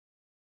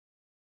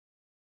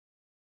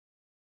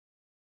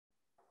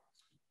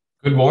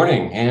Good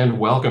morning and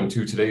welcome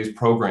to today's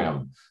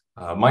program.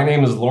 My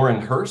name is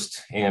Lauren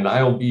Hurst, and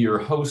I'll be your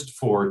host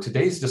for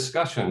today's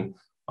discussion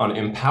on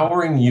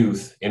empowering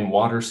youth in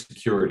water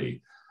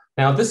security.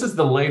 Now, this is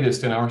the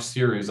latest in our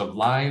series of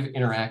live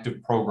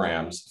interactive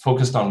programs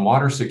focused on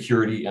water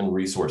security and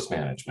resource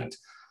management.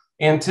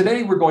 And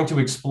today we're going to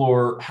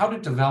explore how to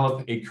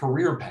develop a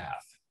career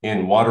path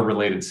in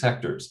water-related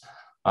sectors.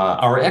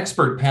 Our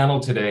expert panel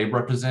today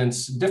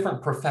represents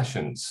different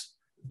professions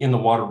in the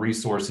water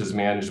resources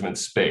management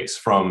space,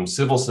 from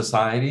civil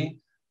society,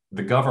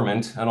 the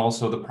government, and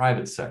also the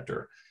private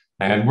sector.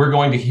 And we're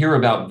going to hear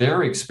about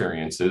their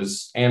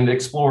experiences and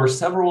explore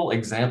several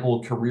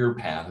example career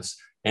paths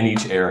in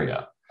each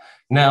area.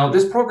 Now,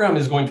 this program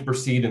is going to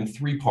proceed in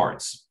three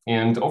parts.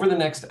 And over the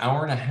next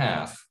hour and a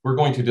half, we're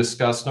going to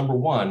discuss, number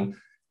one,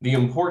 the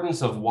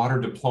importance of water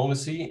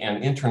diplomacy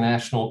and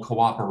international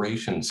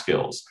cooperation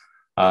skills.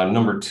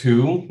 Number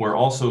two, we're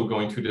also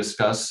going to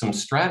discuss some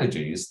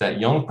strategies that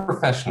young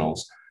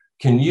professionals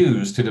can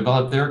use to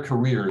develop their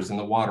careers in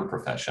the water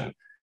profession.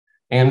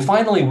 And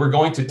finally, we're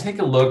going to take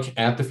a look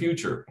at the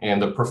future and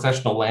the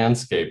professional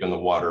landscape in the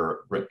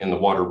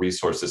water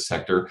resources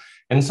sector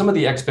and some of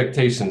the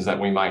expectations that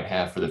we might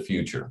have for the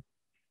future.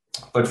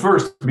 But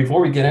first,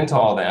 before we get into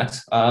all that,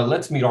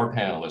 let's meet our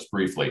panelists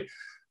briefly.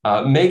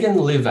 Megan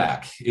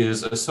Livak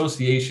is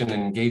Association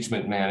and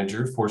Engagement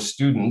Manager for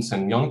Students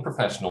and Young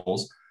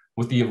Professionals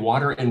with the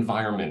Water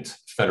Environment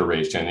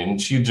Federation, and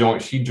she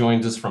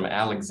joins us from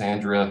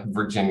Alexandria,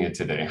 Virginia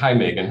today. Hi,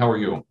 Megan, how are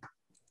you?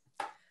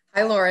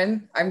 Hi,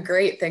 Lauren. I'm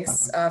great.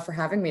 Thanks for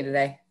having me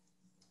today.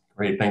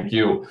 Great, thank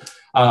you.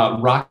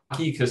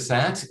 Rocky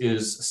Cassatt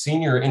is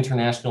Senior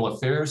International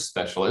Affairs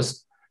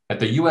Specialist at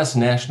the U.S.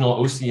 National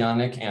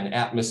Oceanic and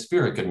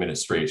Atmospheric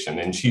Administration,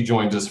 and she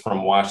joins us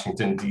from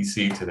Washington,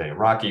 D.C. today.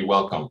 Rocky,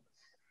 welcome.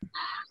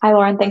 Hi,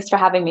 Lauren. Thanks for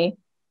having me.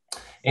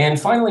 And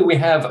finally, we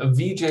have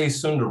Vijay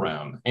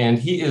Sundaram, and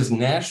he is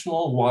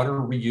National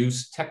Water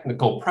Reuse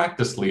Technical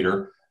Practice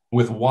Leader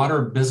with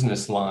Water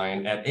Business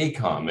Line at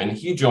AECOM, and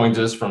he joins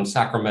us from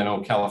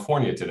Sacramento,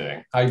 California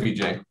today. Hi,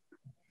 Vijay.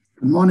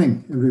 Good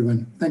morning,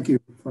 everyone. Thank you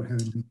for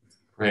having me.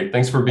 Great,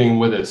 thanks for being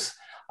with us.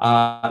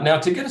 Now,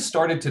 to get us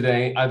started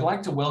today, I'd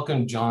like to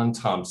welcome John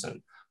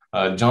Thompson.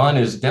 John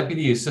is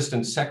Deputy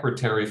Assistant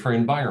Secretary for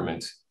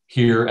Environment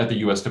here at the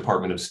U.S.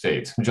 Department of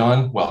State.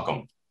 John,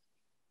 welcome.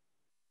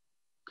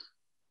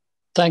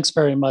 Thanks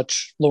very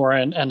much,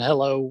 Lauren, and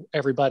hello,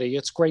 everybody.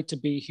 It's great to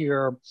be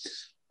here.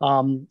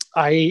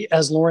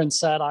 As Lauren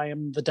said, I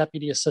am the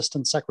Deputy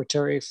Assistant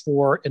Secretary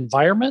for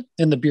Environment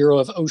in the Bureau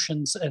of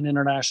Oceans and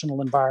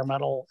International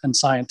Environmental and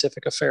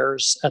Scientific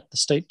Affairs at the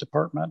State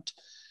Department.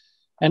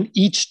 And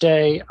each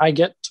day I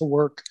get to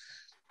work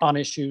on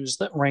issues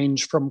that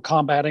range from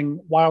combating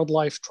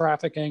wildlife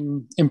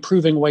trafficking,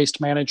 improving waste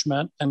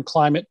management and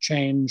climate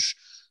change,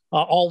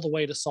 all the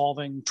way to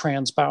solving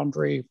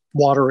transboundary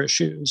water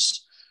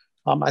issues.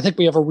 I think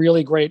we have a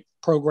really great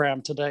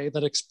program today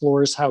that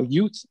explores how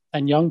youth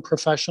and young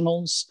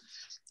professionals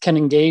can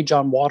engage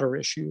on water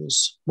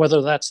issues,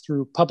 whether that's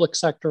through public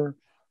sector,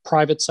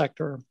 private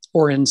sector,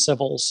 or in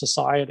civil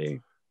society.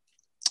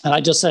 And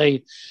I just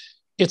say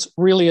it's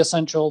really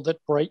essential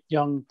that bright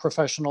young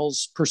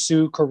professionals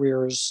pursue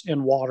careers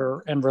in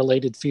water and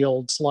related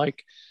fields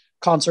like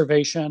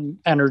conservation,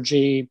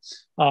 energy,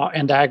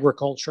 and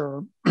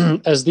agriculture,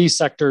 as these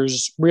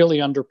sectors really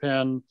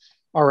underpin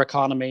our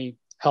economy,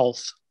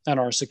 health, and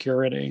our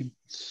security.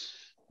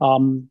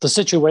 The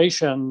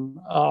situation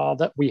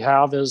that we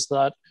have is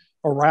that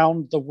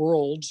around the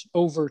world,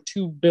 over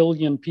 2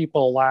 billion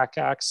people lack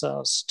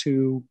access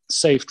to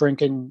safe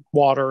drinking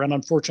water. And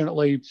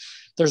unfortunately,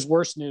 there's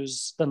worse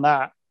news than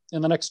that.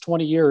 In the next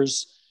 20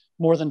 years,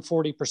 more than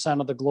 40%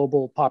 of the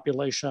global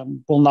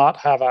population will not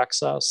have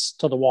access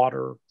to the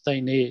water they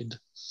need.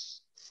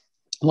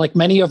 Like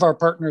many of our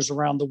partners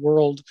around the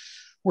world,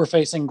 we're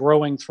facing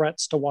growing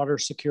threats to water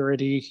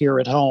security here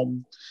at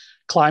home.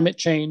 Climate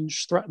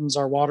change threatens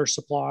our water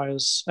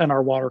supplies and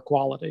our water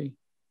quality.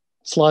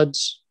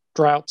 Floods,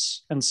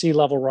 droughts, and sea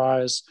level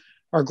rise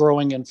are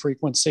growing in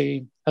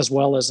frequency as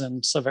well as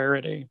in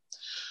severity.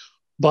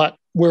 But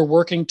we're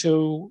working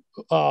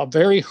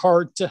very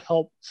hard to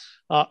help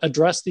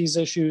address these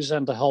issues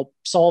and to help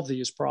solve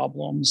these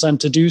problems. And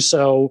to do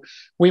so,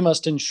 we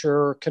must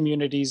ensure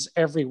communities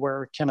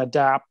everywhere can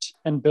adapt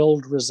and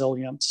build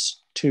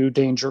resilience to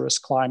dangerous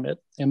climate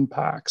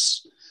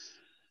impacts.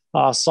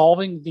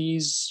 Solving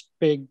these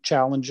big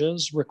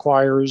challenges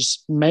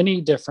requires many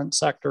different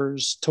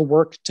sectors to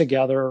work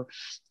together,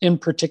 in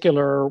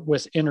particular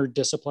with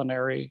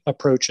interdisciplinary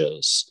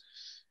approaches.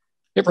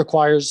 It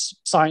requires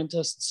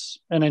scientists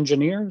and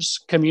engineers,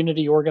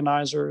 community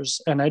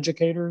organizers and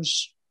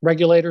educators,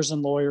 regulators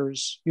and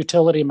lawyers,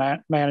 utility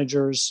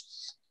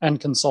managers, and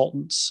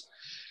consultants.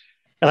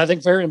 And I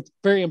think very,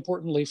 very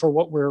importantly for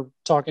what we're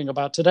talking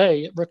about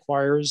today, it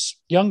requires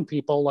young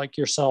people like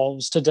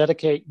yourselves to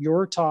dedicate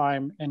your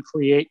time and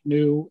create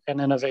new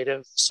and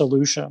innovative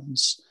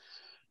solutions.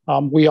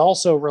 We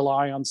also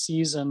rely on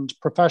seasoned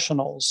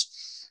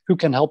professionals who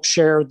can help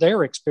share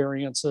their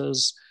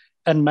experiences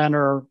and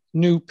mentor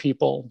new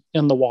people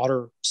in the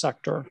water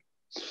sector.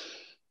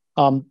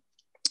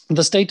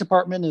 The State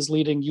Department is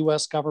leading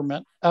U.S.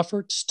 government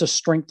efforts to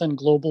strengthen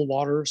global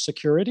water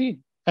security,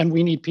 and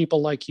we need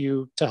people like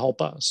you to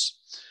help us.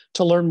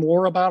 To learn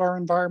more about our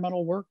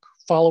environmental work,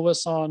 follow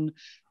us on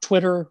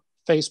Twitter,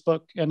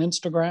 Facebook, and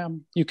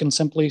Instagram. You can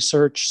simply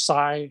search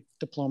Sci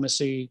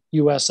Diplomacy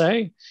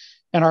USA,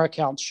 and our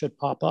accounts should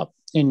pop up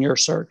in your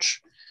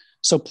search.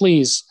 So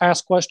please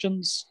ask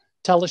questions,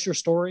 tell us your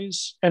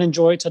stories, and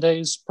enjoy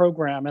today's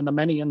program and the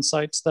many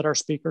insights that our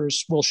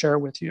speakers will share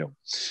with you.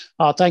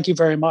 Thank you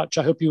very much.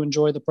 I hope you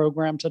enjoy the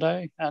program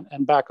today,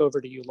 and back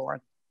over to you,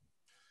 Lauren.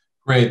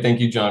 Great, thank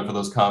you, John, for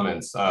those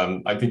comments.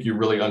 I think you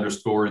really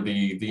underscored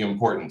the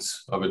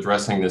importance of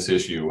addressing this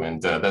issue,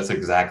 and that's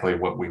exactly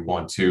what we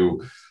want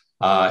to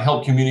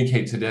help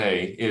communicate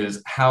today,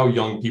 is how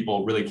young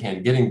people really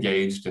can get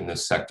engaged in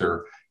this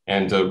sector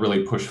and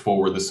really push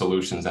forward the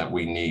solutions that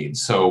we need.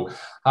 So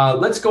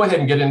let's go ahead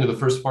and get into the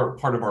first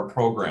part of our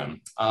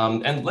program.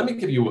 And let me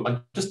give you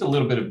just a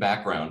little bit of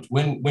background.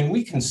 When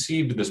we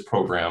conceived this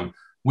program,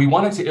 we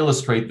wanted to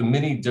illustrate the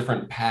many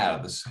different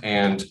paths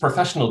and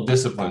professional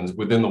disciplines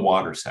within the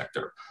water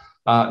sector.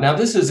 Now,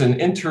 this is an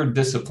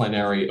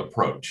interdisciplinary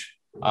approach,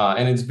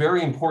 and it's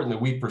very important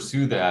that we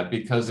pursue that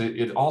because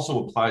it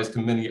also applies to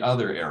many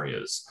other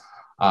areas,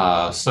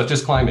 such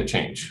as climate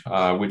change,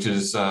 which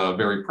is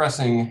very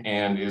pressing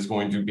and is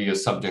going to be a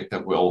subject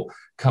that will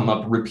come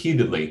up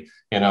repeatedly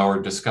in our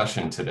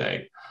discussion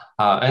today.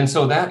 And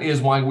so that is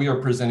why we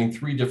are presenting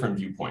three different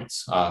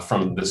viewpoints,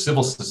 from the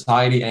civil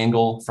society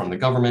angle, from the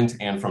government,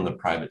 and from the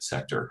private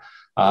sector.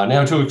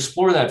 Now, to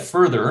explore that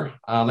further,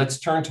 let's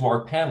turn to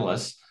our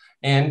panelists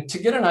and to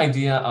get an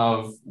idea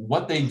of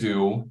what they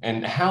do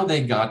and how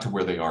they got to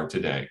where they are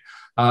today.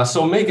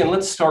 So Megan,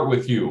 let's start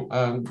with you.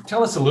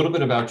 Tell us a little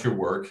bit about your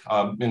work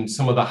and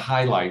some of the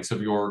highlights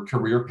of your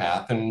career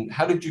path, and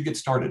how did you get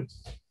started?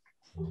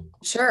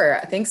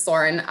 Sure. Thanks,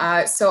 Lauren.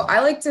 So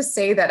I like to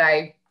say that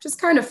I just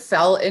kind of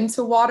fell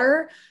into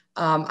water.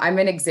 I'm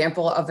an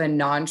example of a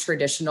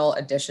non-traditional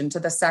addition to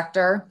the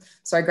sector.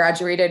 So I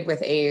graduated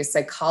with a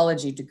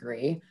psychology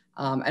degree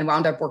and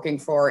wound up working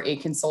for a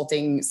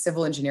consulting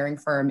civil engineering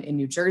firm in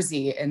New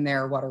Jersey in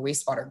their water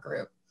wastewater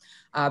group.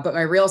 But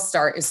my real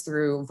start is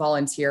through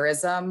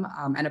volunteerism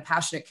and a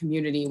passionate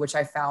community, which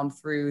I found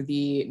through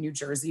the New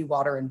Jersey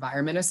Water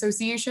Environment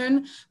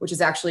Association, which is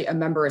actually a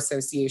member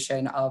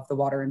association of the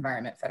Water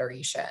Environment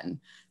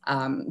Federation.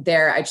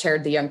 There, I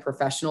chaired the Young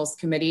Professionals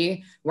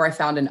Committee, where I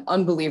found an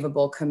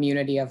unbelievable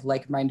community of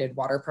like-minded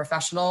water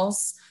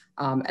professionals.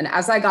 And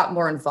as I got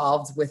more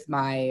involved with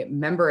my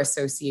member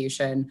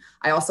association,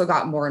 I also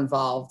got more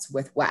involved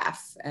with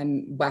WEF.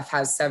 And WEF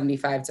has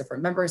 75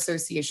 different member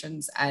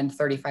associations and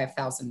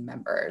 35,000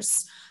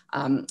 members.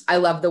 I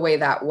love the way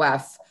that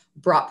WEF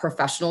brought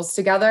professionals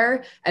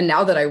together. And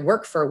now that I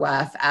work for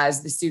WEF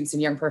as the Students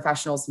and Young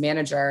Professionals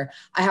Manager,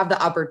 I have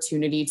the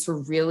opportunity to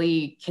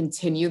really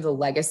continue the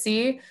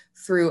legacy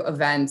through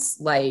events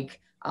like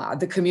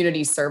the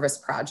Community Service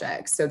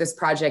Project. So this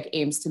project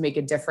aims to make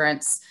a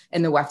difference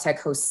in the WEFTEC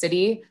host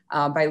city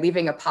by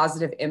leaving a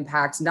positive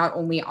impact, not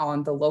only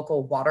on the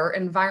local water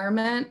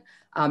environment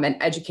and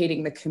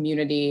educating the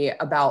community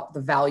about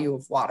the value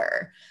of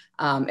water.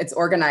 It's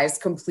organized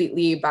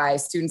completely by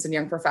students and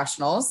young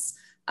professionals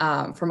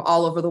from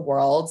all over the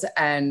world.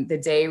 And the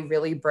day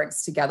really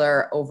brings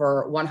together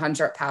over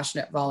 100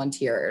 passionate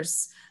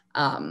volunteers.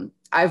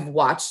 I've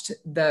watched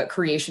the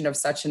creation of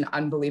such an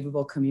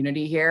unbelievable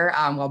community here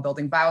while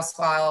building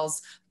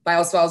bioswales,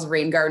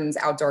 rain gardens,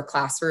 outdoor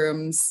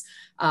classrooms.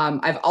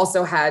 I've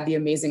also had the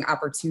amazing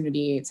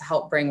opportunity to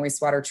help bring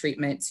wastewater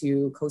treatment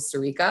to Costa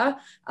Rica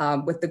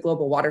with the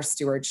Global Water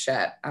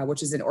Stewardship,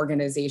 which is an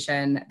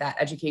organization that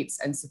educates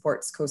and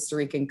supports Costa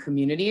Rican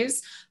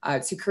communities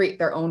to create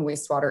their own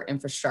wastewater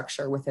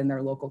infrastructure within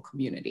their local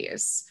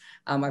communities.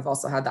 I've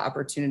also had the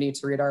opportunity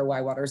to read our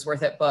Why Water's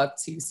Worth It book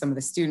to some of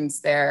the students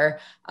there.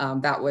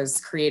 That was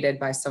created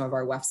by some of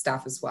our WEF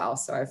staff as well.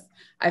 So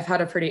I've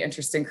had a pretty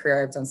interesting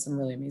career. I've done some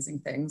really amazing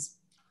things.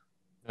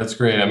 That's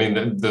great. I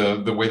mean,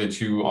 the way that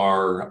you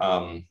are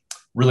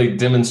really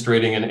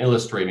demonstrating and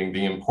illustrating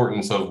the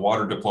importance of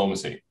water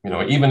diplomacy,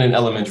 even in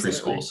elementary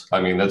schools. I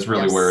mean, that's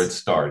really where it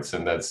starts.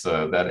 And that's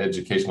that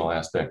educational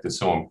aspect is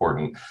so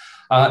important.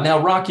 Now,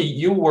 Rocky,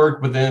 you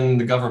work within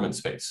the government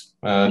space.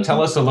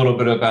 Tell us a little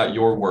bit about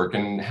your work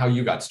and how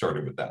you got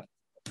started with that.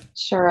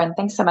 Sure, and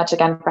thanks so much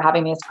again for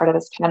having me as part of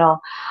this panel.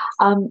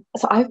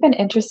 So I've been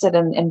interested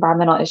in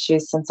environmental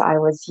issues since I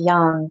was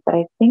young, but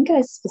I think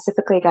I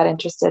specifically got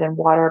interested in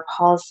water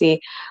policy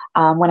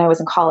when I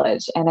was in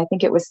college. And I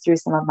think it was through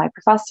some of my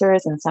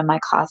professors and some of my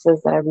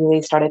classes that I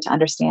really started to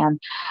understand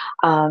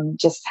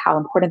just how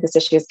important this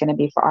issue is going to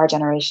be for our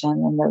generation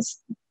and those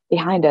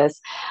behind us,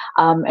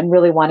 and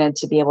really wanted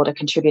to be able to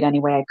contribute any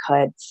way I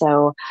could.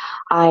 So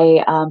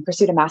I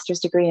pursued a master's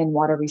degree in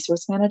water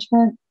resource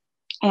management.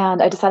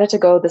 And I decided to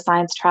go the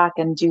science track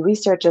and do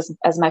research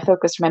as my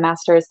focus for my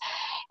master's.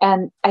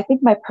 And I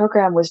think my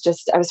program was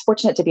I was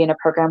fortunate to be in a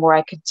program where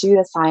I could do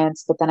the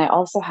science, but then I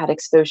also had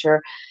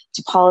exposure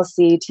to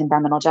policy, to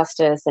environmental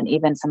justice, and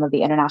even some of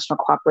the international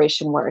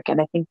cooperation work.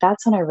 And I think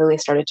that's when I really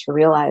started to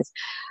realize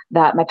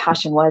that my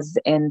passion was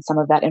in some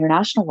of that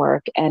international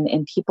work and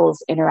in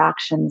people's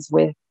interactions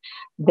with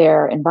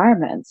their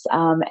environments.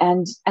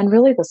 And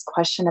really this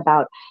question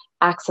about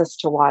access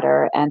to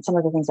water and some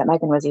of the things that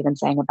Megan was even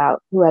saying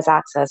about who has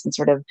access and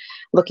sort of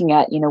looking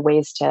at,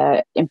 ways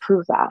to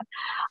improve that.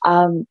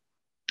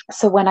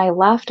 So when I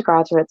left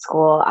graduate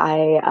school,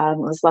 I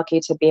was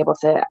lucky to be able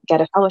to get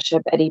a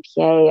fellowship at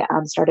EPA,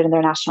 started in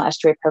their National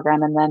Estuary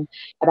Program, and then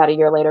about a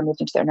year later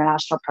moved into their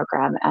international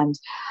program. And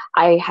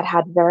I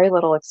had very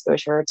little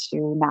exposure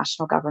to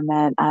national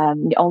government,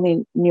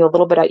 only knew a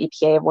little bit about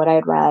EPA of what I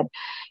had read,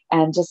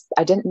 and just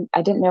I didn't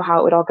know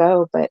how it would all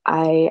go, but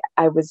I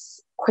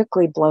was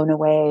quickly blown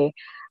away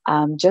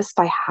just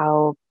by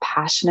how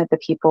passionate the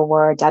people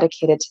were,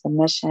 dedicated to the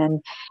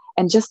mission,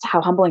 and just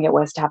how humbling it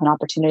was to have an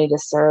opportunity to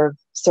serve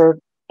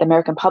the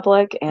American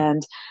public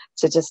and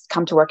to just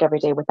come to work every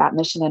day with that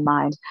mission in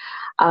mind.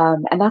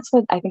 And that's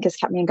what I think has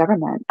kept me in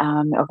government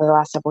over the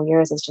last several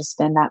years. Has just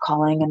been that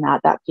calling and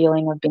that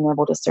feeling of being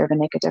able to serve and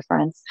make a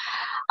difference.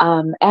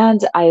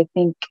 And I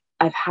think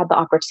I've had the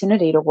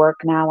opportunity to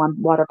work now on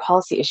water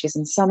policy issues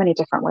in so many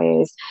different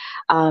ways.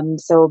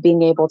 So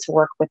being able to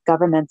work with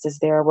governments as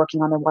they're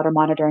working on their water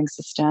monitoring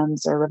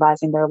systems or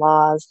revising their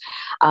laws,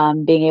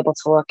 being able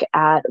to look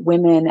at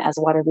women as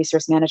water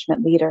resource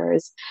management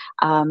leaders,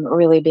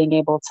 really being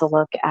able to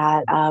look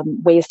at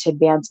ways to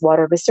advance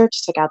water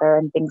research together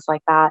and things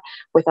like that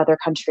with other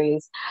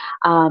countries.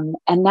 And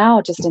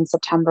now just in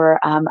September,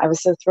 I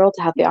was so thrilled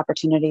to have the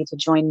opportunity to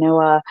join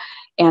NOAA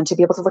and to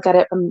be able to look at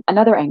it from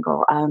another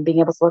angle, being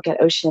able to look at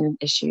ocean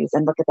issues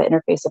and look at the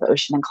interface of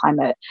ocean and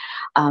climate.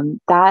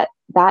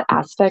 That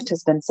aspect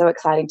has been so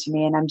exciting to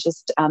me, and I'm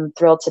just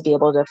thrilled to be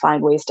able to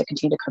find ways to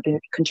continue to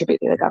contribute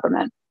to the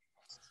government.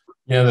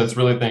 Yeah, that's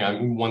really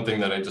one thing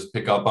that I just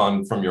pick up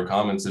on from your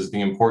comments is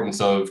the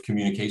importance of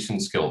communication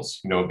skills,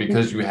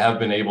 because you have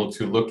been able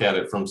to look at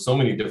it from so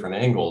many different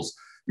angles,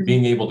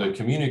 being able to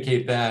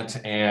communicate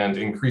that and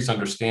increase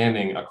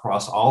understanding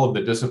across all of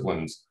the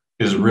disciplines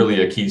is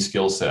really a key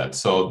skill set.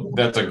 So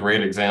that's a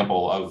great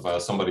example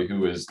of somebody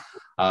who is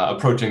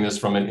approaching this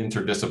from an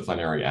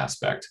interdisciplinary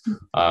aspect.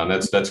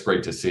 That's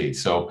great to see.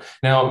 So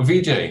now,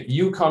 Vijay,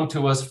 you come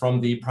to us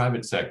from the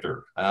private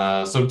sector.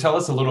 So tell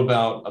us a little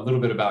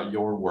bit about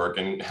your work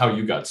and how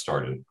you got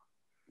started.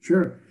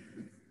 Sure.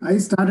 I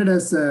started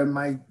as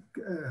my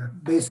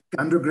basic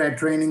undergrad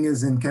training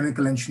is in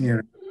chemical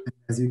engineering.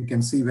 As you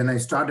can see, when I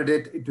started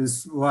it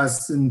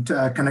wasn't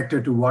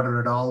connected to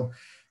water at all.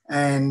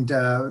 And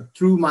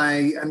through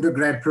my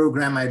undergrad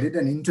program, I did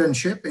an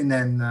internship in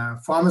a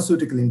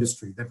pharmaceutical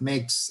industry that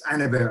makes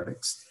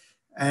antibiotics.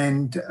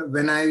 And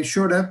when I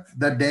showed up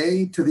that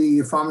day to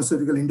the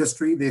pharmaceutical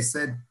industry, they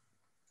said,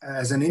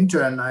 as an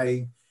intern,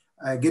 I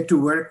get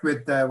to work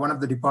with one of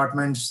the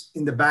departments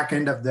in the back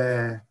end of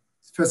the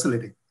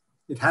facility.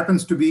 It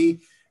happens to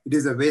be, it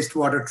is a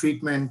wastewater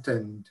treatment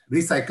and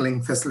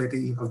recycling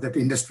facility of that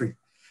industry.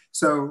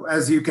 So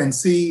as you can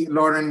see,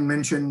 Lauren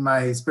mentioned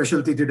my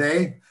specialty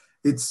today.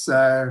 It's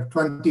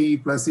 20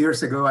 plus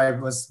years ago, I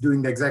was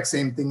doing the exact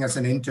same thing as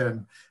an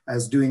intern,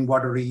 as doing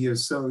water reuse.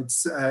 So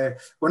it's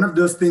one of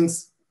those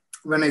things,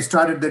 when I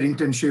started that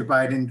internship,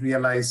 I didn't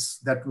realize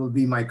that will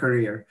be my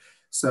career.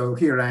 So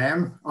here I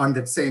am on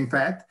that same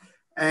path.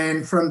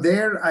 And from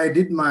there, I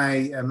did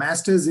my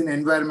master's in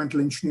environmental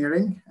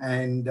engineering.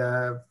 And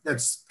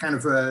that's kind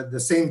of the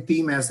same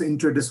theme as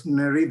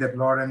interdisciplinary that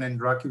Lauren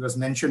and Rocky was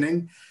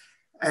mentioning.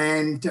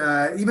 And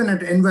even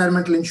at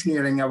environmental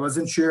engineering, I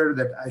wasn't sure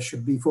that I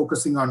should be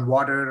focusing on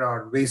water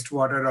or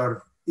wastewater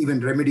or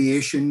even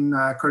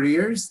remediation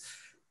careers.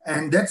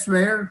 And that's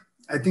where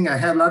I think I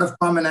have a lot of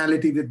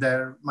commonality with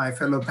my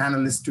fellow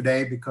panelists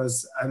today,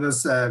 because I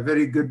was a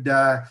very good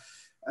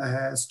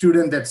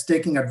student that's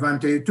took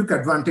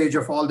advantage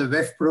of all the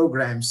WEF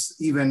programs.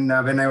 Even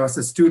when I was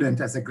a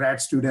student, as a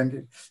grad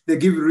student, they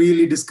give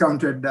really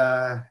discounted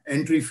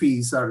entry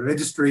fees or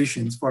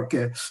registrations for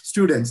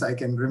students, I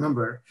can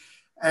remember.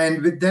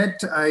 And with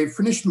that, I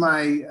finished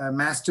my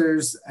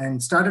master's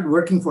and started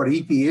working for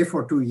EPA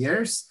for 2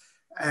 years,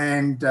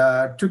 and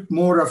took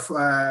more of,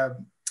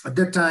 at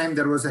that time,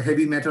 there was a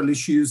heavy metal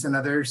issues and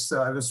others.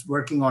 So I was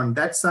working on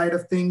that side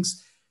of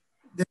things.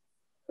 Then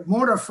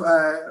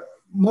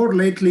more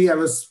lately, I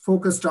was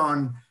focused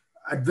on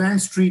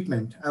advanced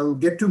treatment. I'll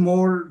get to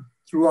more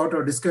throughout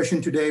our discussion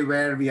today,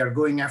 where we are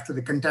going after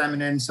the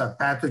contaminants or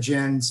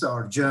pathogens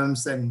or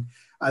germs and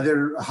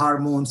other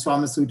hormones,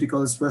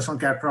 pharmaceuticals, personal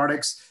care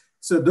products.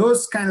 So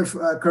those kind of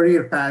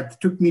career path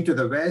took me to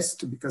the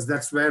West, because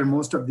that's where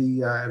most of the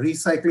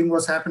recycling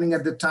was happening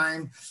at the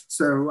time.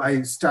 So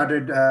I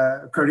started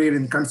a career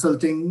in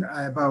consulting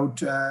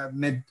about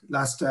mid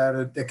last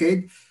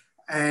decade.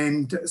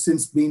 And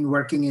since been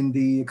working in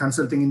the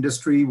consulting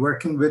industry,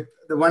 working with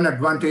the one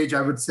advantage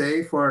I would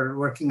say for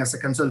working as a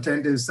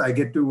consultant is I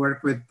get to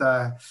work with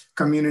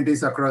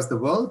communities across the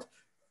world,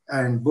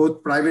 and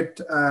both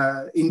private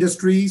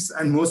industries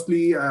and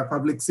mostly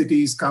public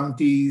cities,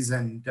 counties,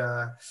 and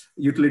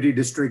utility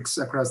districts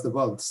across the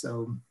world.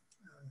 So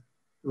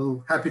we're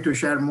happy to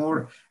share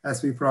more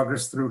as we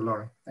progress through,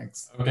 Lauren.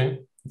 Thanks.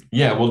 Okay.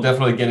 Yeah, we'll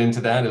definitely get into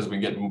that as we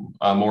get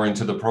more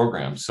into the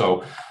program.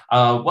 So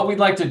what we'd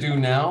like to do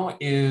now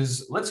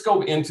is let's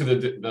go into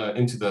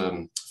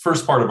the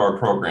first part of our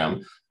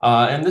program.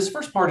 And this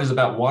first part is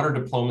about water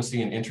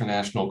diplomacy and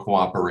international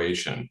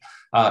cooperation.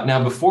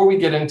 Now, before we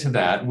get into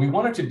that, we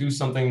wanted to do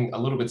something a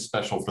little bit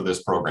special for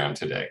this program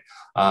today.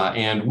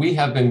 And we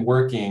have been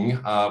working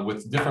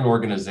with different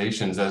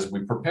organizations as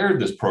we prepared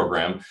this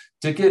program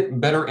to get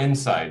better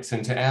insights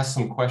and to ask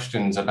some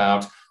questions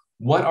about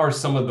what are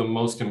some of the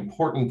most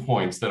important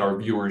points that our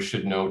viewers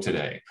should know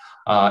today.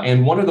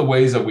 And one of the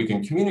ways that we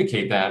can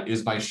communicate that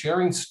is by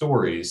sharing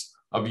stories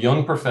of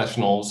young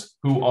professionals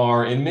who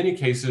are, in many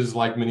cases,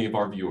 like many of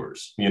our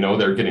viewers. You know,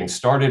 they're getting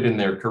started in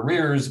their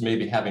careers,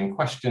 maybe having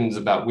questions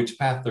about which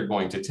path they're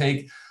going to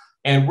take.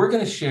 And we're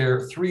going to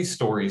share 3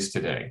 stories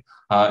today.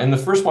 And the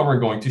first one we're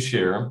going to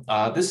share,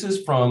 this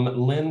is from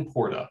Lynn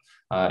Porta,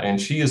 and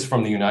she is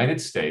from the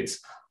United States.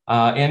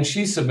 And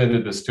she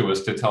submitted this to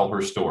us to tell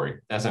her story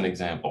as an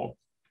example.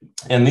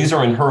 And these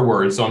are in her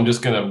words, so I'm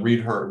just going to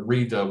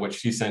read what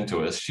she sent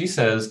to us. She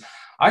says,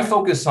 I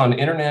focus on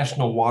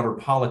international water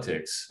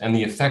politics and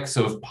the effects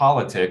of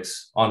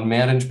politics on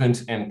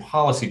management and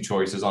policy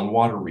choices on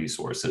water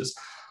resources.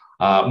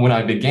 When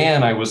I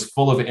began, I was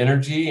full of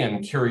energy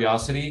and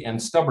curiosity and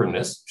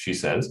stubbornness, she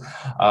says,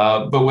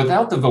 but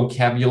without the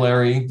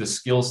vocabulary, the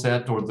skill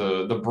set, or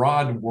the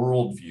broad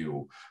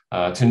worldview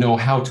to know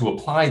how to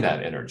apply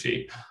that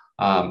energy,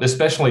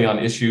 especially on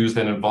issues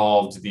that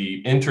involved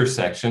the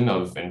intersection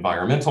of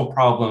environmental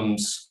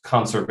problems,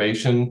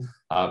 conservation,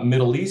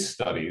 Middle East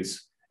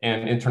studies,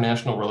 and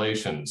international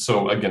relations.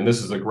 So again,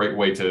 this is a great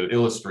way to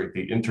illustrate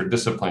the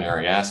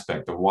interdisciplinary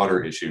aspect of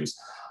water issues.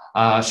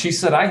 She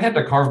said, I had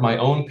to carve my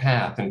own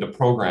path into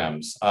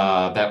programs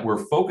that were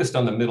focused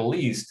on the Middle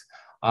East,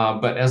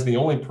 but as the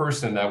only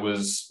person that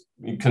was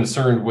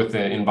concerned with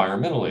the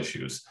environmental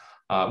issues,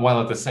 while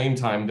at the same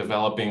time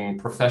developing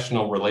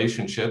professional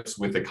relationships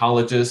with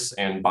ecologists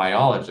and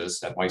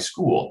biologists at my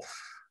school.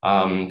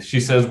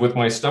 She says, with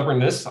my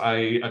stubbornness,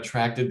 I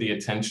attracted the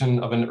attention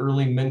of an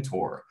early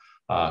mentor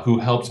who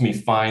helped me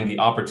find the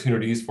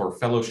opportunities for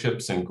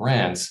fellowships and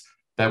grants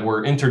that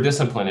were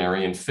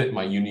interdisciplinary and fit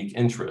my unique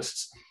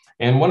interests.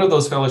 And one of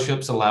those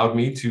fellowships allowed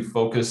me to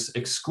focus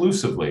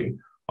exclusively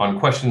on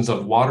questions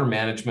of water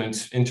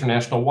management,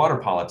 international water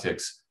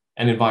politics,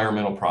 and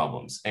environmental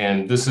problems.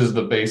 And this is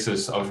the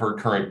basis of her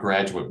current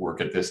graduate work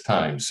at this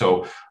time.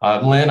 So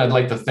Lynn, I'd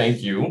like to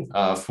thank you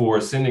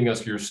for sending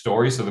us your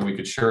story so that we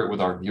could share it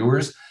with our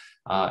viewers.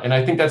 And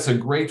I think that's a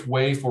great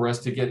way for us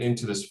to get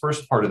into this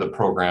first part of the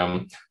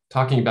program,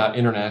 talking about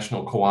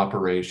international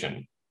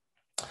cooperation.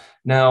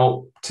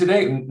 Now,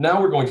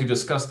 we're going to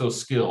discuss those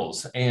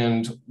skills,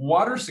 and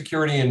water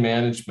security and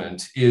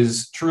management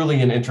is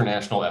truly an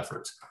international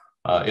effort.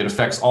 It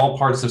affects all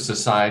parts of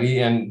society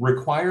and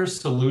requires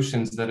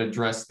solutions that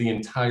address the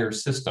entire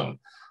system.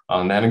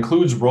 That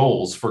includes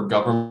roles for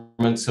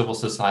government, civil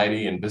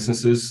society, and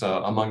businesses,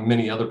 among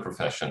many other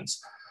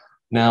professions.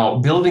 Now,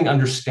 building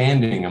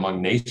understanding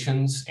among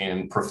nations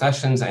and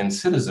professions and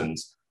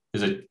citizens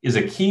is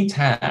a key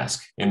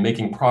task in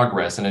making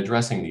progress in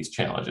addressing these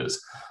challenges.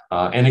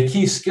 And a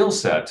key skill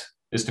set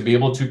is to be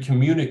able to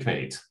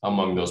communicate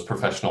among those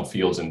professional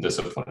fields and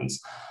disciplines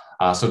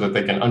so that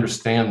they can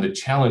understand the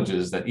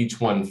challenges that each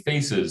one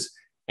faces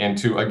and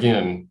to,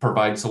 again,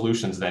 provide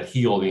solutions that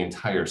heal the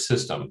entire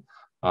system.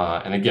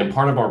 And again,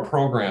 part of our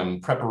program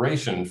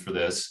preparation for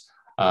this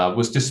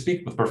was to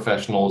speak with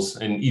professionals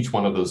in each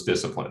one of those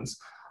disciplines.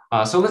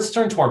 So let's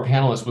turn to our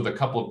panelists with a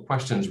couple of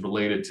questions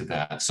related to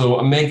that. So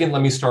Megan,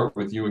 let me start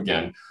with you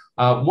again.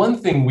 One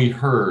thing we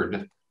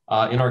heard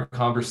in our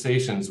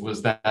conversations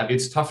was that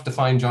it's tough to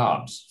find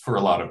jobs for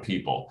a lot of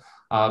people.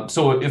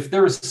 So if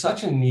there is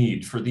such a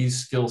need for these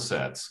skill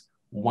sets,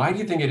 why do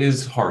you think it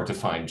is hard to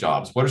find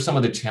jobs? What are some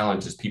of the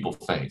challenges people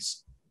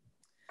face?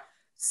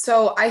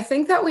 So I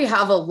think that we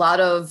have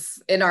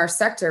in our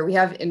sector, we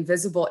have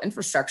invisible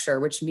infrastructure,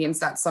 which means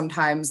that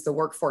sometimes the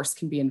workforce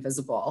can be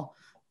invisible.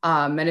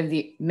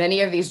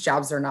 Many of these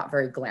jobs are not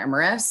very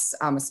glamorous,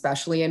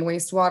 especially in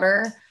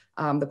wastewater.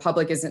 The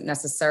public isn't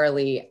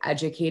necessarily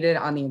educated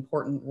on the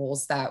important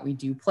roles that we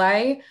do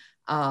play.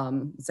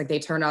 It's like they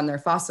turn on their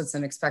faucets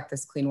and expect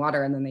this clean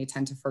water, and then they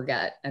tend to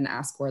forget and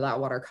ask where that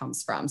water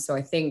comes from. So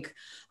I think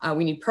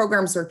we need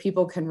programs where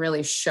people can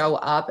really show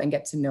up and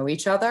get to know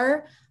each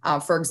other.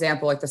 For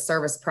example, like the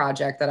service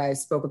project that I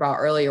spoke about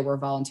earlier, where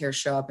volunteers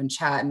show up and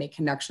chat and make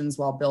connections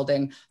while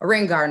building a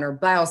rain garden or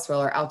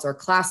bioswale or outdoor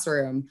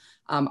classroom.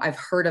 I've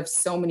heard of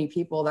so many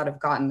people that have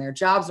gotten their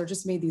jobs or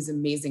just made these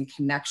amazing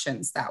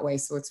connections that way.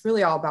 So it's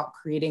really all about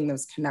creating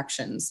those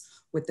connections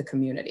with the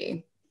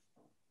community.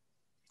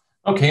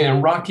 Okay,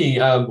 and Rocky,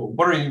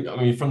 what are you, I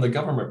mean, from the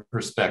government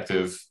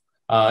perspective,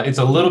 it's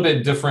a little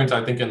bit different,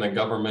 I think, in the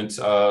government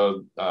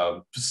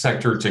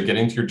sector to get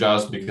into your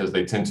jobs because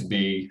they tend to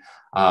be,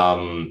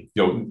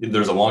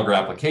 there's a longer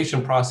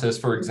application process,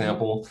 for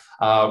example.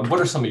 What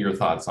are some of your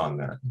thoughts on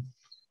that?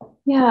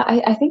 Yeah,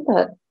 I think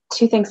that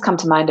two things come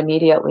to mind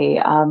immediately.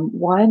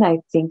 One, I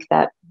think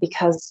that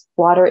because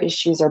water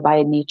issues are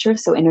by nature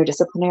so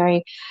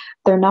interdisciplinary,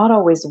 they're not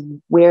always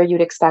where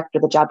you'd expect, or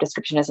the job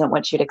description isn't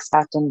what you'd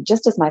expect. And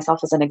just as myself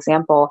as an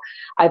example,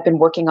 I've been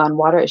working on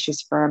water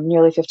issues for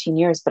nearly 15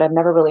 years, but I've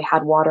never really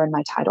had water in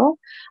my title.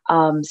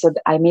 So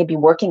I may be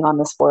working on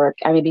this work,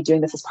 I may be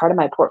doing this as part of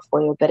my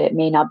portfolio, but it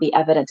may not be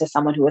evident to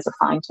someone who is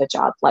applying to a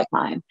job like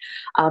mine.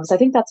 So I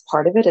think that's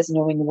part of it, is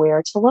knowing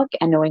where to look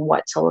and knowing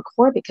what to look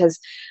for, because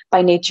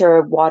by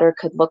nature, water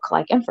could look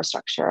like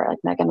infrastructure. Like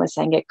Megan was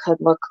saying, it could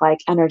look like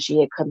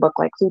energy, it could look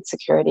like food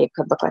security, it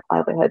could look like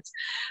livelihoods.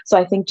 So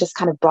I think just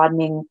kind of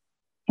broadening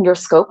your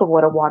scope of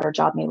what a water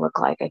job may look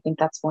like. I think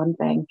that's one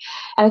thing.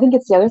 And I think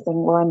it's the other thing,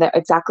 Lauren, that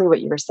exactly what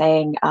you were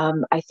saying.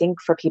 I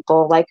think for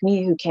people like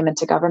me who came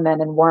into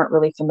government and weren't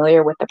really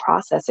familiar with the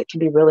process, it can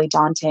be really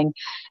daunting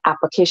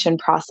application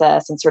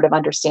process and sort of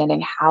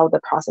understanding how the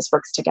process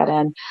works to get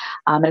in.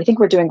 And I think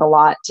we're doing a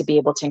lot to be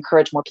able to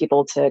encourage more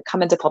people to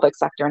come into public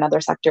sector and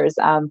other sectors.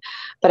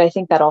 But I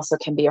think that also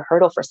can be a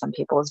hurdle for some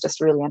people, is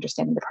just really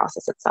understanding the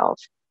process itself.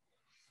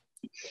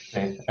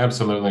 Okay,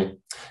 absolutely.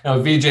 Now,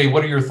 Vijay,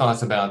 what are your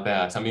thoughts about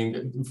that? I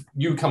mean,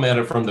 you come at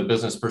it from the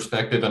business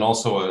perspective and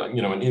also,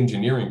 an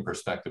engineering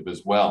perspective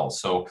as well.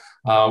 So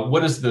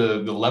what is the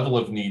level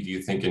of need, do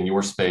you think, in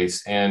your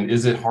space? And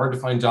is it hard to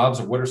find jobs,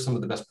 or what are some of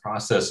the best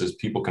processes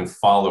people can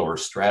follow, or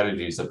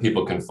strategies that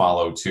people can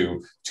follow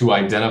to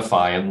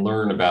identify and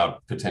learn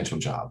about potential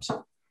jobs?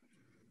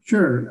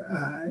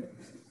 Sure.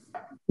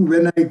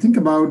 When I think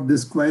about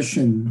this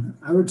question,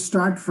 I would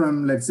start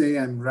from, let's say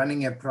I'm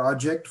running a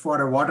project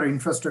for a water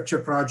infrastructure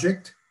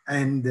project,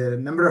 and the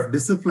number of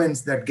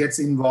disciplines that gets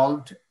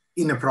involved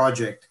in a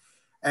project.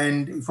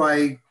 And if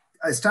I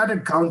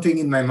started counting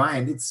in my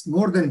mind, it's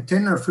more than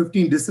 10 or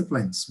 15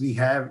 disciplines we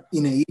have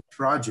in each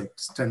project,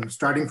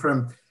 starting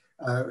from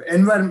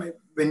environment.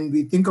 When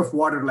we think of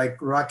water, like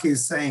Rocky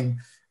is saying,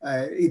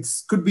 it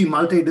could be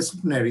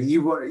multidisciplinary.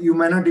 You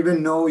might not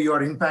even know you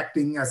are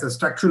impacting, as a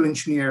structural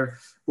engineer,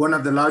 one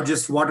of the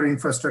largest water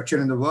infrastructure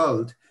in the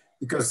world,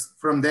 because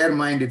from their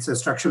mind, it's a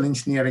structural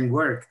engineering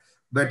work.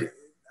 But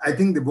I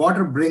think the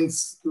water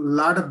brings a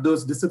lot of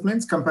those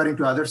disciplines comparing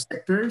to other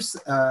sectors.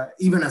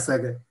 Even as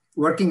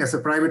working as a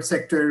private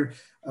sector,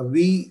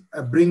 we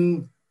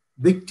bring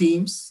big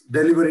teams,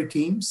 delivery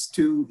teams,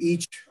 to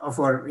each of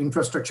our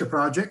infrastructure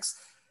projects.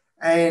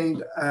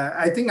 And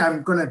I think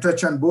I'm going to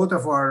touch on both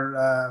of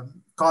our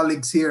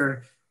colleagues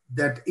here,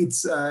 that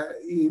it's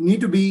you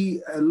need to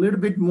be a little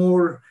bit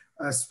more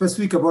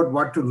specific about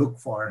what to look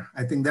for.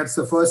 I think that's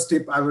the first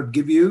tip I would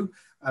give you,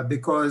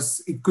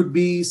 because it could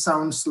be,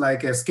 sounds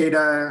like a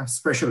SCADA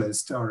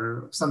specialist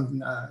or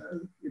some,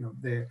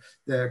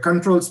 the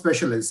control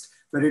specialist,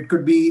 but it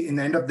could be, in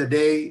the end of the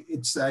day,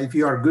 it's if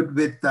you are good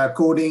with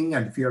coding,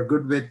 and if you're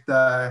good with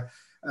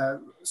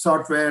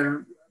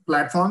software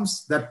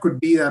platforms, that could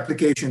be the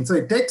application. So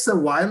it takes a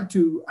while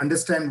to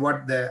understand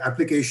what the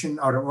application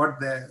or what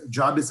the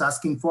job is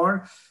asking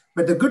for.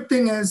 But the good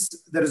thing is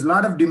there is a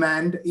lot of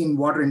demand in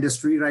water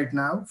industry right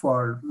now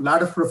for a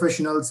lot of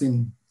professionals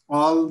in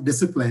all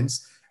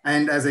disciplines.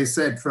 And as I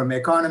said, from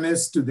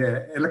economists to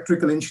the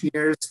electrical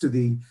engineers to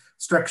the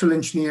structural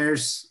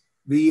engineers,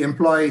 we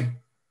employ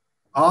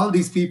all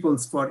these people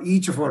for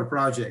each of our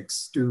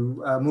projects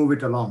to move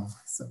it along.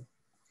 So.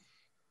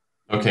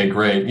 Okay,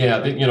 great.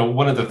 Yeah,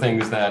 one of the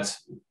things that,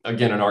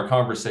 again, in our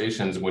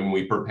conversations when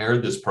we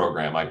prepared this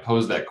program, I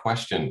posed that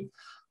question,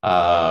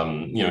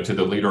 to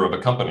the leader of a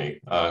company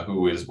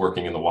who is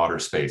working in the water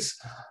space.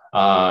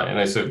 And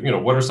I said,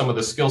 what are some of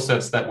the skill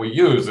sets that we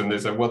use? And they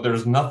said, well,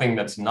 there's nothing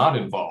that's not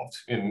involved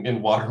in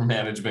water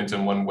management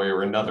in one way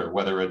or another,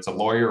 whether it's a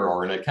lawyer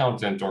or an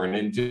accountant or an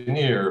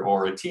engineer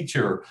or a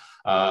teacher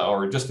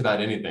or just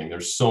about anything.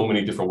 There's so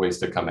many different ways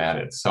to come at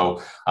it.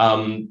 So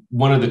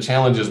one of the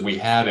challenges we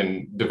had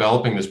in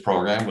developing this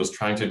program was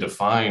trying to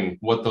define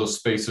what those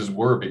spaces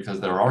were, because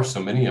there are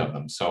so many of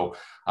them. So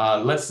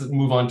let's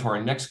move on to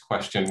our next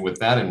question with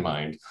that in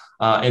mind.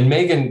 And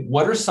Megan,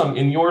 what are some,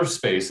 in your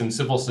space in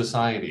civil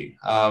society,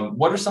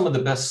 what are some of the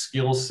best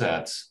skill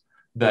sets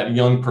that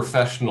young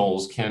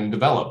professionals can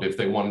develop if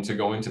they wanted to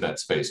go into that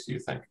space, do you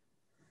think?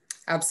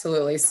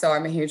 Absolutely. So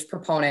I'm a huge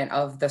proponent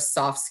of the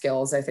soft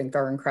skills. I think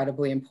they're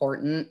incredibly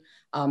important.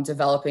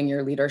 Developing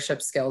your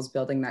leadership skills,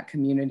 building that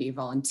community,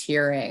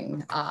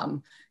 volunteering,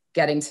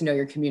 getting to know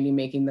your community,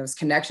 making those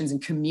connections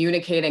and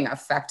communicating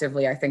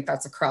effectively. I think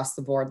that's across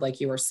the board,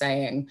 like you were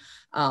saying,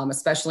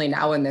 especially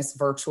now in this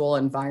virtual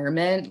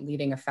environment,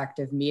 leading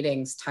effective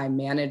meetings, time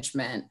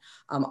management,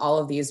 all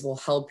of these will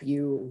help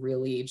you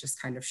really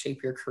just kind of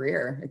shape your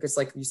career. Because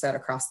like you said,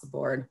 across the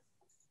board.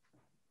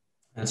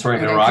 That's right.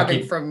 And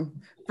Rocky, for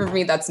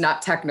me, that's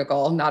not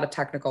technical, not a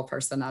technical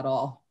person at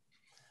all.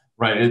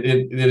 Right.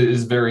 It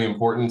is very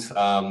important.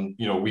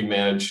 We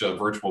manage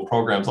virtual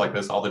programs like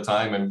this all the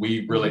time, and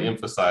we really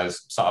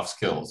emphasize soft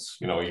skills,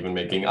 even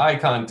making eye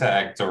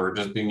contact or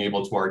just being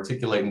able to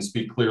articulate and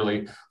speak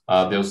clearly.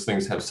 Those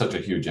things have such a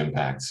huge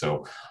impact.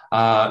 So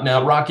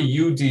now, Rocky,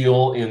 you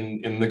deal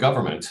in the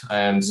government.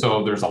 And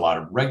so there's a lot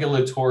of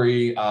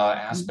regulatory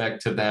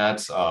aspect to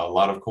that, a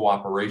lot of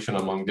cooperation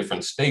among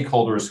different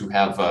stakeholders who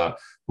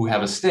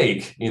have a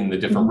stake in the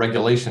different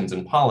regulations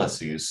and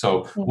policies.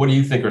 So what do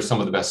you think are some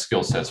of the best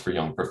skill sets for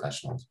young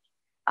professionals?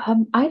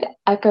 I'd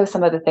echo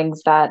some of the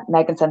things that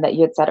Megan said that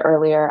you had said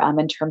earlier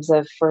in terms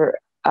of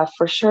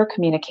for sure,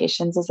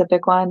 communications is a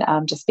big one.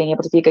 Just being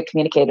able to be a good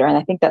communicator. And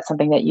I think that's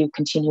something that you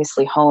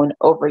continuously hone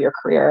over your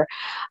career.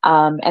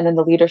 And then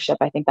the leadership,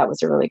 I think that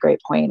was a really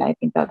great point. I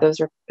think that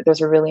those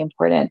are really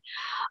important.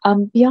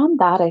 Beyond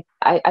that,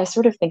 I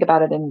sort of think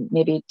about it in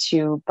maybe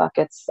two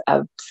buckets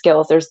of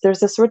skills. There's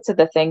the sorts of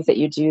the things that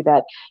you do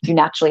that you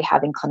naturally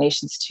have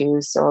inclinations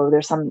to. So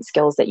there's some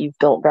skills that you've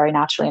built very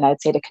naturally, and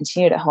I'd say to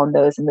continue to hone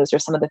those. And those are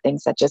some of the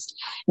things that just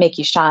make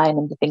you shine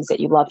and the things that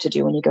you love to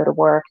do when you go to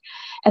work.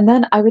 And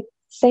then I would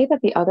say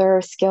that the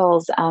other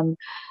skills,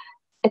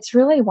 it's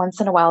really once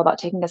in a while about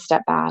taking a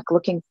step back,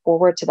 looking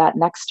forward to that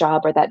next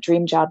job or that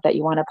dream job that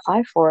you want to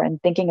apply for,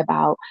 and thinking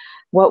about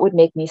what would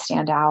make me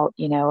stand out,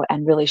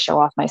 and really show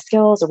off my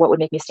skills, or what would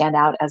make me stand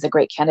out as a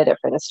great candidate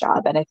for this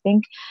job. And I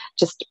think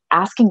just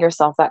asking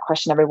yourself that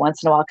question every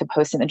once in a while can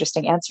post some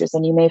interesting answers.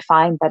 And you may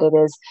find that it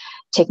is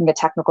taking a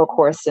technical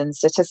course in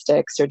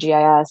statistics or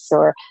GIS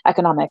or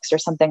economics or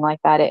something like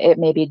that. It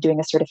may be doing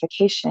a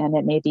certification.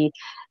 It may be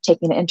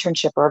taking an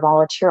internship or a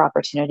volunteer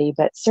opportunity,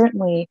 but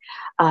certainly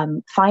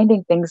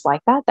finding things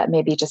like that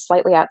may be just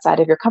slightly outside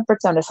of your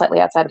comfort zone, or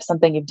slightly outside of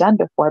something you've done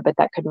before, but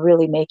that could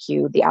really make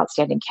you the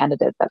outstanding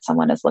candidate that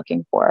someone is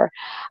looking for.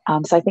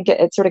 So I think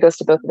it sort of goes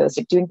to both of those,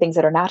 like doing things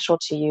that are natural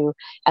to you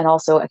and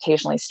also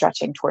occasionally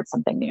stretching towards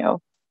something new.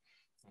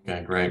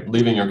 Okay, great.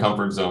 Leaving your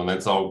comfort zone.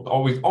 That's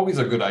always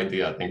a good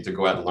idea, I think, to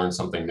go out and learn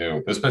something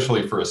new,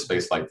 especially for a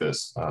space like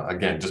this.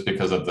 Again, just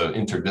because of the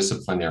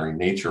interdisciplinary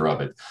nature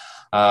of it.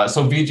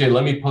 So Vijay,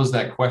 let me pose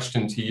that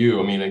question to you.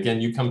 I mean, again,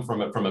 you come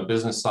from a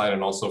business side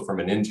and also from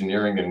an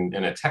engineering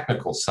and a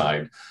technical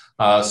side.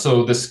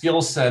 So the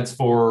skill sets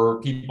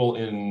for people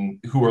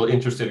who are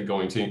interested in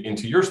going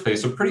into your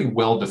space are pretty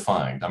well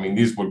defined. I mean,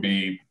 these would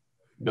be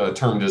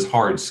termed as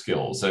hard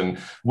skills. And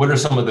what are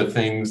some of the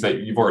things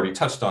that you've already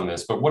touched on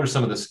this, but what are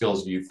some of the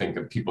skills you think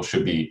that people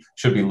should be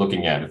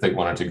looking at if they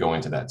wanted to go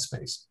into that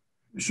space?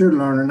 Sure,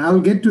 Lauren.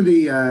 I'll get to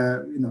the,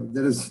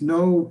 there is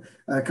no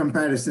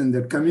comparison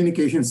that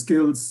communication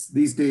skills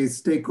these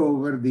days take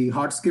over the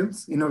hard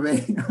skills in a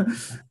way.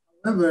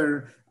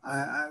 However,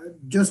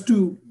 just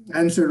to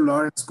answer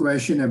Lauren's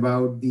question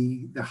about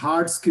the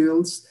hard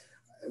skills,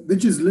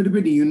 which is a little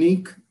bit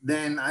unique,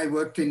 then I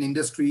worked in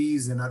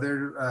industries and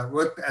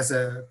worked as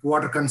a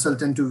water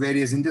consultant to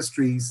various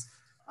industries.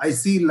 I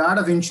see a lot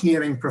of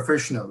engineering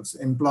professionals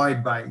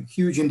employed by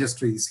huge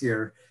industries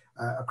here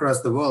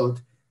across the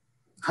world.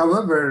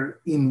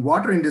 However, in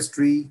water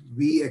industry,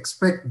 we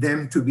expect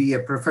them to be a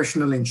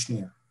professional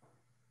engineer,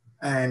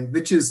 and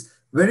which is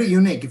very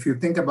unique. If you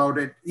think about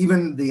it,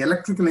 even the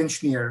electrical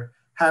engineer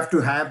have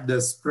to have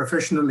this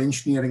professional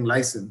engineering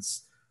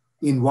license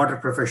in water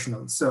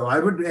professionals. So I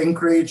would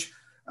encourage,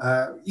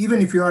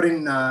 even if you are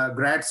in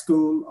grad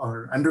school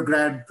or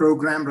undergrad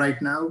program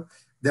right now,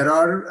 there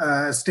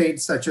are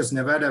states such as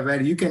Nevada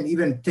where you can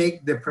even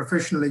take the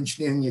professional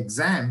engineering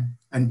exam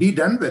and be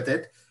done with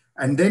it,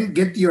 and then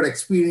get your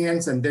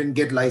experience and then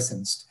get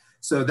licensed.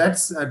 So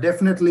that's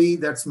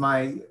that's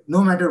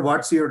no matter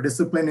what's your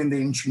discipline in the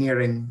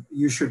engineering,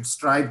 you should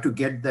strive to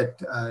get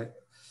that.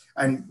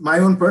 And my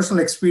own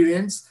personal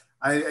experience,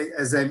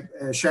 as I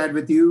shared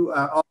with you,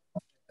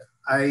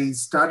 I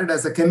started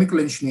as a chemical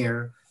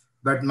engineer,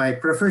 but my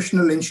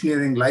professional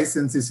engineering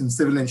license is in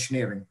civil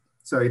engineering.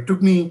 So it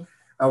took me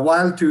a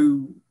while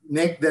to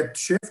make that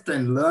shift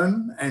and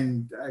learn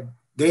and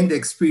gain the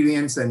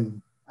experience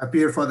and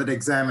appear for that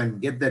exam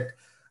and get that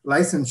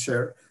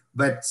licensure.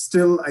 But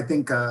still, I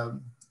think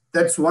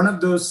that's one of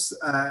those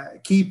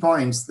key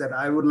points that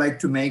I would like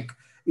to make.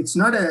 It's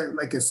not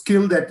like a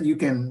skill that you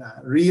can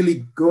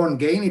really go and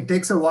gain. It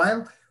takes a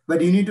while,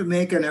 but you need to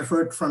make an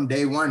effort from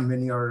day one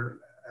when you're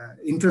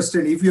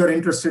if you're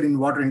interested in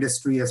water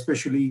industry,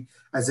 especially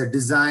as a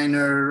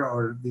designer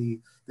or the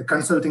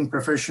consulting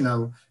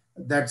professional.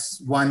 That's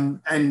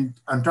one. And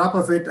on top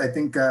of it, I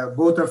think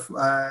both of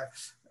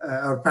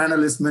our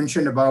panelists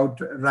mentioned about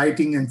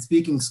writing and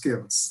speaking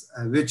skills,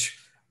 which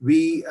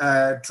we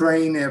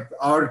train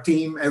our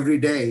team every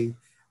day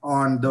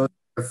on those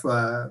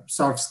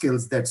soft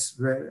skills. That's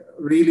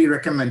really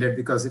recommended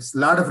because it's a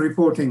lot of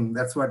reporting.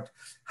 That's what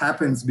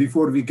happens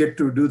before we get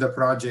to do the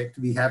project.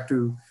 We have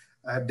to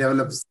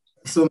develop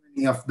so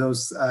many of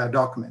those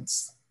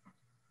documents.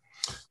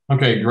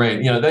 Okay,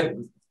 great.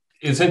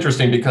 It's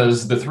interesting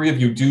because the three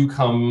of you do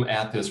come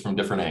at this from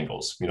different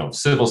angles,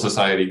 civil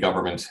society,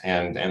 government,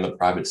 and the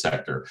private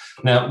sector.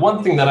 Now,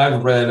 one thing that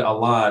I've read a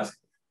lot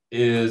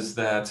is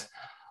that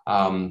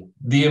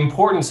the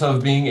importance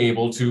of being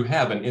able to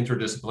have an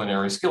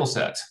interdisciplinary skill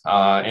set.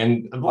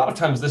 And a lot of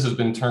times this has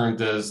been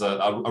termed as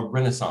a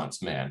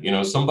Renaissance man,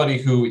 somebody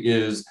who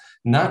is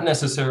not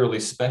necessarily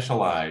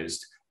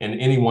specialized in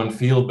any one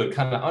field, but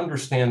kind of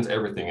understands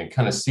everything and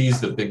kind of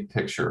sees the big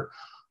picture.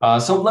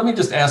 So let me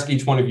just ask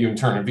each one of you in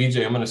turn. And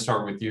Vijay, I'm going to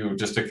start with you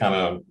just to kind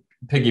of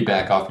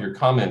piggyback off your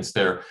comments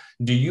there.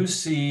 Do you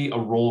see a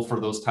role for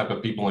those type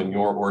of people in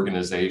your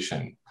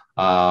organization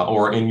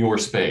or in your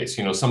space?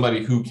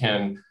 Somebody who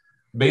can,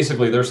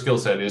 basically their skill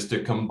set is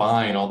to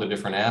combine all the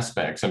different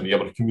aspects and be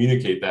able to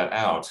communicate that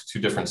out to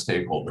different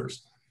stakeholders.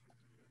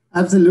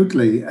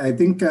 Absolutely. I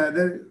think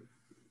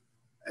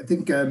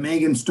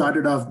Megan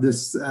started off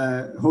this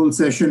whole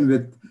session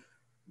with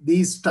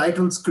these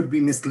titles could be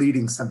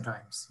misleading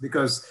sometimes,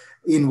 because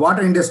in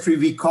water industry,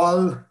 we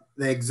call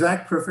the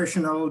exact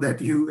professional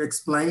that you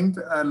explained,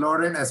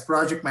 Lauren, as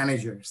project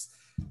managers.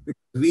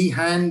 We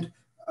hand,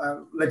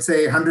 let's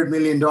say, $100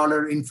 million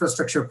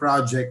infrastructure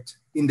project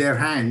in their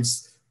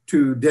hands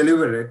to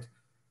deliver it.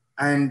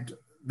 And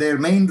their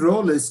main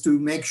role is to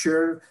make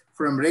sure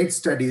from rate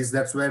studies,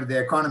 that's where the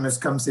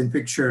economist comes in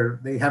picture.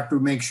 They have to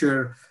make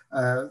sure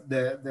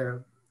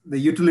the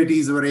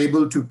utilities were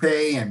able to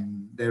pay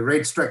and the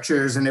rate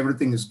structures and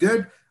everything is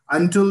good,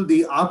 until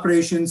the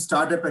operations,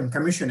 startup and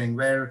commissioning,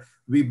 where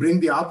we bring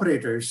the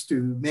operators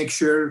to make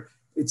sure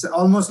it's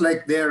almost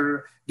like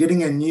they're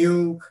getting a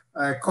new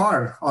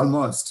car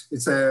almost.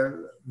 It's a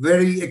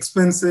very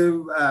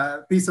expensive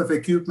piece of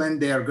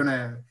equipment. They are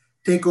gonna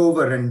take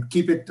over and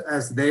keep it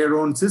as their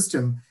own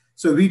system.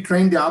 So we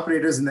train the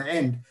operators in the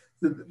end.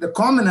 The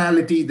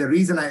commonality, the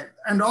reason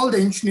and all the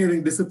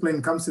engineering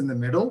discipline comes in the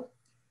middle.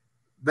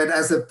 But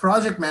as a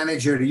project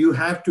manager, you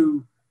have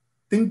to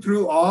think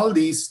through all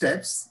these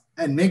steps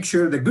and make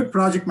sure the good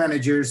project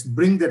managers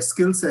bring that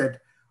skill set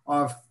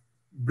of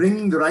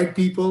bringing the right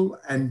people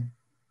and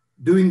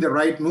doing the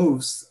right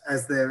moves.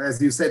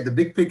 As you said, the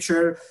big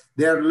picture,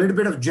 they are a little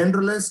bit of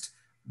generalist,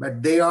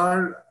 but they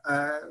are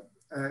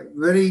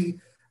very,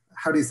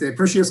 how do you say,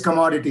 precious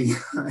commodity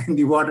in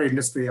the water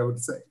industry, I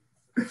would say.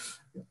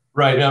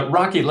 Right. Now,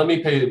 Rocky, let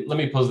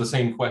me pose the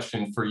same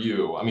question for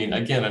you. I mean,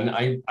 again,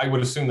 and I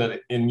would assume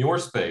that in your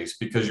space,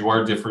 because you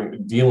are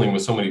dealing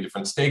with so many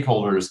different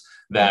stakeholders,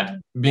 that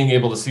being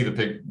able to see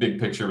the big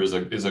picture is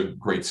a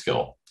great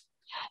skill.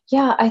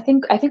 Yeah, I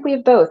think we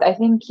have both. I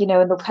think, in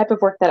the type of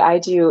work that I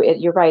do,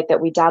 you're right that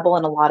we dabble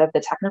in a lot of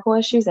the technical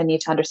issues and need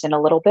to understand a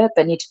little bit,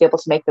 but need to be able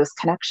to make those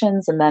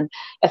connections and then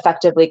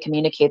effectively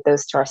communicate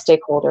those to our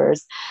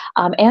stakeholders.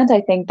 And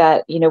I think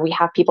that, we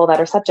have people that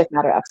are subject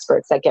matter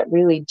experts that get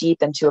really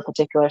deep into a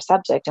particular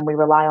subject, and we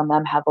rely on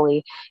them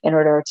heavily in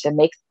order to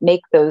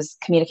make those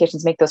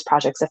communications, make those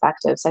projects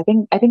effective. So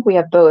I think we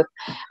have both.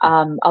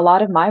 A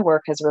lot of my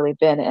work has really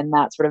been in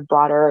that sort of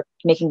broader,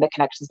 making the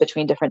connections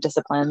between different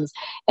disciplines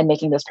and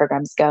making those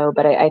programs go.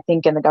 But I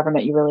think in the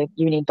government, you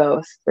need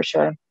both for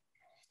sure.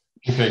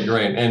 Okay,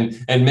 great.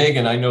 And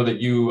Megan, I know that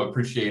you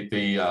appreciate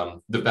the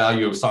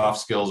value of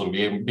soft skills and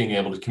being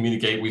able to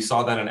communicate. We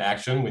saw that in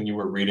action when you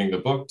were reading the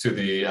book to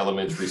the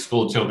elementary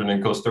school children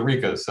in Costa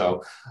Rica.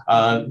 So,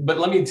 but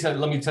let me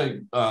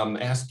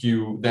ask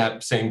you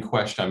that same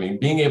question. I mean,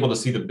 being able to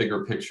see the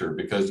bigger picture,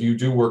 because you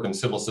do work in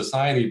civil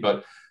society,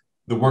 but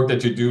the work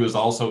that you do is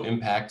also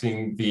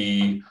impacting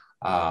the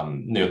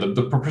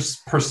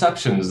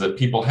perceptions that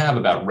people have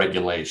about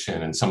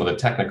regulation and some of the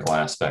technical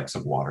aspects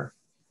of water.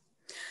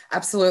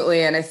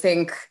 Absolutely. And I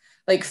think,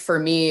 like, for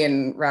me,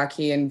 and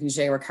Rocky and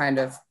Vijay were kind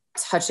of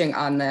touching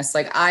on this,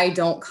 like, I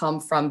don't come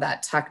from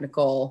that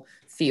technical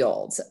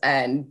field,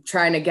 and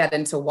trying to get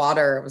into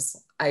water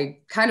I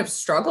kind of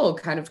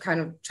struggled, kind of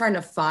trying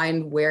to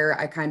find where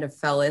I kind of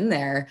fell in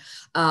there.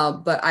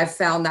 But I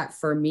found that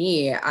for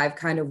me, I've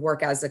kind of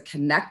worked as a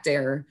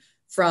connector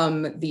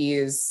from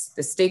the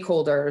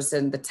stakeholders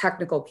and the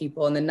technical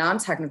people and the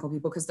non-technical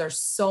people, because there's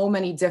so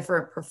many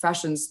different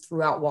professions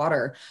throughout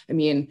water. I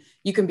mean,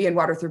 you can be in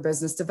water through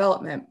business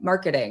development,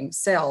 marketing,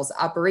 sales,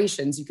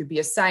 operations. You could be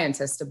a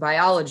scientist, a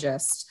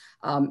biologist,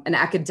 an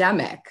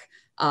academic.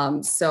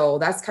 So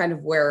that's kind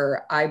of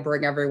where I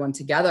bring everyone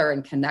together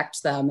and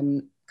connect them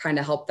and kind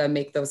of help them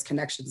make those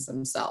connections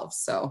themselves.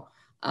 So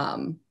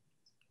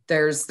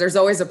there's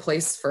always a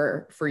place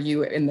for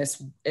you in this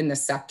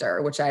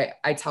sector, which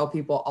I tell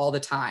people all the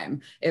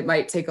time. It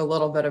might take a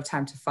little bit of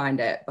time to find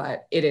it,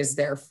 but it is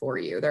there for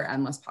you. There are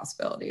endless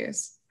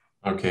possibilities.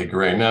 Okay,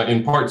 great. Now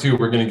in part two,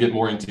 we're going to get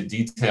more into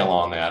detail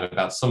on that,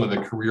 about some of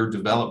the career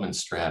development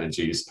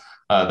strategies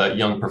that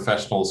young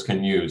professionals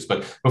can use.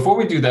 But before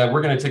we do that,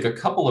 we're going to take a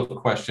couple of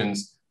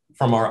questions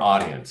from our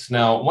audience.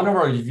 Now, one of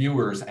our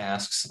viewers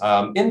asks,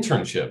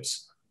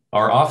 internships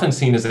are often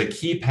seen as a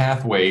key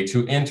pathway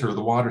to enter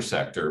the water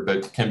sector,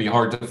 but can be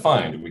hard to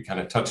find. We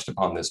kind of touched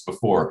upon this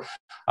before.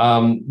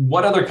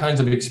 What other kinds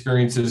of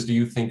experiences do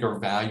you think are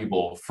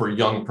valuable for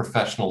young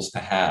professionals to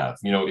have?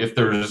 If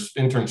there's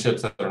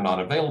internships that are not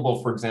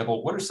available, for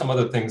example, what are some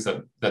other things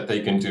that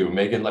they can do?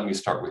 Megan, let me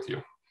start with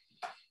you.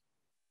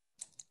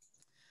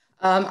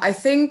 I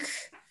think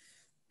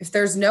If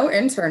there's no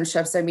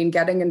internships, I mean,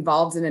 getting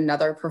involved in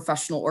another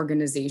professional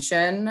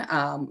organization,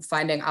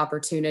 finding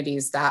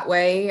opportunities that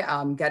way,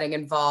 getting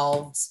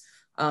involved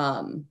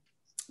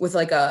with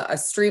like a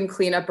stream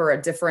cleanup or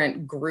a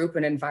different group,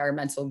 an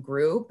environmental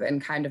group, and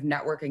kind of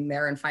networking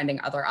there and finding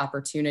other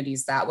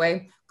opportunities that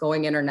way.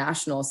 Going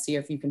international, see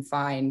if you can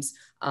find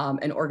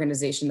an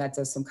organization that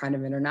does some kind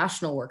of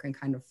international work and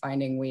kind of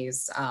finding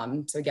ways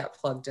to get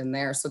plugged in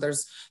there. So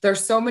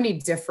there's so many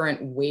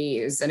different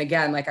ways. And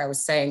again, like I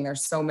was saying,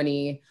 there's so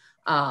many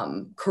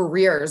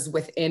careers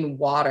within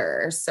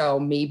water. So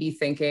maybe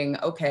thinking,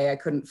 okay, I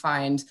couldn't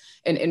find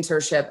an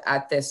internship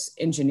at this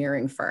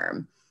engineering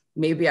firm.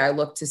 Maybe I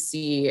look to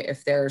see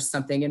if there's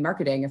something in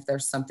marketing, if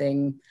there's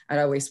something at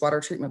a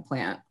wastewater treatment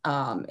plant,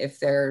 if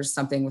there's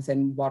something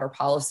within water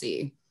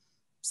policy.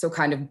 So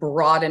kind of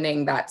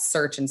broadening that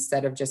search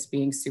instead of just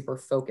being super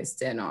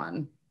focused in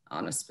on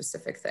a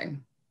specific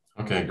thing.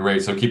 Okay,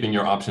 great. So keeping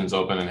your options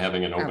open and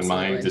having an open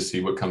mind to see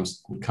what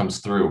comes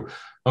through.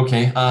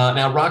 Okay,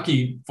 now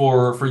Rocky,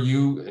 for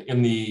you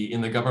in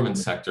the government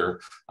sector,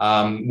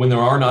 when there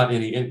are no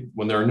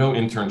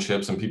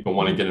internships and people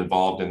want to get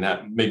involved in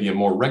that, maybe a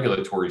more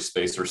regulatory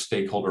space or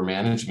stakeholder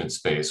management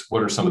space,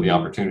 what are some of the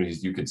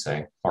opportunities you could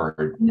say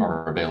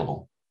are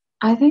available?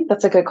 I think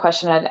that's a good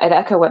question. I'd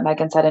echo what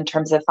Megan said in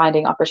terms of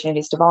finding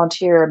opportunities to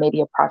volunteer, or maybe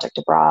a project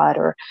abroad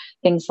or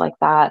things like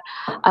that.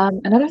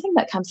 Another thing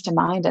that comes to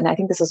mind, and I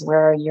think this is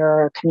where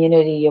your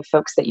community of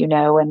folks that you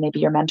know and maybe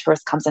your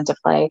mentors comes into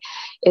play,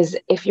 is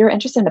if you're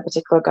interested in a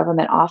particular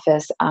government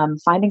office,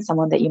 finding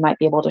someone that you might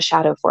be able to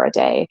shadow for a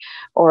day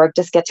or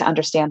just get to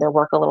understand their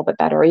work a little bit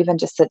better, or even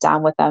just sit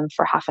down with them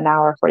for half an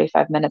hour,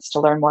 45 minutes to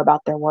learn more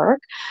about their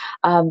work.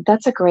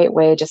 That's a great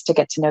way just to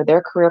get to know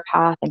their career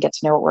path and get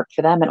to know what worked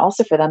for them, and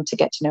also for them to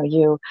get to know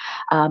you.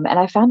 And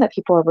I found that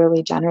people are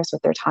really generous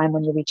with their time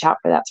when you reach out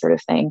for that sort of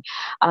thing.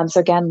 So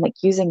again, like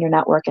using your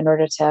network in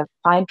order to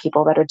find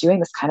people that are doing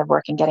this kind of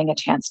work and getting a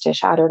chance to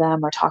shadow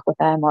them or talk with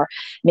them or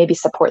maybe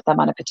support them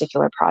on a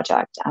particular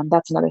project.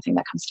 That's another thing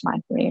that comes to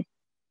mind for me.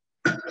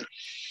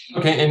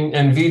 Okay,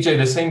 and Vijay,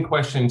 the same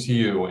question to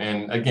you.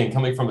 And again,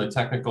 coming from the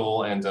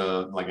technical and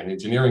like an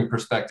engineering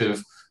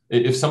perspective,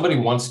 if somebody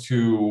wants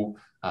to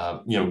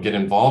get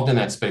involved in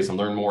that space and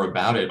learn more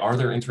about it, are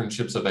there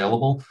internships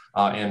available?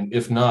 And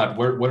if not,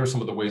 what are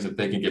some of the ways that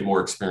they can get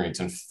more experience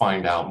and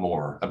find out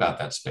more about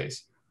that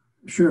space?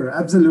 Sure,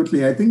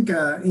 absolutely. I think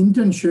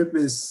internship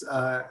is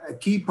a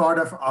key part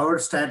of our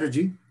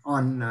strategy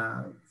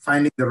on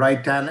finding the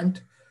right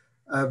talent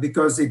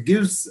because it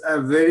gives a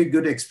very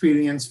good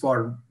experience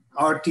for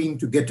our team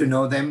to get to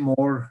know them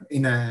more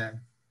in a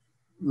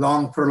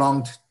long,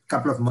 prolonged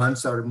couple of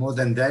months or more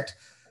than that.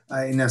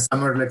 In a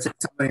summer, let's say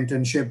summer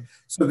internship.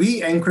 So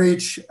we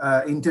encourage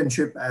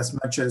internship as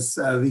much as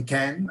we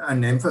can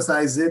and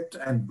emphasize it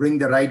and bring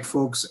the right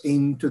folks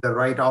into the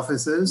right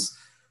offices.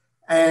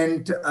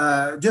 And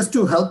just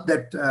to help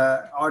that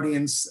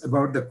audience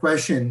about the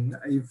question,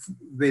 if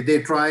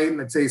they try,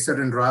 let's say, a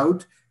certain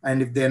route,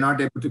 and if they're not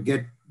able to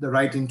get the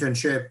right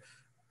internship,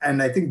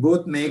 and I think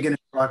both Megan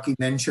and Rocky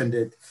mentioned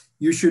it,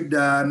 you should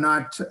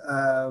not,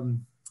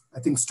 I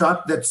think,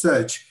 stop that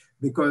search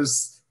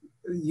because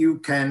you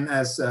can,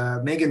 as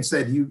Megan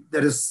said,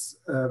 there is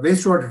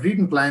wastewater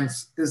treatment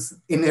plants is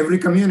in every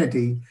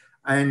community,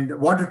 and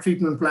water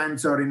treatment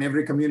plants are in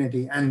every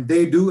community, and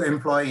they do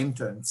employ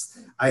interns.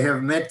 I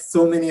have met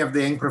so many of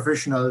the young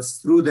professionals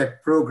through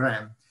that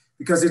program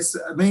because it's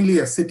mainly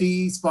a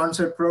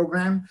city-sponsored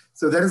program.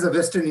 So there is a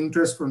vested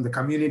interest from the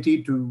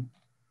community to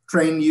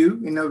train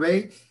you in a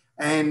way.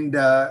 And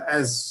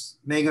as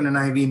Megan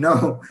and we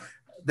know,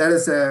 there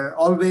is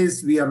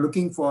always, we are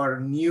looking for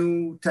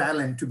new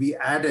talent to be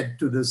added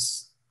to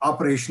this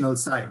operational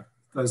side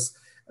because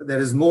there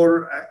is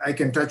more I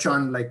can touch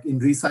on, like in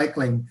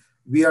recycling.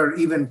 We are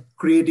even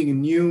creating a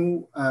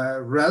new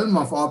realm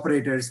of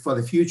operators for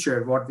the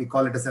future, what we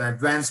call it as an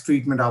advanced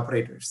treatment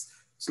operators.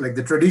 So like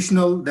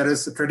there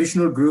is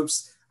traditional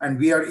groups, and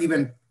we are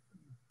even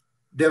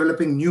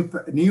developing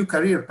new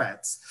career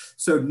paths.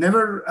 So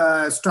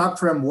never stop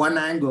from one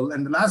angle.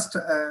 And the last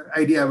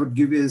idea I would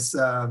give is,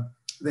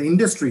 the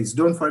industries.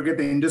 Don't forget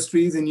the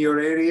industries in your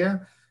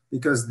area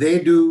because they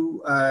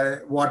do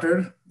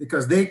water,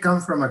 because they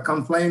come from a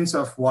compliance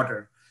of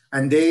water.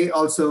 And they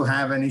also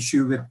have an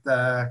issue with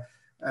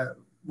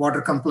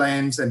water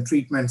compliance and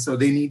treatment. So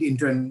they need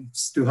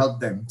interns to help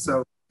them.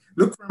 So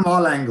look from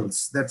all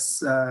angles.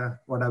 That's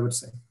what I would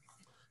say.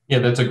 Yeah,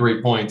 that's a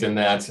great point in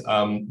that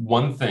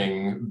one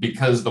thing,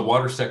 because the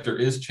water sector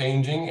is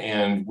changing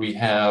and we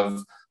have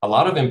a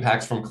lot of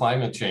impacts from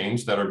climate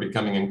change that are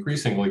becoming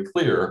increasingly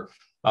clear.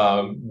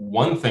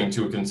 One thing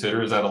to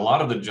consider is that a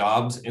lot of the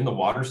jobs in the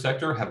water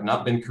sector have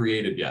not been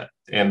created yet.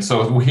 And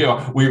so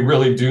we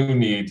really do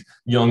need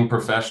young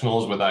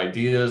professionals with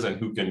ideas and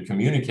who can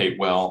communicate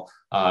well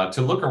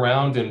to look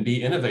around and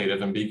be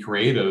innovative and be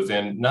creative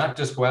and not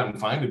just go out and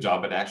find a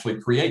job, but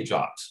actually create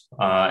jobs.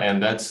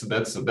 And that's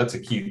a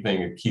key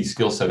thing, a key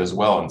skill set as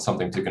well, and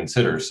something to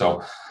consider.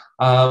 So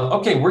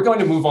Okay, we're going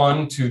to move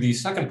on to the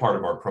second part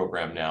of our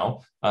program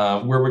now,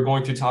 where we're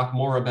going to talk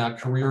more about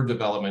career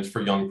development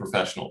for young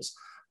professionals.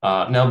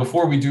 Now,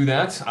 before we do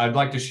that, I'd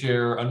like to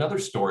share another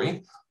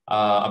story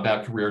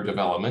about career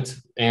development.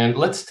 And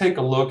let's take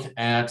a look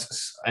at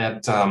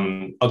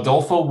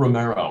Adolfo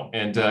Romero.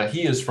 And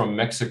he is from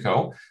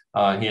Mexico.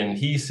 And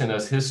he sent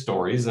us his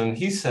stories. And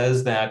he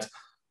says that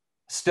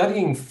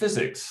studying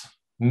physics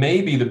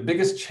may be the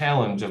biggest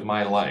challenge of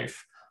my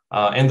life.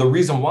 And the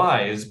reason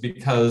why is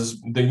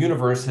because the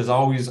universe has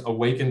always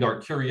awakened our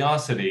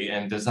curiosity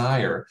and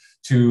desire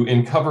to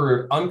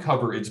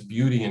uncover its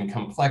beauty and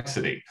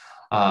complexity.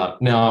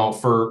 Now,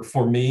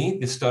 for me,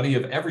 the study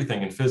of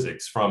everything in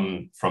physics,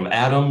 from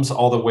atoms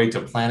all the way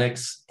to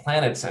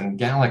planets and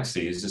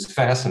galaxies, is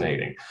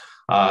fascinating.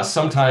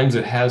 Sometimes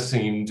it has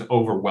seemed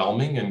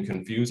overwhelming and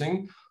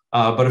confusing,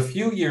 but a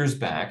few years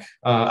back,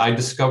 I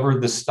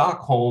discovered the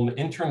Stockholm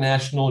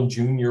International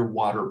Junior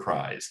Water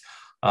Prize.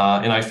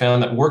 And I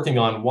found that working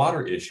on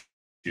water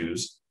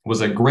issues was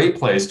a great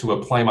place to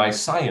apply my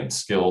science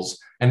skills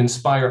and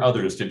inspire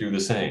others to do the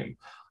same.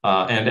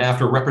 And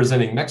after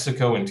representing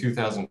Mexico in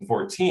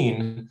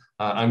 2014,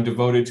 I'm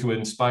devoted to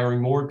inspiring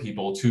more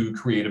people to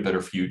create a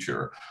better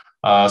future.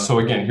 So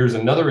again, here's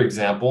another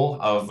example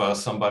of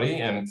somebody,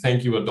 and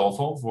thank you,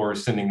 Adolfo, for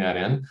sending that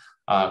in,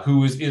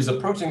 who is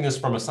approaching this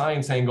from a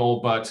science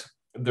angle, but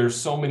there's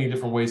so many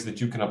different ways that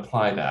you can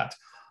apply that.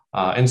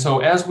 And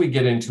so as we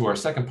get into our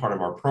second part of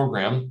our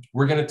program,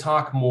 we're going to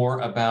talk more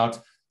about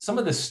some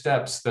of the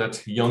steps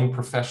that young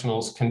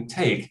professionals can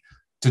take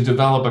to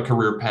develop a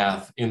career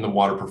path in the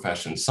water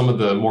profession, some of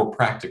the more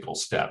practical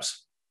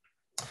steps.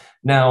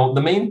 Now,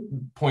 the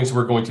main points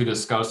we're going to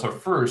discuss are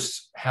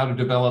first, how to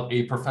develop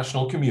a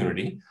professional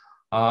community.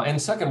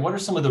 And second, what are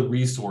some of the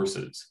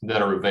resources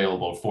that are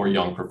available for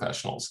young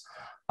professionals?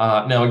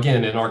 Now,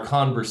 again, in our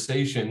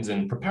conversations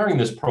in preparing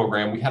this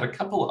program, we had a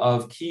couple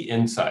of key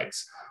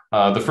insights.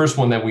 The first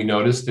one that we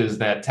noticed is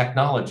that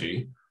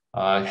technology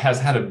has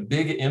had a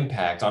big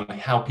impact on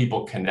how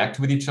people connect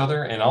with each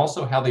other and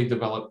also how they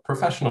develop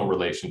professional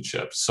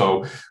relationships.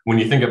 So when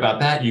you think about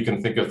that, you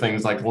can think of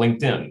things like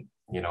LinkedIn.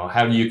 You know,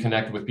 how do you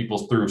connect with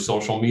people through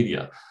social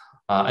media?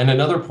 And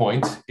another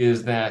point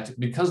is that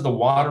because the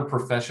water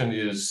profession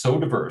is so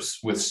diverse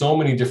with so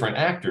many different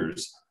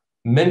actors,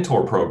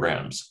 mentor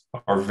programs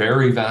are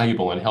very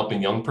valuable in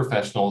helping young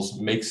professionals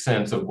make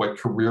sense of what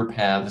career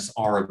paths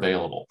are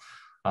available.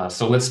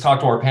 So let's talk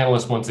to our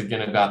panelists once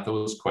again about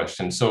those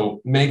questions. So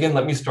Megan,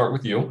 let me start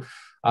with you.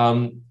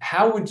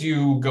 How would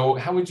you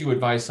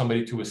advise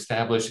somebody to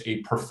establish a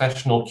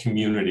professional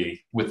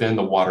community within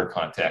the water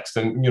context?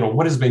 And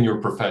what has been your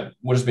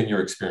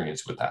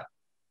experience with that?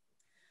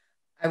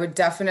 I would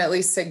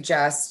definitely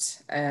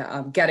suggest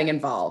getting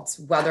involved,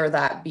 whether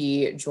that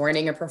be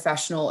joining a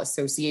professional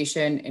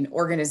association, an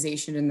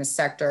organization in the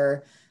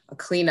sector, a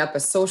cleanup, a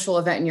social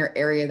event in your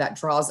area that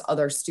draws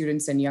other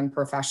students and young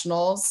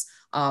professionals.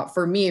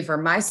 For me, for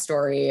my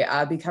story,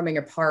 becoming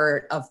a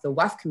part of the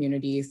WEF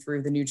community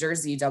through the New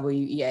Jersey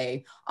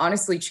WEA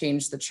honestly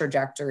changed the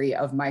trajectory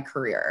of my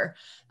career.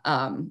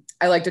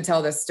 I like to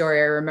tell this story.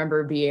 I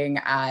remember being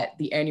at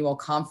the annual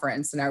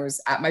conference and I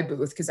was at my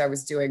booth because I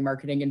was doing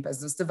marketing and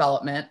business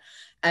development.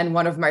 And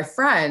one of my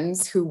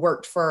friends who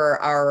worked for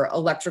our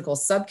electrical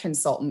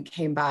sub-consultant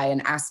came by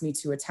and asked me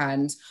to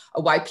attend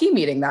a YP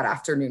meeting that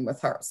afternoon with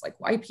her. I was like,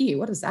 YP,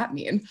 what does that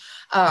mean?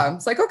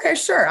 It's like, okay,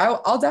 sure,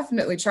 I'll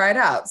definitely try it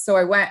out. So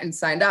I went and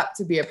signed up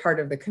to be a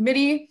part of the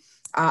committee.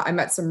 I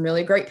met some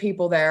really great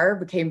people there,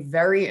 became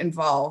very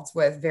involved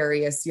with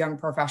various young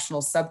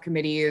professional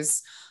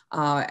subcommittees,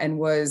 and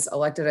was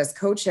elected as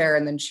co-chair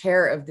and then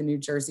chair of the New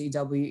Jersey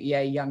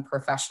WEA Young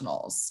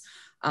Professionals.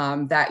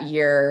 That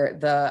year,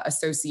 the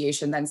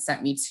association then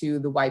sent me to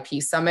the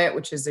YP Summit,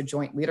 which is a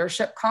joint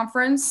leadership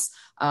conference.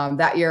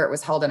 That year, it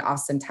was held in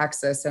Austin,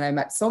 Texas, and I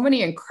met so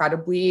many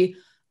incredibly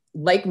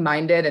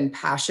like-minded and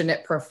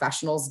passionate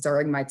professionals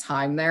during my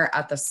time there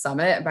at the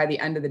summit. By the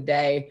end of the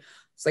day,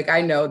 it's like,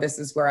 I know this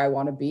is where I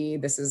want to be.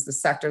 This is the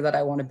sector that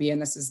I want to be in.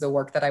 This is the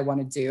work that I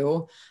want to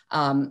do.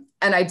 And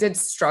I did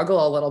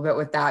struggle a little bit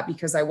with that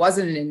because I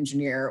wasn't an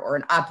engineer or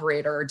an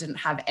operator or didn't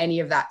have any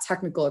of that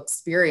technical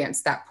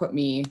experience that put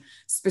me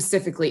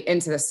specifically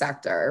into the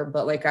sector.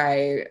 But like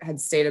I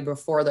had stated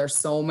before, there's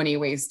so many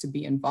ways to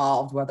be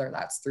involved, whether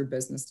that's through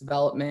business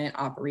development,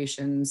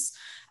 operations,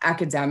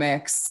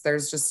 academics.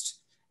 There's just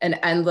an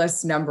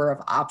endless number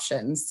of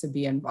options to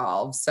be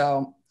involved.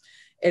 So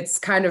it's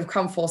kind of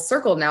come full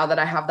circle now that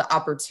I have the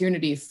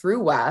opportunity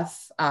through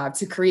WEF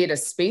to create a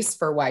space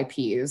for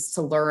YPs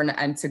to learn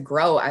and to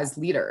grow as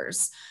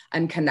leaders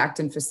and connect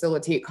and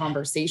facilitate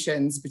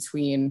conversations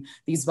between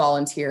these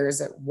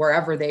volunteers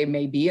wherever they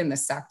may be in the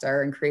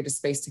sector and create a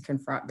space to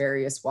confront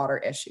various water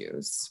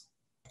issues.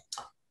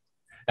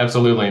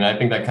 Absolutely. And I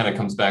think that kind of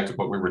comes back to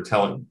what we were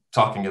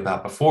talking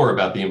about before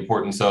about the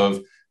importance of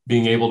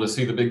being able to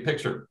see the big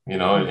picture,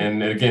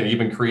 and again,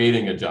 even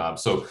creating a job.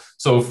 So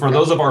for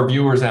those of our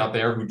viewers out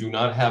there who do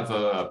not have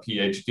a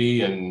PhD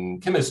in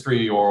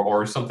chemistry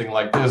or something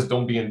like this,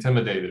 don't be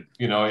intimidated.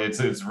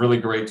 It's really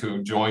great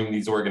to join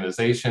these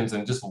organizations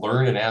and just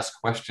learn and ask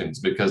questions,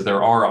 because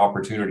there are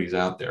opportunities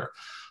out there.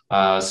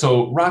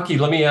 So Rocky,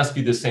 let me ask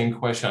you the same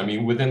question. I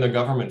mean, within the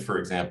government, for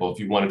example, if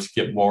you wanted to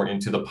get more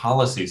into the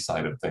policy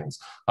side of things,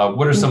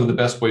 what are some of the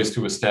best ways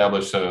to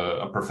establish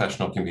a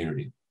professional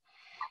community?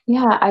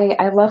 Yeah,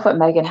 I love what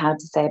Megan had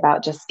to say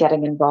about just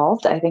getting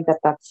involved. I think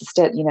that's just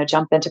it,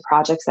 jump into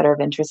projects that are of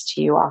interest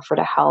to you, offer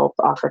to help,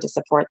 offer to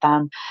support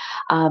them.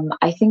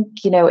 I think,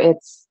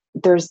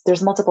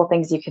 there's multiple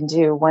things you can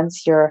do when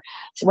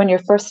you're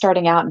first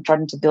starting out and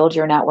starting to build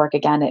your network.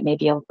 Again, it may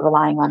be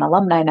relying on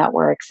alumni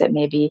networks. It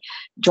may be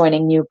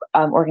joining new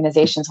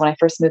organizations. When I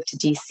first moved to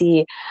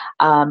DC,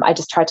 I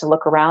just tried to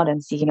look around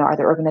and see, are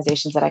there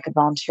organizations that I could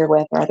volunteer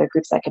with, or are there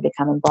groups I could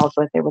become involved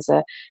with? There was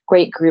a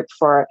great group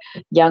for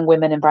young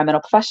women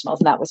environmental professionals,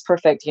 and that was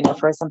perfect,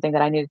 for something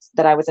that I knew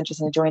that I was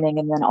interested in joining.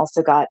 And then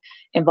also got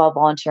involved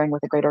volunteering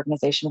with a great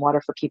organization, Water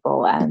for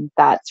People, and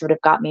that sort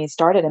of got me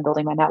started in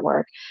building my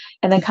network.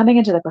 And then coming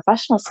into the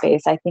professional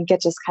space, I think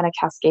it just kind of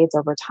cascades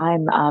over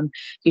time.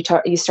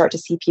 You start to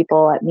see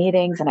people at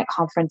meetings and at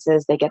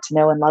conferences. They get to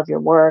know and love your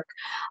work.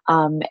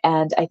 And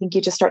I think you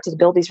just start to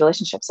build these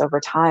relationships over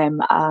time.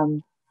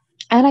 And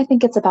I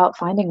think it's about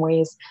finding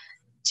ways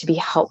to be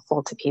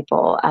helpful to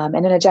people, and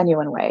in a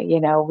genuine way,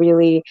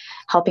 really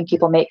helping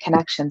people make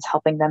connections,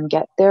 helping them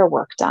get their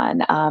work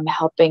done,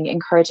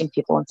 encouraging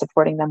people and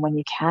supporting them when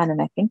you can.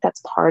 And I think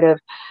that's part of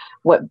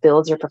what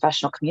builds your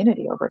professional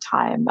community over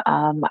time.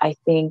 I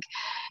think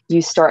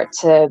you start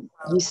to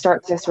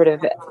sort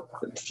of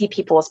see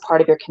people as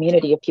part of your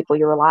community, of people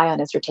you rely on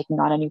as you're taking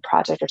on a new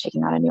project or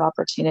taking on a new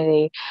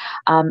opportunity.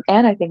 And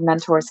I think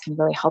mentors can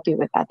really help you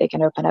with that. They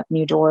can open up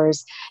new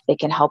doors. They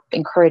can help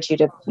encourage you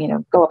to,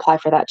 go apply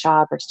for that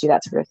job or to do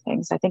that sort of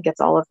thing. So I think it's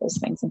all of those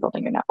things in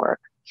building your network.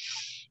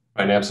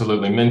 Right,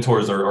 absolutely.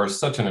 Mentors are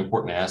such an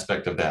important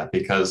aspect of that,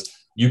 because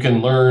you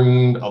can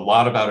learn a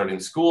lot about it in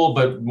school,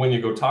 but when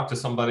you go talk to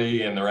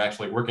somebody and they're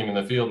actually working in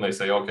the field and they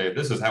say, okay,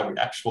 this is how we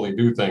actually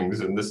do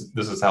things, and this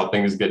is how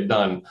things get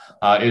done.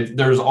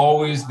 There's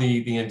always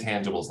the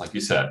intangibles, like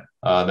you said,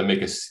 that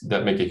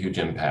make a huge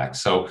impact.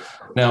 So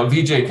now,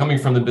 Vijay, coming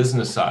from the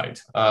business side,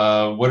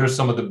 what are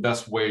some of the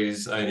best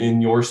ways in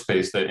your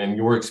space, that in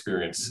your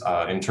experience,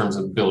 in terms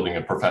of building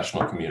a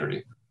professional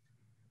community?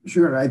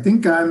 Sure. I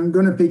think I'm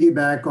going to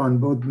piggyback on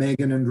both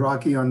Megan and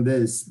Rocky on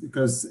this,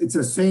 because it's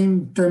the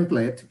same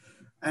template.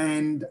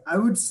 And I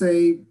would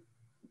say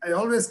I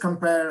always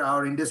compare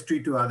our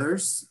industry to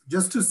others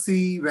just to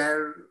see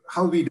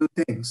how we do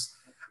things.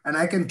 And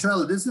I can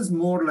tell this is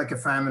more like a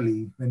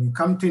family. When you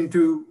come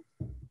into,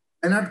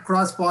 cannot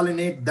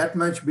cross-pollinate that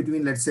much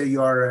between, let's say,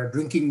 your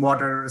drinking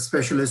water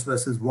specialist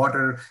versus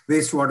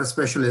wastewater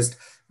specialist.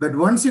 But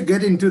once you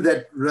get into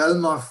that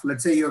realm of,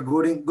 let's say, you're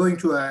going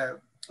to a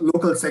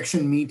local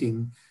section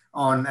meeting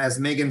on, as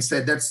Megan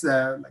said, that's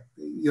like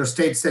your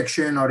state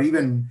section, or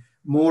even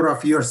more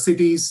of your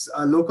city's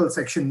local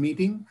section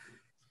meeting,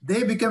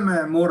 they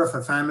become more of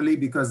a family,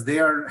 because they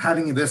are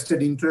having a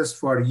vested interest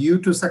for you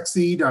to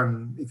succeed.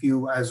 If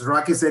you, as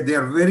Rocky said, they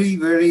are very,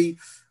 very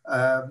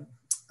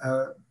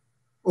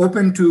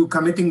open to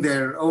committing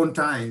their own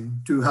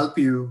time to help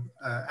you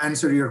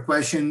answer your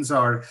questions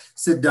or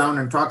sit down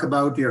and talk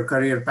about your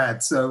career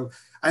path. So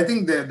I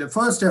think the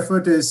first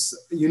effort is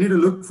you need to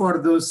look for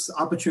those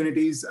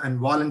opportunities and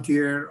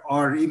volunteer,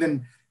 or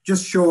even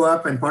just show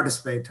up and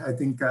participate. I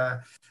think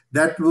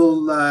that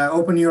will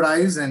open your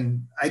eyes.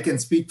 And I can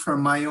speak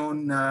from my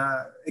own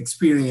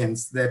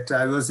experience that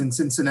I was in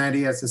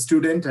Cincinnati as a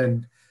student,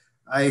 and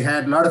I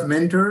had a lot of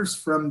mentors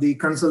from the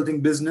consulting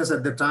business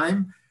at the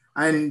time.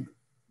 And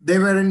they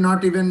were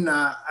not even,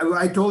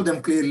 I told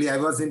them clearly I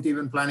wasn't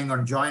even planning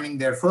on joining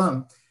their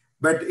firm,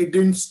 but it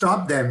didn't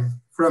stop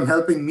them from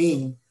helping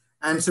me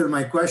answer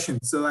my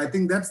questions. So I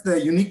think that's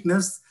the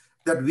uniqueness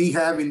that we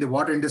have in the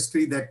water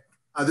industry that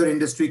other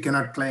industry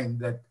cannot claim.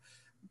 That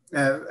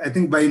I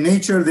think by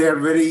nature, they are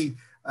very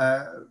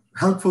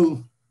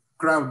helpful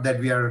crowd that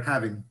we are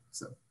having.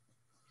 So.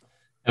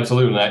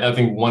 Absolutely. I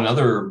think one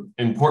other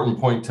important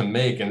point to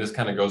make, and this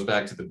kind of goes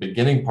back to the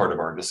beginning part of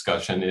our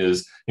discussion,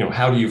 is,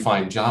 how do you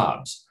find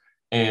jobs?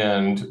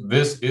 And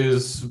this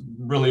is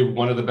really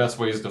one of the best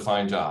ways to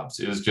find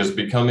jobs, is just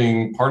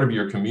becoming part of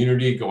your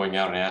community, going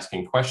out and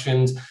asking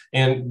questions.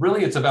 And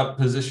really, it's about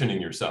positioning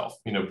yourself,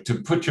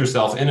 to put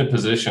yourself in a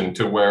position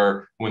to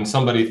where when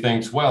somebody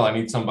thinks, well, I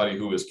need somebody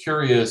who is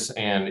curious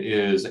and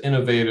is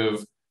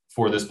innovative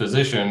for this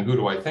position, who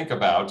do I think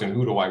about and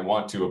who do I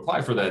want to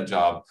apply for that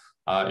job?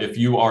 If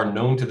you are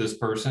known to this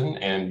person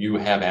and you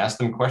have asked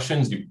them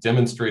questions, you've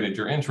demonstrated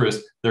your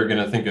interest, they're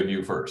going to think of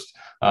you first.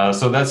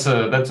 So that's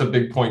a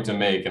big point to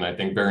make, and I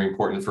think very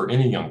important for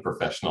any young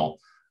professional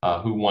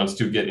who wants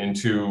to get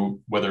into,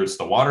 whether it's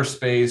the water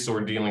space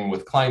or dealing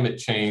with climate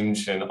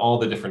change and all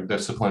the different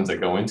disciplines that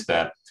go into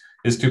that,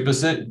 is to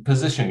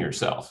position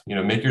yourself,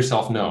 make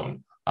yourself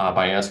known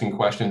by asking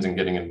questions and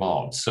getting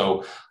involved.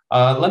 So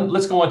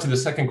Let's go on to the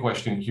second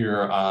question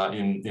here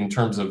in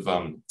terms of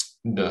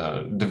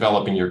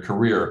developing your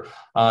career.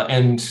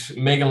 And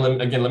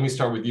Megan, again, let me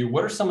start with you.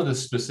 What are some of the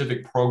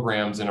specific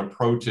programs and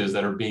approaches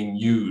that are being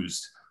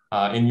used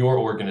in your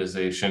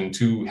organization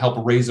to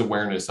help raise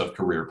awareness of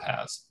career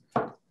paths?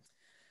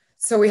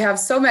 So we have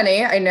so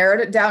many. I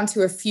narrowed it down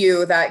to a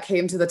few that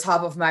came to the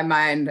top of my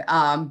mind,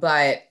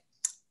 but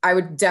I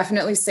would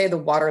definitely say the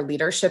Water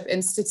Leadership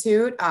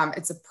Institute.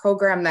 It's a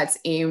program that's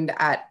aimed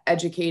at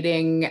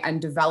educating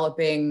and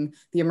developing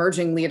the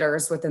emerging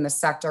leaders within the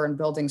sector and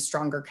building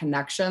stronger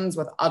connections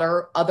with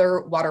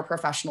other water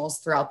professionals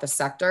throughout the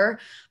sector.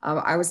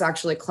 I was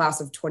actually class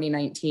of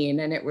 2019,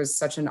 and it was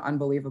such an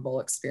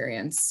unbelievable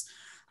experience.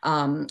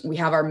 We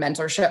have our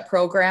mentorship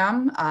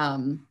program.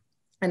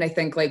 And I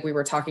think, like we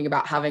were talking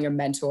about, having a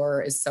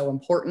mentor is so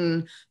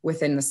important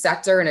within the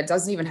sector. And it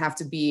doesn't even have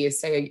to be,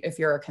 say, if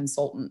you're a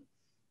consultant,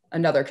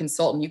 another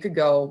consultant, you could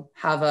go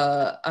have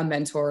a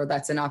mentor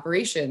that's in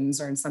operations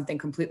or in something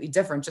completely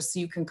different, just so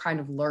you can kind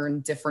of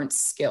learn different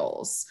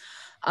skills.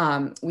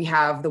 We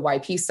have the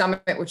YP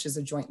Summit, which is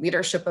a joint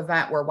leadership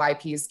event where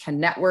YPs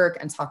can network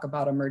and talk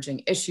about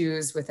emerging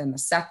issues within the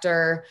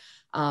sector.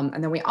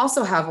 And then we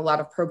also have a lot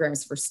of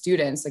programs for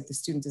students, like the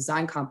Student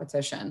Design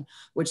Competition,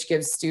 which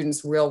gives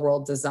students real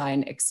world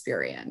design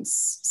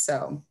experience.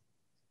 So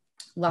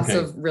lots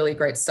of really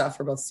great stuff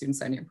for both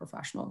students and young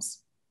professionals.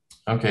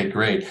 Okay,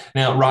 great.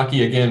 Now,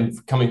 Rocky, again,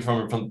 coming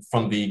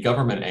from the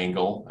government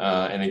angle,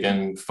 and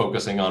again,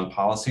 focusing on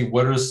policy,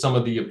 what are some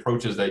of the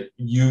approaches that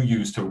you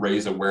use to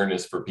raise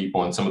awareness for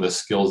people and some of the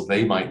skills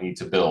they might need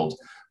to build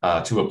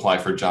to apply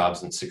for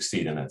jobs and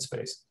succeed in that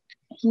space?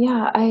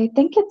 Yeah, I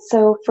think it's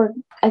so for,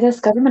 I guess,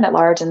 government at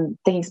large, and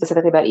thinking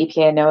specifically about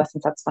EPA and NOAA,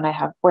 since that's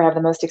where I have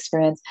the most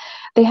experience,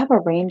 they have a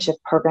range of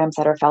programs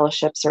that are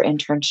fellowships or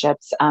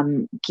internships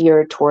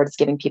geared towards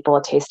giving people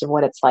a taste of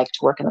what it's like to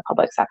work in the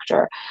public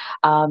sector.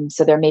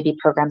 So there may be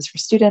programs for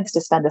students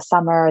to spend the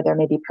summer. There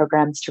may be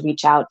programs to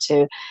reach out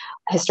to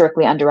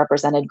historically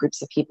underrepresented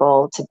groups of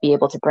people to be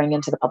able to bring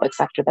into the public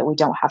sector that we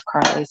don't have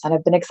currently. So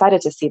I've been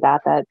excited to see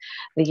that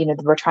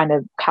we're trying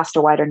to cast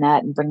a wider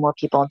net and bring more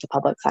people into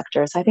public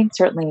sector. So I think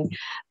certainly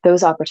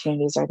those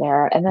opportunities are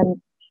there. And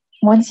then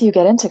once you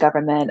get into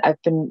government,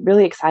 I've been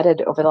really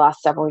excited over the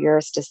last several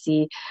years to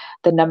see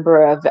the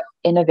number of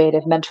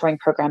innovative mentoring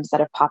programs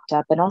that have popped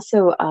up, and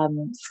also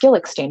skill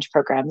exchange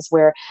programs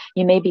where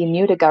you may be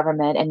new to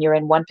government and you're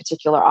in one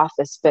particular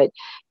office, but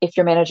if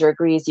your manager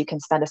agrees, you can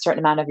spend a certain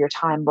amount of your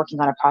time working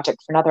on a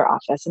project for another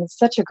office. And it's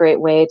such a great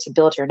way to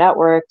build your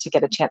network, to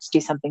get a chance to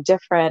do something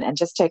different, and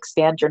just to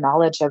expand your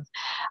knowledge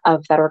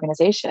of that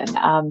organization.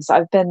 So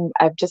I've been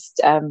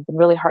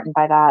really heartened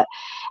by that.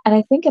 And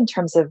I think in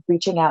terms of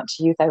reaching out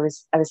to youth, I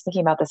was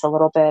thinking about this a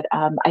little bit.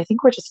 I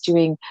think we're just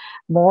doing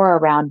more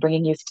around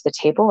bringing youth to the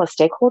table as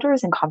stakeholders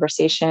in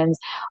conversations,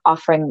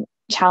 offering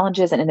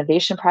challenges and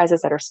innovation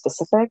prizes that are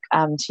specific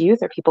to youth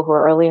or people who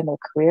are early in their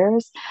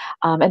careers,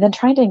 and then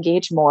trying to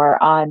engage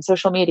more on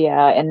social media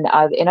and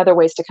in other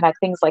ways to connect,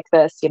 things like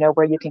this,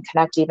 where you can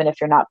connect even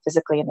if you're not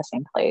physically in the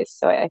same place.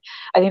 So I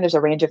think there's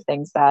a range of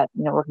things that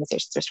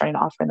organizations are starting to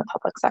offer in the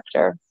public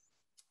sector.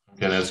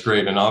 Yeah, that's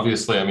great. And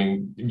obviously, I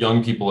mean,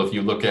 young people, if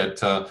you look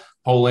at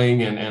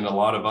polling and a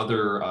lot of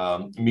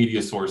other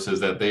media sources,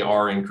 that they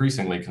are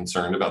increasingly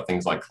concerned about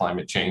things like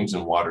climate change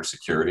and water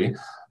security.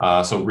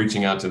 So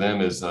reaching out to them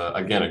is,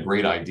 again, a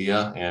great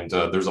idea. And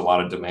there's a lot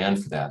of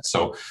demand for that.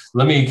 So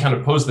let me kind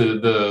of pose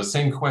the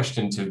same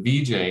question to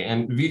Vijay.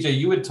 And Vijay,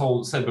 you had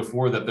said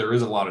before that there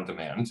is a lot of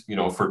demand,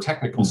 for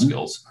technical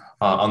skills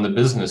on the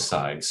business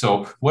side.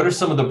 So what are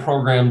some of the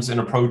programs and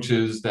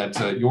approaches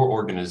that your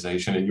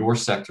organization and your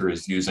sector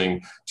is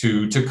using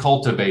to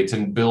cultivate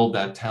and build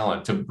that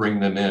talent, to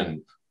bring them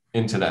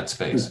into that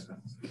space?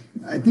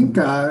 I think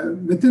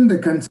within the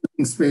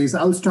consulting space,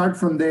 I'll start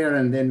from there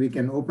and then we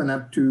can open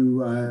up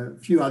to a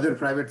few other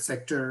private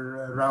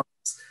sector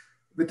routes.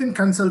 Within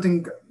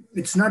consulting,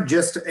 it's not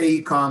just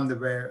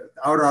AECOM,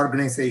 our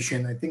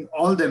organization. I think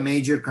all the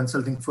major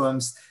consulting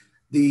firms,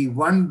 the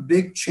one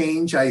big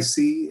change I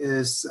see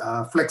is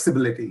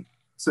flexibility.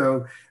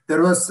 So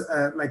there was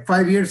like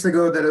 5 years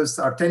ago,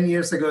 or 10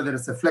 years ago, there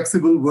is a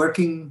flexible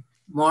working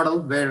model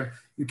where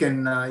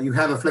you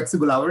have a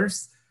flexible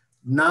hours.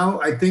 Now,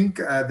 I think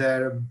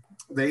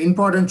the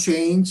important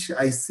change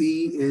I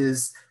see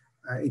is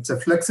it's a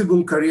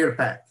flexible career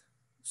path.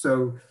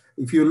 So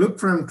if you look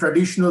from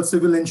traditional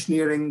civil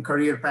engineering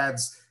career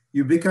paths,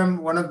 you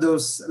become one of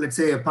those, let's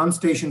say, a pump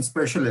station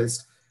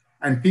specialist.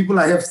 And people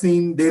I have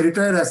seen, they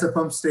retire as a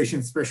pump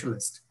station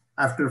specialist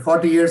after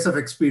 40 years of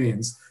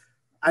experience.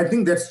 I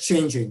think that's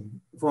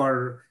changing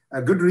for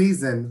a good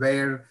reason,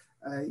 where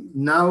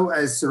now,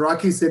 as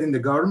Rocky said, in the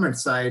government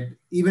side,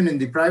 even in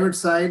the private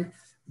side,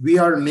 we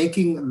are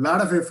making a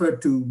lot of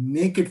effort to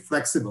make it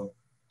flexible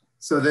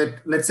so that,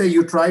 let's say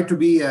you try to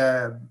be,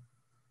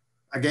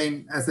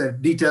 again, as a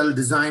detailed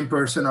design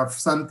person of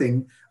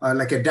something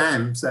like a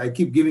dam. So I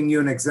keep giving you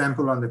an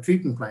example on the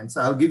treatment plant.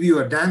 So I'll give you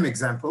a dam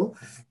example,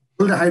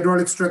 build a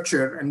hydraulic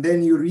structure, and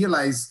then you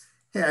realize,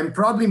 hey, I'm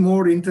probably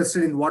more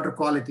interested in water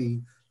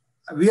quality.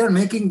 we are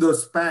making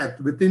those paths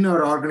within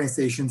our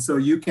organization so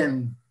you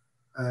can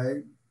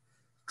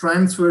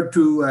transfer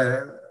to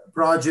a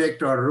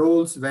project or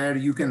roles where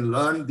you can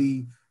learn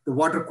the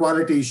water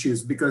quality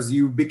issues because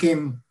you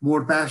became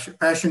more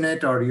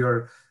passionate or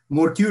you're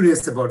more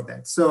curious about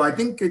that. So I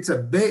think it's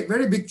a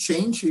very big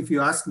change, if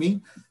you ask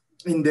me,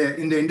 in the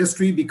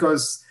industry,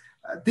 because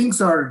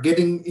things are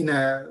getting in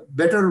a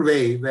better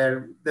way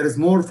where there is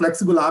more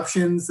flexible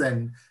options.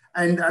 And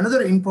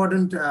another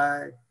important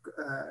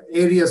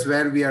areas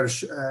where we are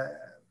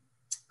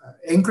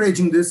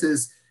encouraging this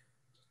is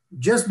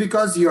just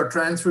because you're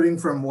transferring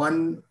from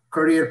one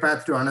career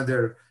path to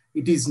another,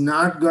 it is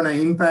not going to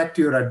impact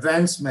your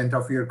advancement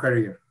of your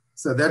career.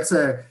 So that's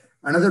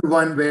another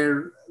one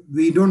where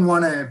we don't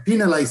want to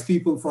penalize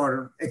people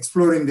for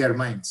exploring their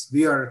minds.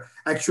 We are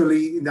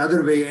actually, in the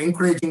other way,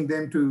 encouraging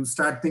them to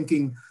start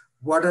thinking,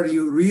 what are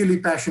you really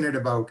passionate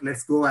about?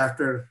 Let's go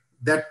after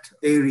that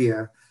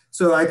area.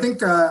 So I think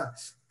the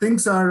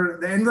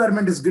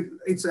environment is good.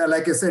 It's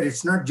like I said,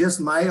 it's not just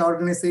my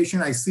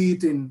organization. I see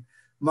it in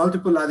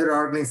multiple other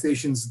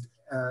organizations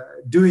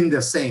doing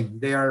the same.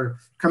 They are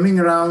coming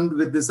around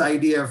with this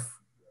idea of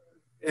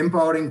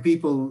empowering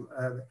people,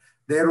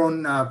 their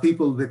own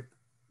people with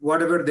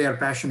whatever they are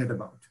passionate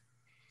about.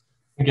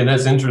 Again,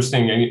 that's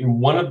interesting. I mean,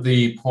 one of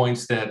the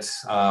points that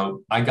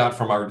I got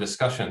from our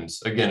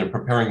discussions, again, in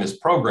preparing this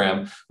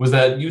program, was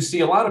that you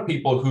see a lot of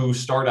people who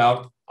start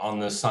out on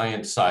the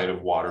science side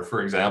of water,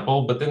 for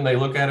example, but then they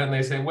look at it and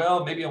they say,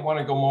 well, maybe I want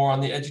to go more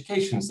on the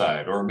education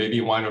side, or maybe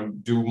you want to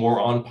do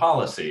more on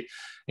policy.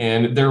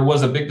 And there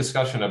was a big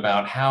discussion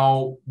about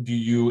how do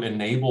you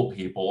enable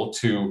people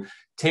to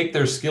take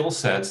their skill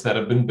sets that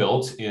have been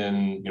built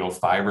in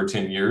 5 or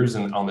 10 years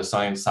and on the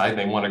science side,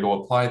 they want to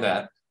go apply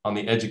that on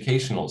the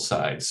educational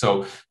side.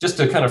 So just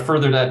to kind of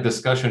further that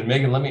discussion,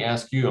 Megan, let me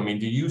ask you, I mean,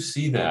 do you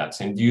see that?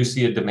 And do you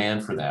see a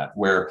demand for that,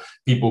 where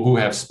people who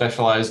have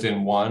specialized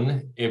in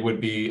one, it would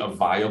be a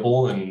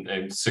viable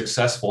and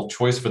successful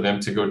choice for them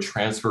to go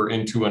transfer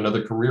into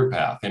another career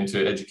path,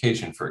 into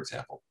education, for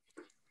example?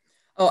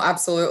 Oh,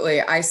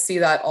 absolutely. I see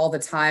that all the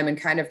time, and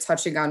kind of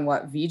touching on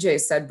what Vijay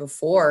said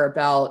before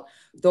about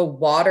the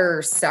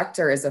water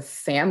sector is a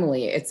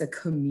family. It's a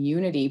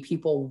community.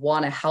 People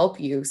want to help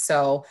you.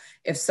 So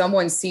if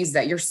someone sees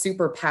that you're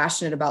super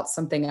passionate about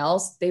something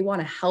else, they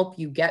want to help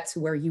you get to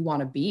where you want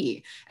to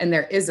be. And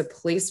there is a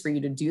place for you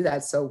to do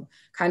that. So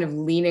kind of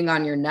leaning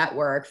on your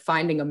network,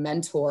 finding a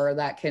mentor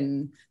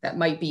that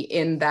might be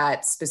in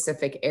that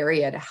specific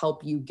area to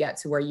help you get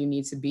to where you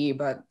need to be.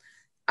 But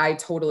I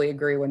totally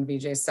agree when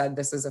Vijay said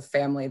this is a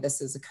family,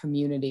 this is a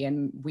community,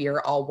 and we are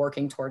all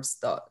working towards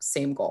the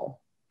same goal.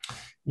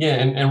 Yeah,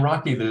 and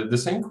Rocky, the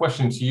same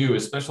question to you,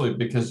 especially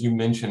because you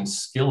mentioned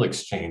skill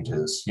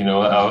exchanges,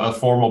 a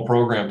formal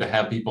program to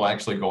have people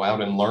actually go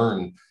out and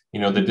learn,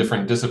 the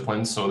different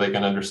disciplines so they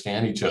can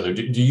understand each other.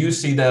 Do you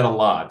see that a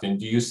lot? And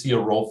do you see a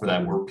role for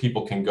that where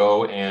people can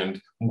go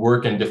and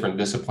work in different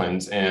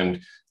disciplines and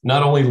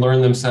not only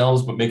learn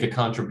themselves, but make a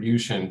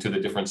contribution to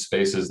the different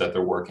spaces that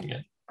they're working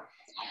in?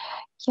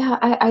 Yeah,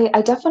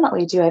 I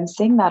definitely do. I'm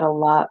seeing that a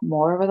lot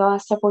more over the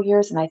last several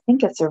years. And I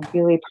think it's a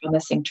really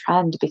promising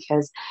trend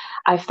because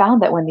I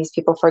found that when these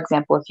people, for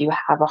example, if you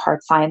have a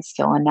hard science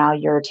skill and now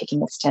you're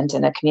taking a stint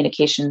in a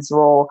communications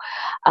role,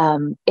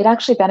 it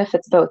actually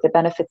benefits both. It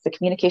benefits the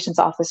communications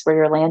office where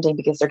you're landing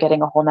because they're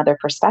getting a whole nother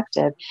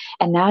perspective.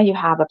 And now you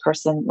have a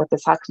person with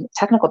this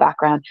technical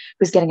background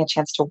who's getting a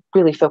chance to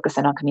really focus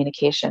in on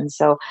communication.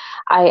 So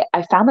I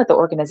found that the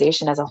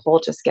organization as a whole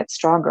just gets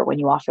stronger when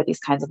you offer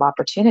these kinds of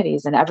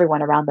opportunities, and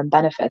everyone around them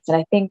benefits. And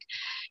I think,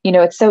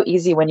 it's so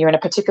easy when you're in a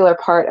particular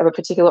part of a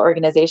particular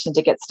organization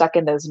to get stuck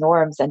in those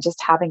norms, and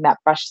just having that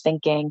fresh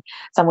thinking,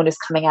 someone who's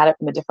coming at it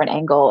from a different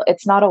angle.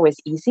 It's not always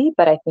easy,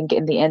 but I think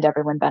in the end,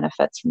 everyone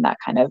benefits from that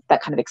kind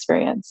of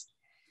experience.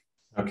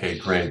 Okay,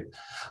 great.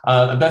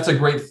 That's a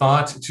great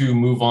thought to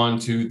move on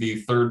to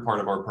the third part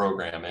of our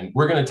program. And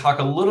we're going to talk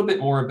a little bit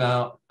more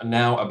about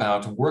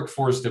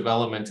workforce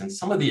development and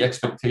some of the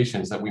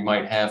expectations that we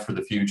might have for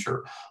the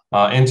future.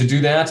 And to do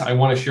that, I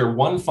want to share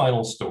one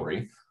final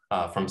story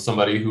from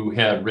somebody who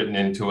had written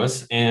into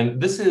us.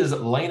 And this is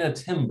Lena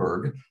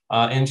Timberg,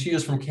 and she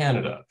is from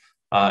Canada.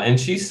 And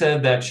she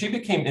said that she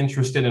became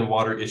interested in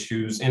water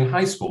issues in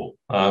high school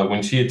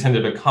when she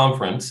attended a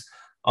conference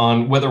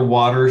on whether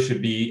water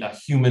should be a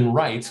human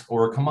right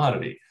or a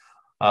commodity.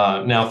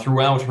 Now,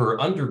 throughout her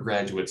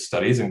undergraduate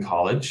studies in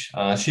college,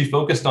 she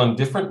focused on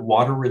different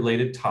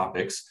water-related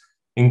topics,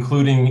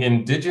 including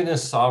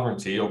indigenous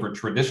sovereignty over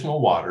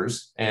traditional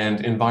waters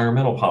and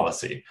environmental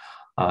policy.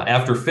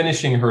 After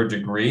finishing her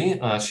degree,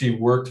 she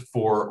worked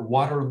for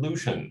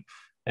Waterlution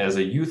as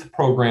a youth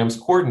programs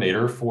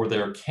coordinator for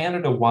their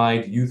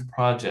Canada-wide youth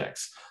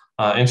projects.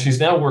 And she's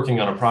now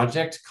working on a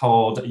project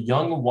called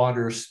Young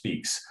Water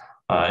Speaks.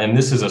 And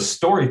this is a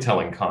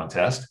storytelling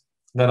contest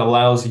that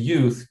allows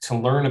youth to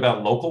learn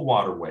about local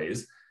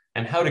waterways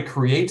and how to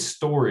create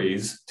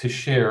stories to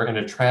share in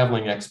a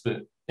traveling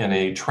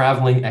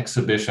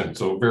exhibition.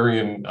 So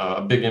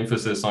a big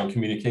emphasis on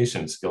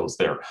communication skills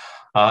there.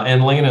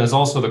 And Lena is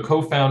also the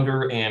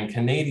co-founder and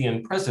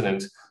Canadian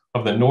president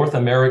of the North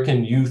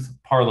American Youth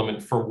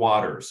Parliament for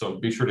Water. So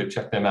be sure to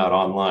check them out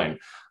online.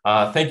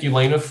 Thank you,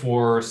 Lena,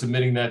 for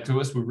submitting that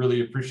to us. We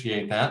really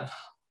appreciate that.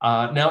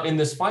 Now, in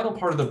this final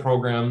part of the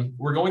program,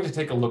 we're going to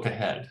take a look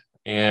ahead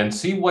and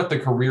see what the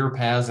career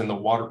paths in the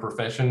water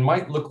profession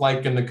might look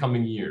like in the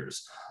coming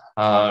years.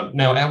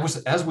 Now,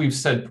 as we've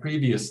said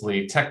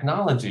previously,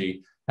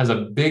 technology has a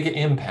big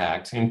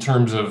impact in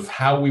terms of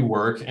how we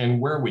work and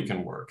where we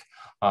can work.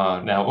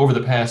 Now, over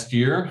the past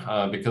year,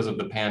 because of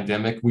the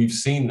pandemic, we've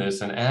seen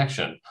this in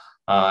action.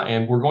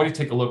 And we're going to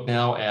take a look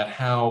now at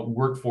how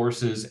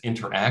workforces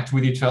interact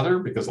with each other,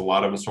 because a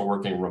lot of us are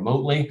working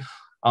remotely,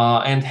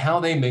 and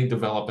how they may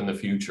develop in the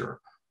future.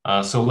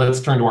 So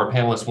let's turn to our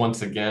panelists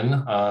once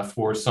again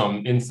for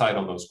some insight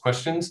on those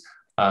questions.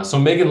 So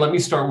Megan, let me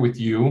start with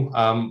you.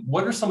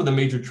 What are some of the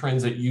major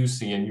trends that you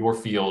see in your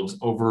field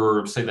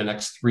over, say, the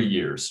next 3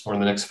 years or in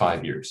the next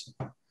 5 years?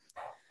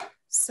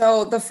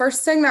 So the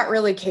first thing that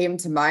really came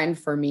to mind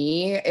for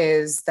me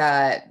is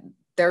that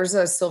there's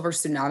a silver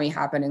tsunami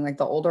happening. Like,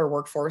 the older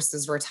workforce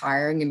is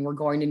retiring, and we're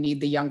going to need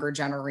the younger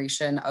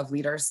generation of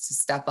leaders to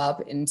step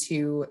up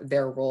into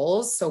their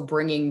roles. So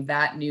bringing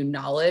that new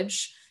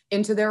knowledge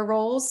into their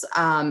roles,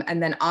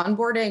 and then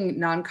onboarding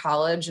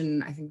non-college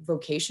and I think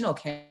vocational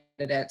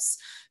candidates.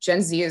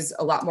 Gen Z is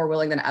a lot more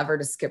willing than ever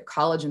to skip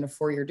college and a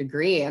 4-year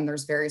degree. And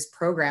there's various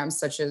programs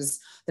such as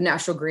the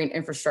National Green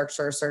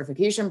Infrastructure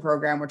Certification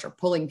Program, which are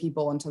pulling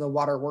people into the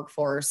water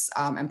workforce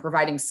and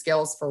providing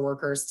skills for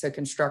workers to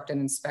construct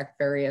and inspect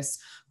various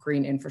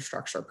green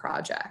infrastructure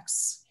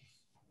projects.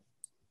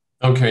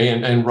 Okay,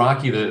 and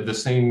Rocky, the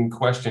same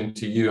question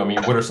to you. I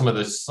mean, what are some of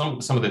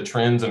the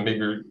trends and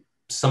maybe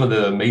some of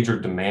the major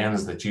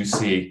demands that you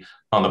see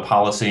on the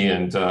policy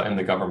and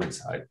the government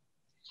side?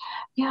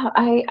 Yeah,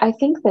 I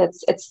think that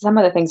it's some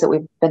of the things that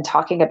we've been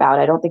talking about.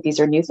 I don't think these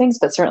are new things,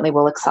 but certainly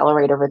will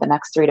accelerate over the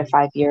next 3 to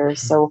 5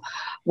 years. So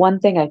one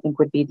thing I think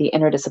would be the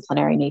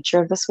interdisciplinary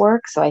nature of this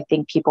work. So I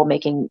think people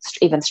making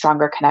even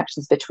stronger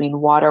connections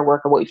between water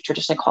work, or what we've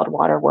traditionally called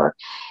water work,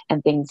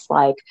 and things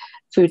like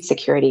food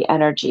security,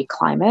 energy,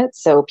 climate.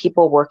 So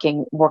people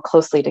working more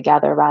closely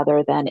together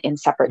rather than in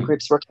separate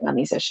groups working on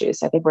these issues.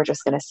 So I think we're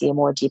just going to see a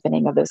more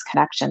deepening of those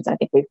connections. I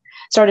think we've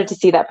started to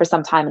see that for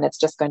some time, and it's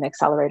just going to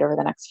accelerate over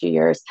the next few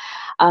years.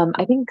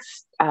 I think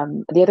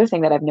the other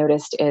thing that I've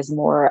noticed is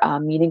more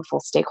meaningful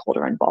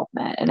stakeholder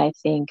involvement. And I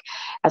think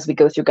as we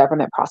go through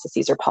government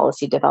processes or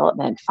policy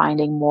development,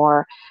 finding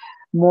more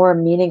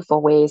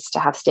meaningful ways to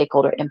have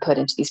stakeholder input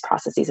into these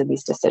processes and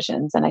these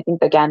decisions. And I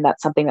think, again,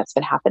 that's something that's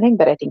been happening,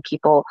 but I think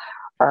people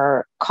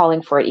are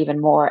calling for it even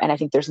more. And I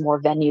think there's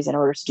more venues in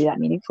order to do that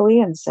meaningfully.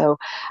 And so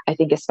I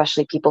think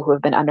especially people who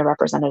have been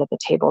underrepresented at the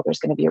table, there's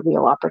going to be a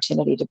real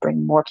opportunity to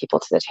bring more people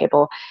to the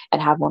table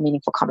and have more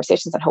meaningful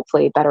conversations and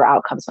hopefully better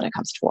outcomes when it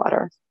comes to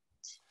water.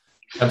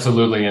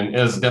 Absolutely. And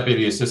as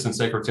Deputy Assistant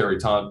Secretary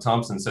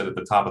Thompson said at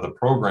the top of the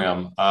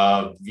program,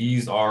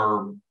 these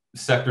are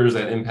sectors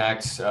that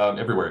impact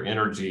everywhere: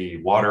 energy,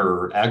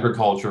 water,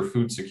 agriculture,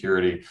 food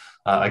security.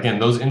 Again,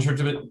 those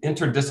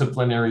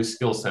interdisciplinary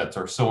skill sets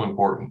are so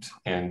important,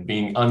 and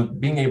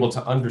being able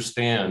to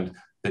understand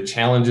the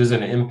challenges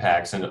and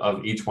impacts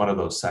of each one of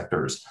those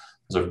sectors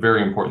is a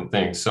very important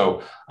thing.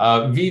 So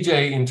VJ,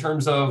 in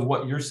terms of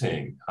what you're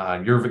seeing,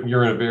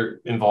 you're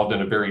involved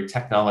in a very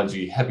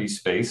technology heavy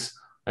space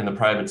in the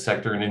private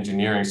sector and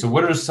engineering. So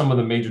what are some of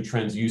the major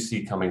trends you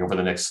see coming over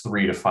the next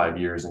 3 to 5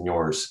 years in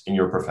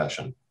your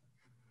profession?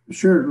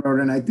 Sure,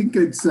 Lauren. I think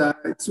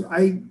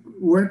I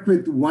work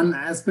with one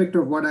aspect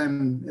of what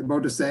I'm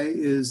about to say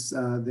is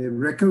the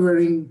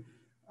recovering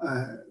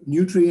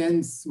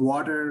nutrients,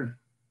 water,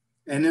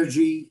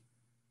 energy,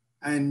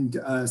 and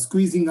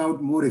squeezing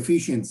out more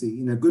efficiency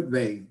in a good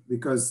way,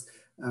 because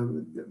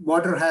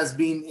water has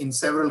been in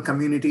several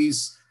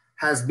communities,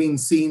 has been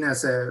seen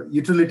as a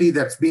utility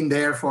that's been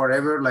there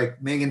forever.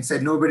 Like Megan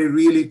said, nobody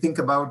really think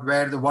about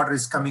where the water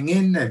is coming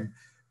in and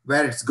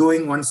where it's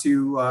going once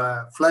you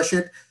flush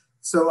it.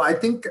 So I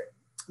think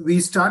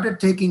we started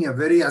taking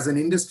as an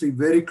industry,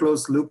 very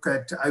close look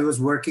at, I was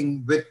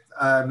working with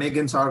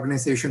Megan's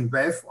organization,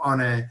 WEF,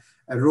 on a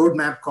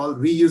roadmap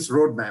called Reuse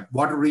Roadmap,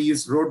 Water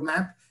Reuse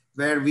Roadmap,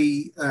 where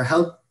we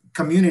help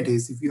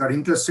communities, if you are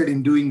interested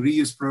in doing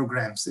reuse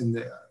programs in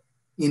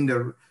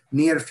the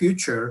near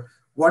future,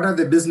 what are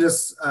the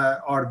business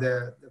or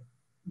the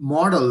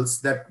models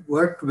that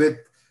work with,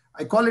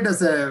 I call it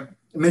as a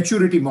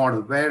maturity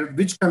model,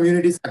 which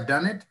communities have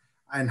done it,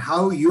 and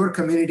how your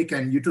community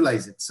can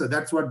utilize it. So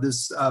that's what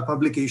this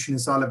publication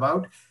is all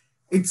about.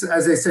 It's,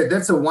 as I said,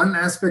 that's one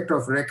aspect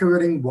of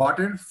recovering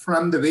water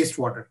from the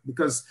wastewater,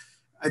 because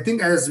I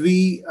think as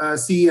we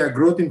see a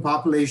growth in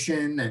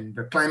population and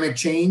climate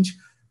change,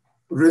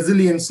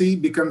 resiliency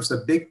becomes a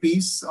big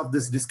piece of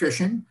this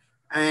discussion.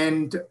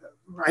 And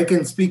I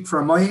can speak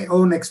from my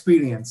own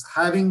experience.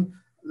 Having,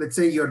 let's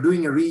say you're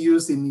doing a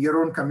reuse in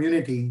your own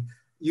community,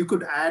 you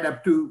could add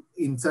up to,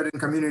 in certain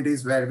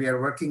communities where we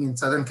are working in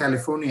Southern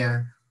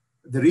California,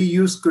 the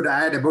reuse could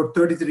add about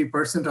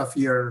 33% of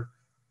your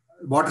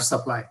water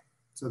supply.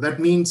 So that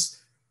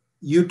means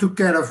you took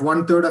care of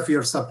 1/3 of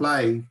your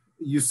supply,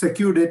 you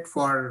secured it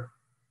for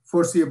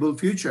foreseeable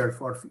future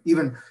for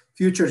even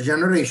future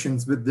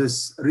generations with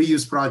this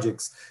reuse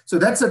projects. So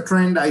that's a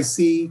trend I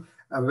see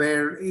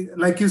where,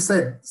 like you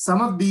said,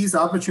 some of these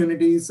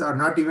opportunities are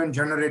not even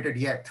generated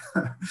yet.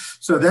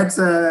 So that's,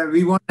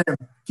 we want to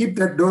keep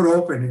that door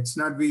open. It's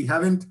not, we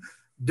haven't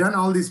done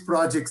all these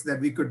projects that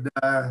we could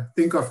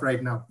think of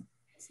right now.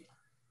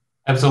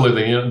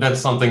 Absolutely. You know, that's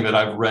something that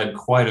I've read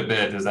quite a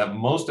bit, is that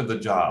most of the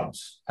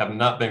jobs have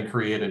not been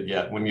created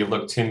yet when you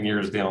look 10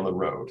 years down the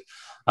road.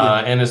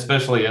 And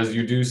especially as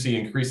you do see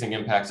increasing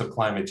impacts of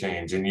climate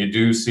change, and you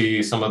do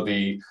see some of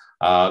the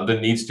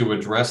needs to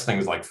address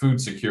things like food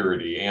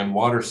security and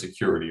water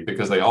security,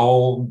 because they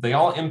all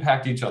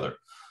impact each other.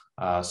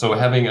 So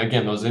having,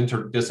 again, those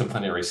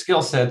interdisciplinary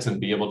skill sets and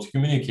be able to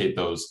communicate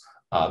those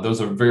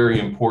are very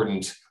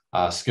important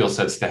skill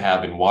sets to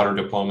have in water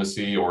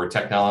diplomacy or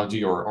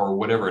technology or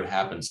whatever it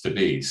happens to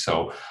be.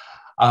 So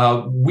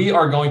we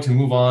are going to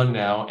move on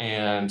now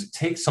and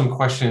take some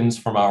questions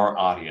from our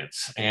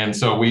audience. And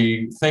so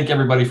we thank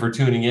everybody for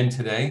tuning in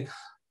today.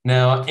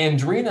 Now,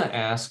 Andrina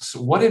asks,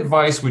 what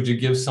advice would you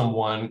give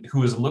someone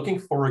who is looking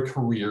for a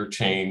career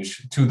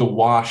change to the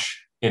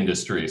WASH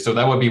industry? So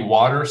that would be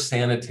water,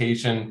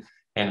 sanitation,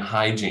 and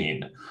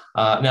hygiene.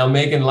 Now,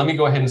 Megan, let me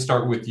go ahead and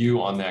start with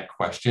you on that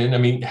question. I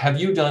mean, have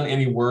you done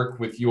any work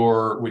with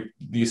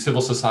the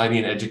civil society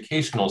and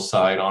educational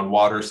side on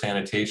water,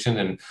 sanitation,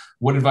 and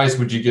what advice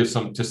would you give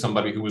to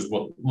somebody who was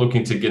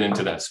looking to get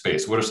into that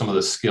space? What are some of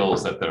the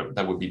skills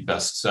that would be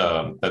best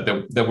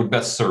that would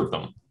best serve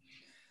them?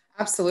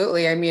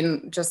 Absolutely. I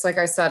mean, just like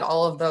I said,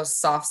 all of those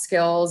soft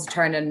skills,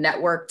 trying to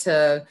network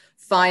to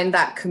find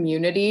that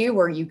community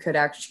where you could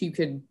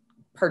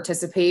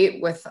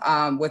participate with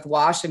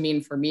WASH. I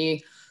mean, for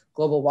me,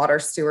 Global Water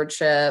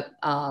Stewardship,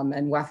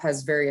 and WEF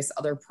has various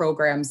other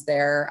programs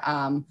there.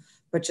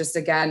 But just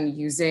again,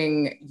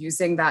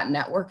 using that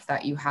network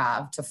that you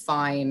have to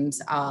find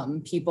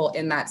people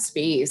in that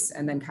space,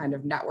 and then kind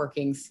of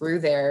networking through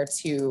there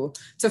to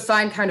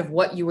find kind of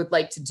what you would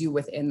like to do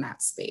within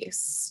that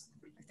space.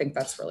 I think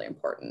that's really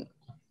important.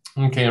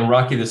 Okay, and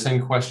Rocky, the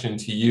same question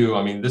to you.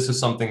 I mean, this is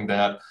something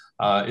that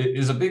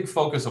is a big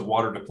focus of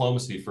water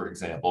diplomacy, for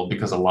example,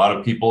 because a lot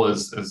of people,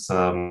 as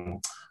Mr.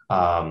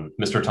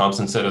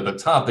 Thompson said at the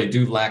top, they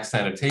do lack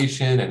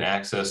sanitation and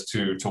access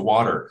to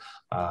water.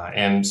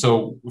 And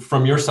so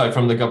from your side,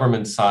 from the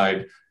government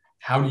side,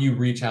 how do you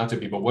reach out to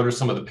people? What are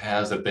some of the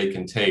paths that they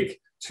can take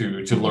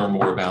to learn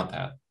more about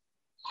that?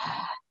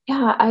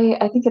 Yeah,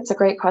 I think it's a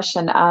great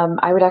question.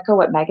 I would echo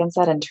what Megan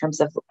said in terms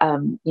of,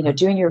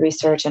 doing your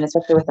research, and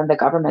especially within the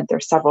government,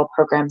 there's several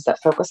programs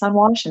that focus on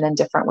WASH and in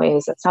different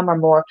ways. That some are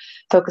more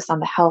focused on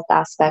the health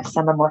aspects,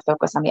 some are more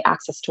focused on the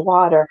access to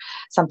water,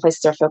 some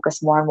places are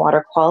focused more on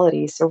water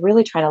quality. So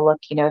really trying to look,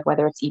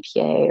 whether it's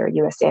EPA or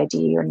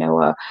USAID or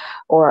NOAA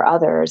or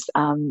others,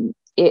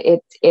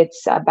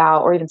 it's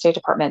about, or even State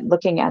Department,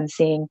 looking and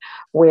seeing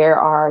where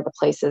are the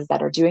places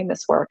that are doing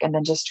this work, and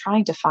then just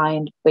trying to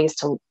find ways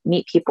to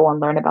meet people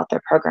and learn about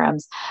their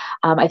programs.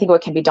 I think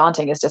what can be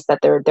daunting is just that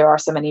there are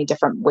so many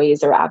different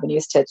ways or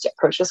avenues to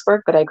approach this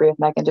work, but I agree with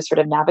Megan, just sort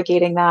of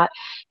navigating that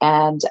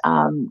and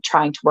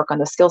trying to work on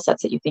the skill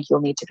sets that you think you'll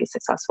need to be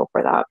successful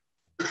for that.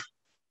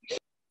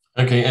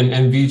 Okay,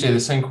 and Vijay, the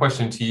same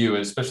question to you,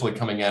 especially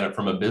coming at it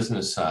from a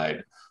business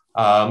side.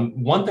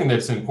 One thing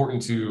that's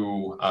important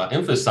to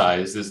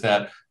emphasize is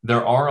that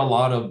there are a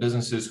lot of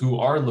businesses who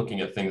are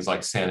looking at things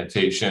like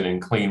sanitation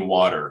and clean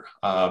water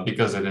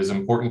because it is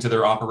important to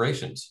their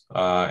operations.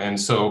 And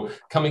so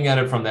coming at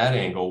it from that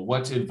angle,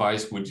 what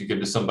advice would you give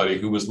to somebody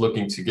who was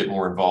looking to get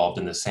more involved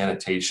in the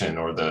sanitation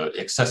or the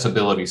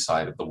accessibility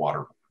side of the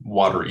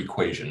water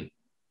equation?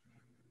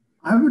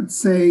 I would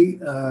say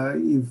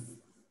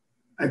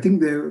I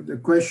think the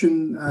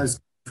question is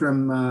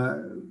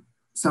from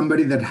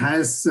somebody that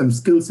has some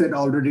skill set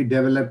already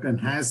developed and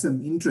has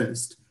some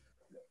interest,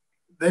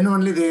 then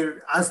only they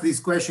ask these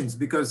questions,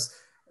 because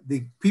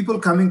the people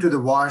coming to the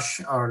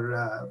WASH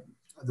or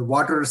the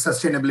water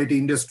sustainability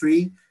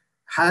industry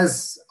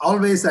has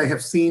always, I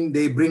have seen,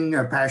 they bring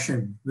a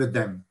passion with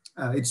them.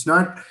 It's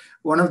not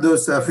one of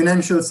those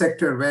financial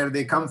sector where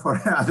they come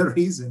for other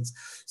reasons.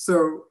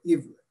 So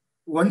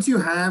once you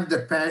have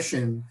that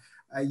passion,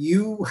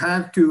 you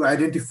have to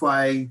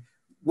identify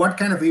what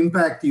kind of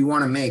impact you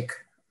want to make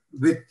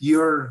with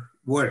your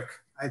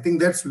work. I think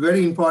that's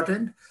very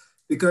important,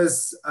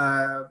 because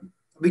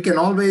we can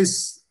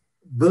always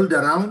build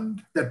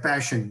around that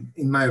passion,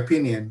 in my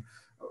opinion.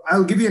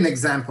 I'll give you an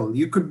example.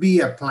 You could be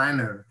a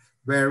planner,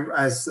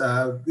 whereas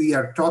we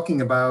are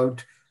talking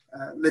about,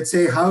 let's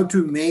say, how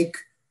to make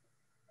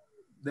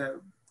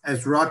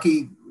as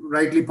Rocky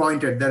rightly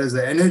pointed, there is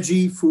the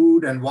energy,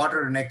 food, and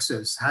water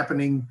nexus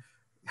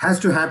has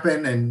to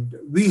happen, and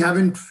we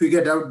haven't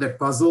figured out that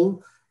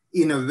puzzle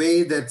in a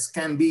way that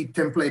can be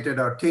templated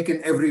or taken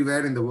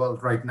everywhere in the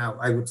world right now,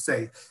 I would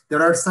say.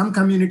 There are some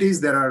communities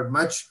that are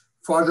much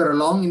farther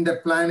along in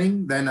that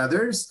planning than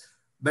others,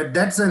 but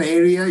that's an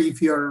area,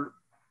 if you're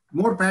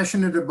more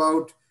passionate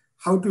about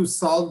how to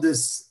solve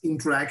these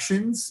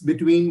interactions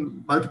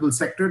between multiple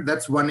sectors,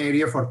 that's one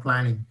area for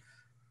planning.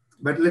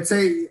 But let's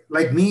say,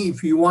 like me,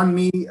 if you want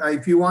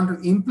to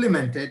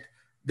implement it,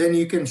 then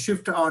you can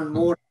shift on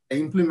more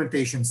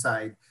implementation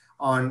side.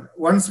 On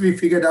once we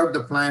figured out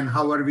the plan,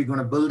 how are we going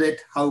to build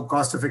it? How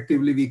cost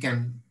effectively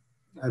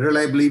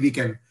reliably we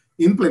can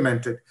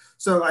implement it.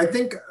 So I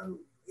think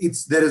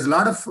there is a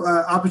lot of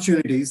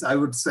opportunities, I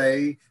would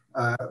say,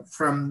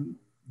 from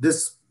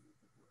this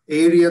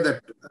area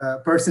that a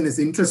person is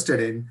interested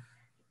in.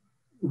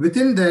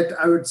 Within that,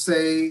 I would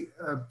say,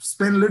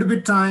 spend a little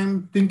bit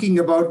time thinking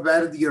about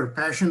where your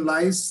passion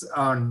lies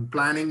on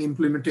planning,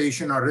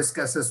 implementation, or risk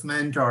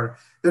assessment, or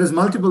there is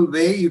multiple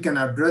way you can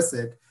address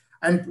it,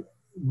 and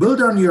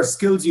build on your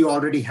skills you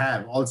already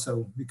have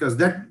also, because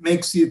that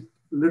makes it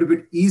a little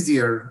bit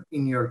easier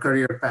in your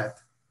career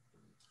path.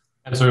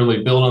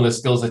 Absolutely, build on the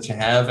skills that you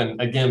have. And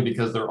again,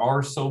 because there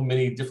are so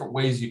many different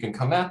ways you can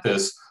come at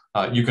this,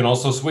 you can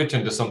also switch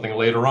into something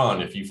later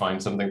on if you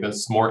find something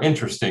that's more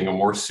interesting or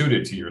more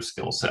suited to your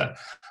skill set.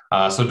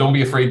 So don't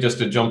be afraid just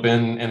to jump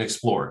in and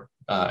explore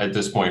at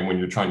this point when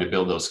you're trying to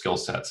build those skill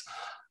sets.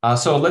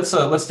 So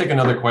let's take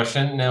another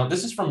question. Now,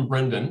 this is from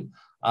Brendan.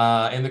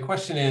 And the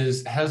question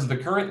is, has the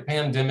current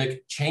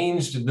pandemic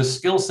changed the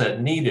skill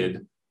set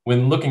needed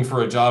when looking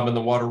for a job in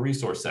the water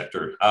resource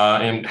sector?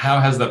 And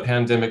how has the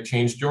pandemic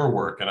changed your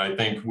work? And I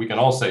think we can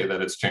all say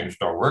that it's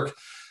changed our work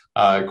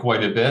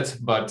quite a bit,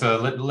 but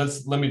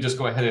let me just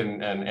go ahead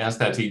and ask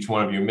that to each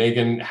one of you.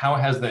 Megan, how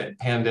has the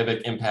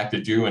pandemic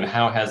impacted you, and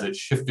how has it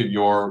shifted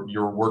your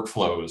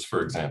workflows,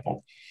 for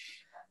example?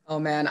 Oh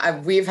man,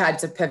 we've had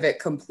to pivot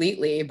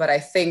completely, but I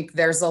think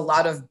there's a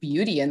lot of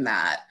beauty in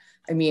that.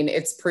 I mean,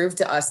 it's proved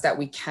to us that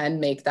we can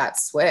make that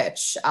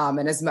switch.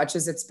 And as much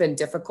as it's been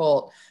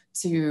difficult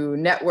to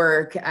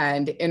network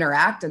and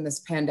interact in this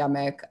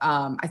pandemic,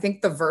 I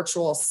think the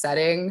virtual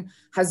setting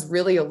has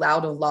really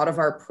allowed a lot of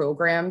our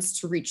programs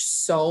to reach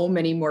so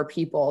many more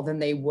people than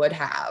they would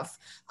have.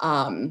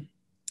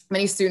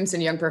 Many students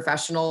and young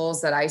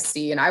professionals that I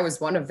see, and I was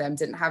one of them,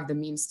 didn't have the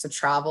means to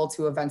travel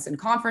to events and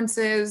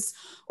conferences,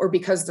 or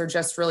because they're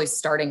just really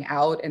starting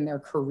out in their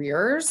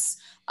careers.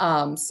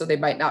 So they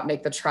might not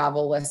make the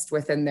travel list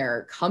within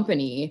their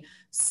company.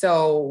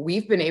 So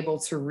we've been able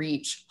to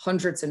reach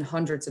hundreds and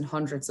hundreds and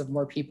hundreds of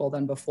more people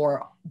than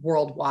before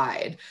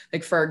worldwide.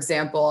 Like, for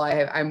example,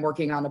 I'm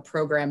working on a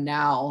program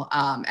now,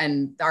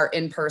 and our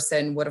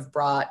in-person would have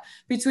brought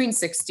between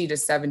 60 to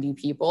 70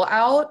 people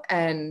out.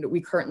 And we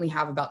currently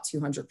have about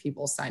 200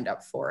 people signed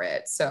up for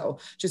it. So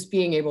just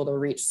being able to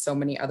reach so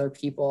many other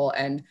people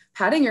and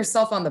patting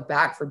yourself on the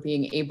back for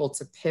being able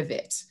to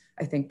pivot.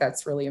 I think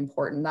that's really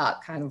important,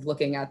 not kind of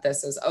looking at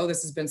this as, oh,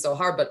 this has been so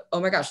hard, but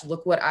oh my gosh,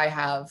 look what I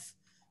have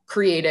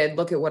created.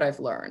 Look at what I've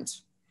learned.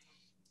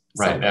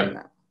 Right.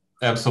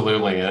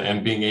 Absolutely.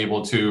 And being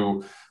able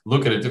to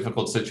look at a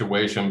difficult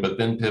situation, but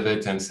then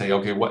pivot and say,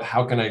 okay,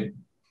 how can I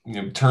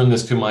turn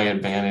this to my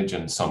advantage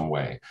in some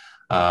way?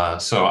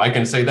 So I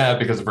can say that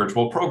because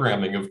virtual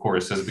programming, of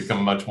course, has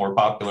become much more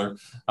popular,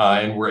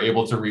 and we're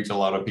able to reach a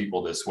lot of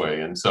people this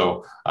way. And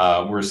so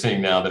we're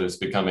seeing now that it's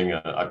becoming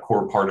a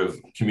core part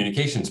of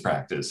communications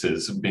practice,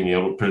 is being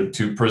able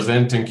to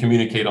present and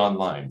communicate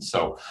online.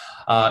 So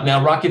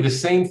now, Rocky, the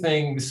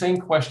same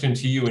question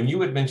to you. And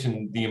you had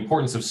mentioned the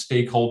importance of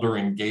stakeholder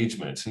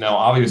engagement. Now,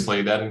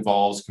 obviously, that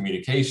involves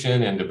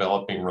communication and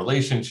developing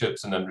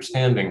relationships and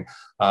understanding.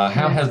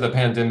 How has the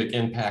pandemic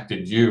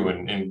impacted you,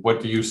 and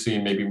what do you see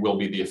maybe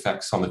will be the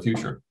effects on the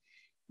future?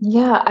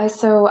 Yeah,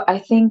 so I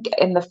think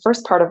in the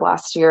first part of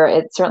last year,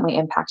 it certainly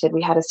impacted.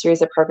 We had a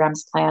series of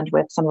programs planned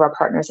with some of our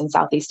partners in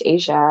Southeast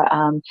Asia,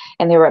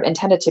 and they were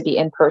intended to be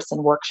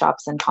in-person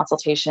workshops and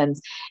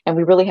consultations. And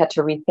we really had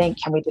to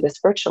rethink, can we do this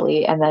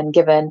virtually? And then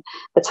given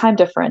the time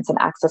difference and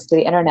access to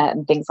the internet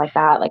and things like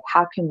that, like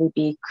how can we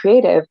be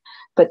creative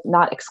but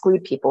not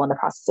exclude people in the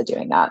process of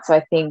doing that? So I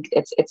think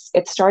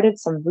it started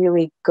some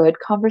really good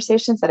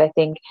conversations that I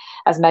think,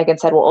 as Megan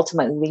said, will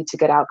ultimately lead to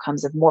good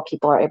outcomes if more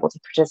people are able to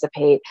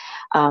participate.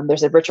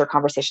 There's a richer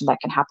conversation that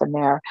can happen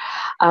there.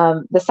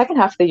 The second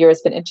half of the year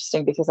has been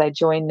interesting because I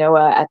joined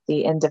NOAA at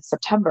the end of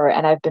September,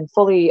 and I've been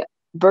fully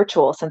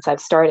virtual since I've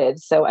started.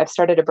 So I've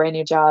started a brand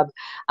new job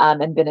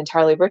and been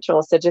entirely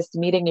virtual. So just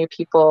meeting new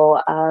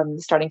people,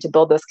 starting to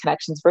build those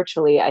connections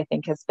virtually, I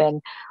think has been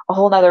a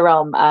whole nother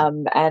realm.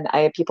 And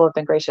people have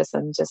been gracious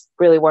and just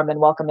really warm and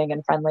welcoming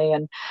and friendly.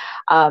 And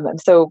I'm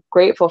so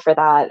grateful for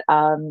that.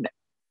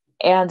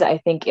 And I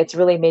think it's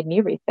really made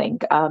me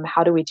rethink,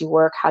 how do we do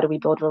work? How do we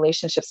build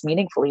relationships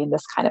meaningfully in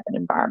this kind of an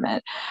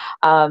environment?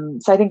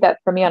 So I think that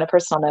for me, on a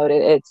personal note,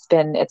 it's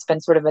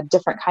been sort of a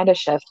different kind of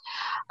shift.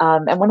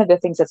 And one of the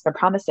things that's been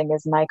promising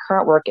is my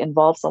current work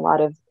involves a lot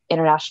of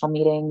international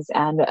meetings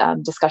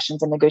and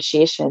discussions and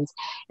negotiations,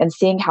 and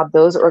seeing how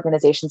those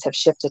organizations have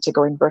shifted to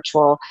going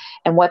virtual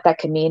and what that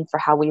could mean for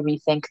how we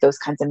rethink those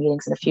kinds of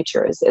meetings in the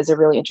future is a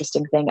really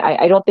interesting thing.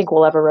 I don't think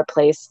we'll ever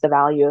replace the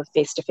value of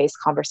face-to-face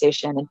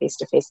conversation and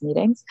face-to-face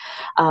meetings,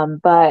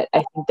 but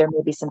I think there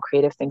may be some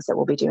creative things that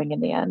we'll be doing in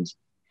the end.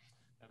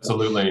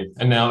 Absolutely.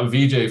 And now,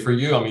 Vijay, for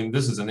you, I mean,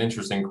 this is an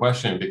interesting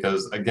question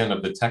because, again,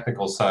 of the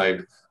technical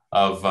side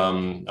of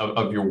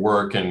your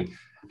work, and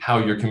how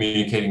you're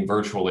communicating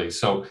virtually.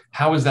 So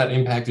how has that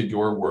impacted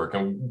your work?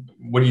 And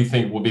what do you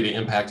think will be the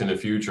impact in the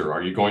future?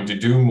 Are you going to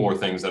do more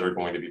things that are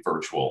going to be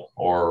virtual?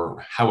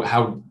 Or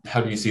how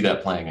do you see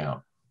that playing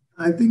out?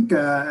 I think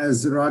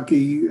as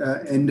Rocky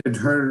ended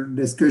her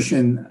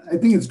discussion, I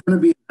think it's going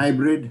to be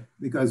hybrid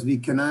because we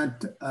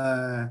cannot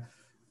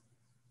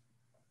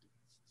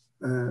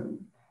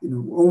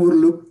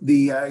overlook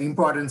the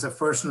importance of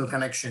personal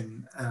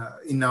connection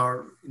in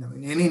our,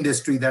 in any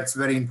industry. That's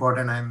very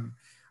important.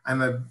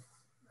 I'm a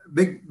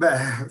big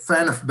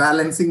fan of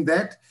balancing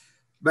that.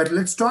 But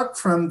let's talk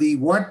from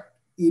what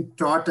it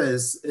taught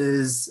us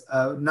is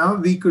now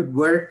we could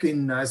work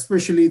in,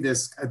 especially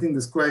this, I think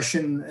this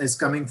question is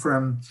coming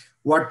from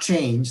what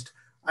changed.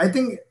 I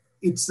think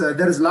it's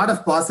there is a lot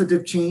of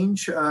positive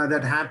change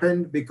that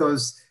happened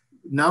because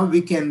now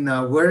we can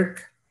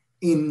work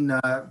in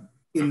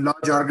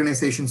large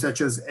organizations such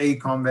as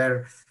AECOM,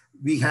 where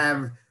we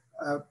have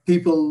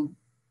people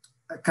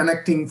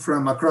connecting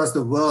from across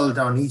the world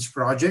on each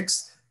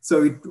projects.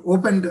 So it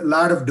opened a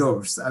lot of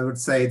doors. I would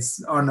say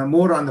it's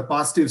more on the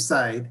positive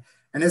side,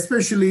 and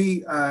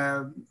especially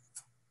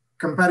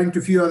comparing to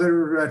a few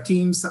other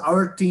teams,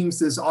 our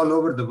teams is all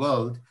over the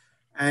world,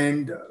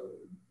 and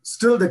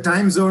still the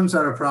time zones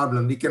are a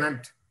problem. We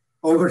cannot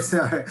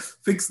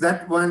fix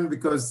that one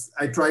because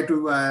I try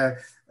to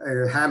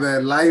have a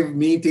live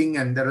meeting,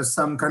 and there are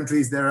some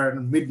countries that are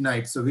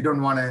midnight, so we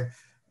don't want to,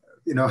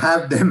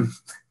 have them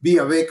be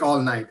awake all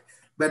night.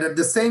 But at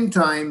the same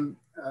time,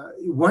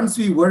 once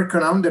we work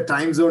around the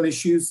time zone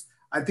issues,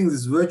 I think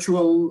this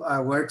virtual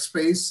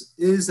workspace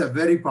is a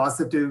very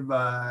positive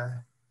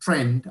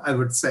trend, I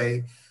would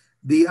say.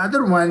 The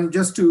other one,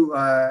 just to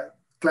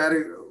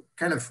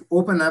kind of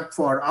open up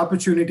for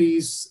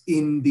opportunities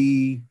in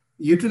the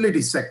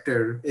utility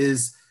sector,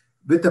 is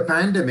with the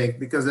pandemic,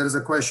 because there is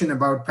a question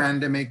about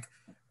pandemic,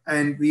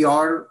 and we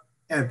are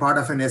a part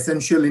of an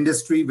essential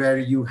industry where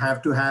you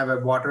have to have a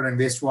water and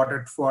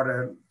wastewater for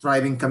a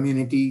thriving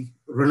community,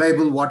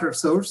 reliable water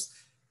source.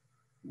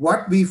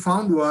 What we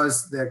found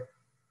was that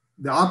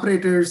the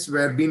operators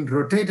were being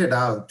rotated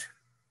out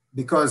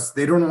because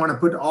they don't want to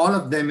put all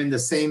of them in the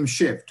same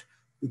shift,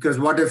 because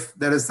what if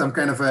there is some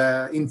kind of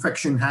a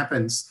infection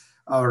happens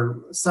or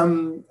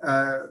some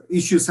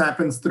issues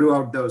happens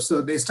throughout those.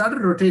 So they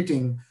started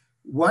rotating.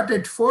 What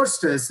it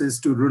forced us is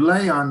to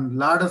rely on a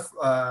lot of,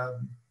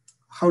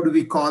 how do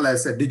we call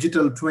as a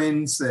digital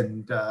twins,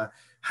 and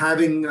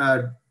having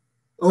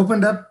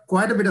opened up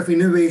quite a bit of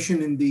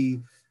innovation in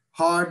the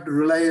hard,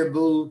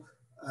 reliable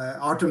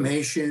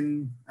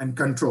automation and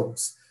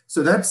controls.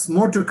 So that's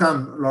more to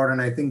come, Lauren.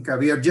 I think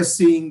we are just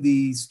seeing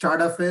the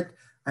start of it,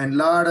 and a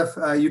lot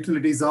of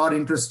utilities are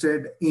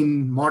interested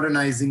in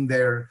modernizing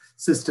their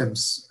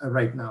systems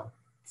right now.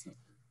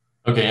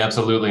 Okay,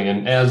 absolutely.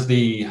 And as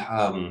the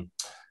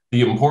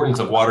importance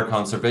of water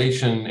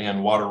conservation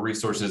and water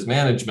resources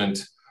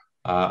management,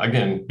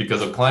 again,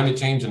 because of climate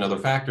change and other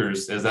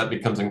factors, as that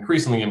becomes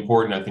increasingly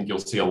important, I think you'll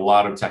see a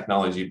lot of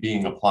technology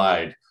being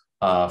applied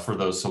for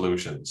those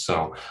solutions.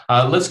 So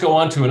let's go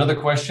on to another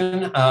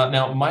question.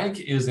 Now, Mike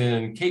is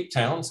in Cape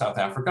Town, South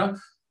Africa,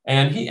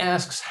 and he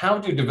asks, how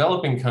do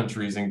developing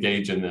countries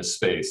engage in this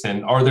space?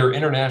 And are there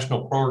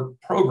international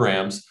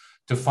programs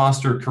to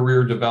foster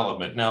career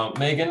development? Now,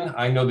 Megan,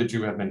 I know that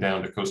you have been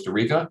down to Costa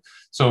Rica,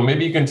 so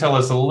maybe you can tell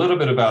us a little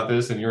bit about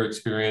this and your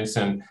experience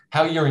and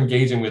how you're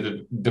engaging with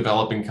the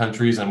developing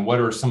countries, and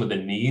what are some of the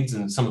needs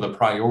and some of the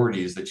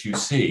priorities that you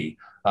see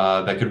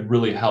that could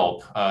really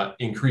help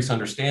increase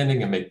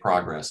understanding and make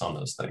progress on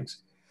those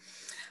things.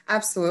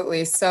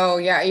 Absolutely. So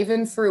yeah,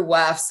 even through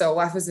WEF, so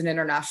WEF is an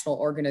international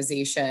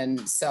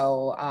organization.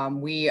 So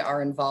we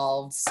are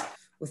involved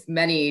with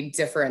many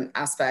different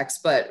aspects,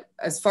 but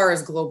as far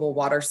as global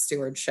water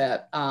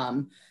stewardship,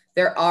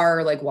 there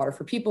are like Water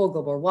for People,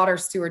 Global Water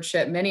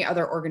Stewardship, many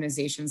other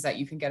organizations that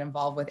you can get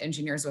involved with,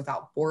 Engineers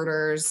Without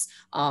Borders,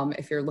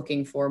 if you're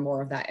looking for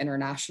more of that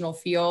international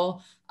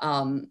feel.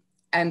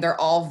 And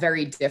they're all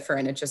very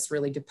different. It just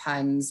really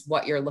depends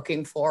what you're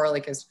looking for.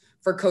 Like as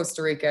for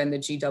Costa Rica and the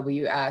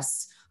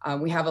GWS,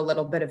 we have a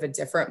little bit of a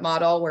different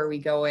model where we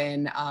go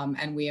in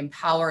and we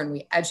empower and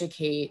we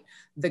educate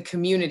the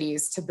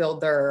communities to build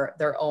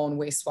their own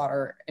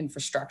wastewater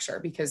infrastructure,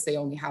 because they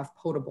only have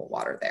potable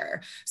water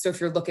there. So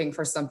if you're looking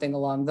for something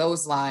along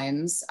those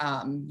lines,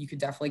 you could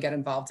definitely get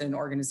involved in an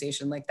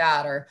organization like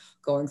that, or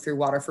going through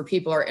Water for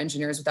People or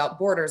Engineers Without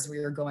Borders, where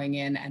you're going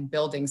in and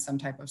building some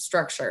type of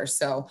structure.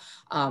 So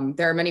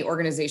there are many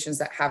organizations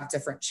that have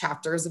different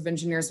chapters of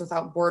Engineers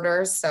Without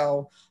Borders.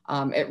 So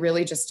it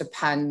really just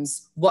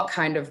depends what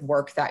kind of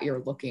work that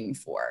you're looking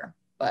for.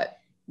 But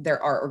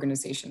there are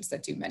organizations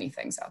that do many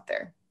things out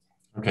there.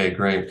 Okay,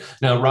 great.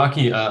 Now,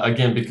 Rocky,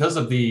 again, because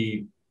of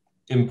the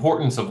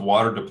importance of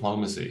water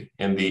diplomacy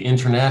and the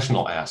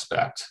international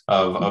aspect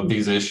of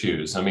these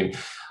issues, I mean,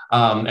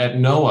 at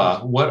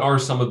NOAA, what are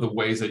some of the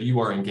ways that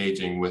you are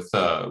engaging with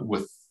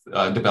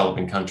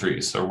developing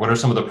countries? Or what are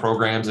some of the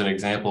programs and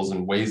examples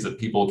and ways that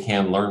people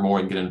can learn more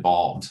and get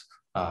involved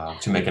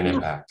to make an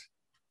impact?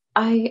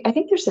 I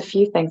think there's a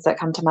few things that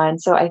come to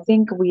mind. So I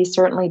think we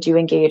certainly do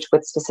engage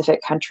with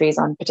specific countries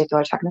on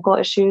particular technical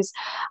issues.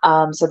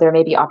 So there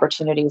may be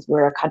opportunities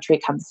where a country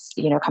comes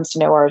to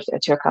know or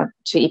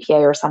to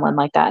EPA or someone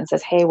like that and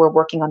says, "Hey, we're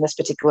working on this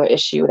particular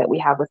issue that we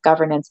have with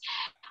governance.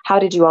 How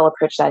did you all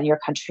approach that in your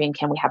country, and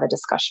can we have a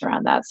discussion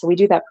around that?" So we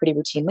do that pretty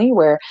routinely,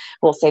 where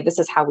we'll say, "This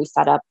is how we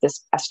set up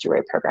this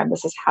estuary program.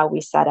 This is how we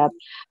set up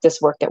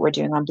this work that we're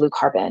doing on blue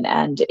carbon.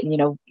 And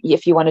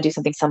if you want to do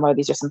something similar,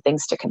 these are some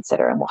things to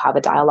consider," and we'll have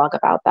a dialogue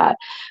about that.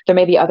 There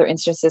may be other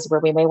instances where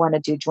we may want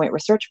to do joint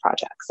research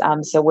projects.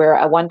 So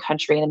where one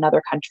country and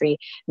another country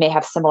may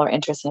have similar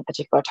interests in a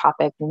particular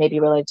topic,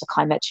 maybe related to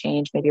climate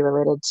change, maybe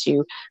related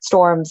to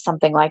storms,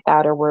 something like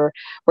that, or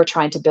we're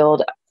trying to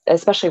build.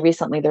 Especially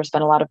recently, there's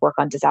been a lot of work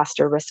on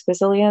disaster risk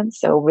resilience,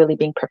 so really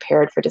being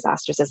prepared for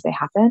disasters as they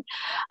happen.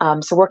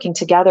 So working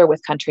together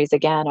with countries,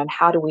 again, on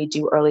how do we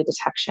do early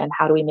detection,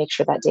 how do we make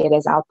sure that data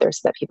is out there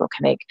so that people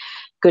can make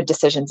good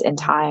decisions in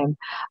time.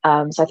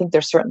 So I think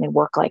there's certainly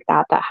work like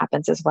that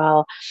happens as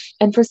well.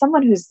 And for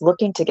someone who's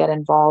looking to get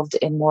involved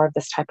in more of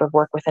this type of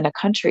work within a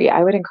country,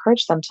 I would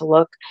encourage them to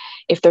look,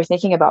 if they're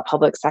thinking about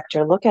public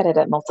sector, look at it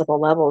at multiple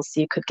levels. So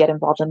you could get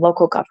involved in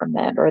local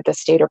government or the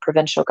state or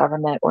provincial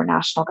government or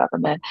national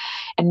government.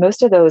 And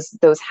most of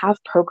those have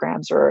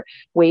programs or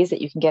ways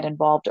that you can get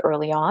involved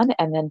early on,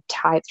 and then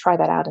try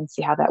that out and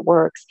see how that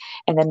works,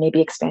 and then maybe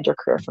expand your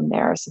career from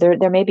there. So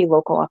there may be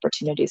local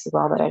opportunities as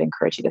well that I'd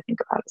encourage you to think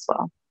about as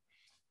well.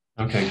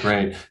 Okay,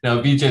 great.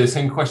 Now, Vijay, the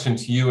same question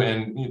to you.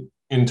 And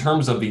in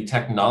terms of the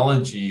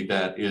technology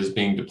that is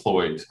being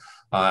deployed,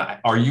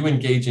 are you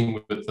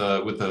engaging with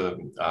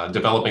the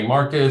developing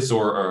markets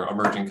or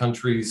emerging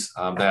countries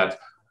that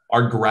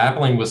are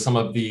grappling with some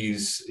of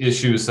these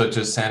issues such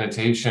as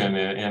sanitation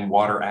and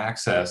water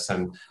access?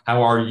 And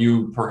how are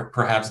you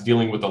perhaps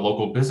dealing with the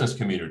local business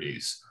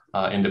communities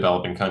in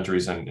developing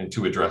countries and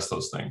to address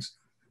those things?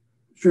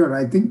 Sure.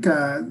 I think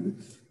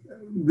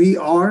we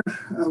are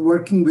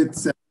working with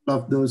several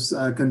of those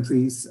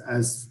countries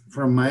as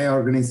from my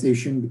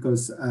organization,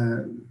 because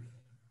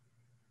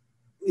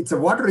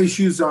water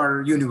issues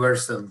are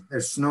universal.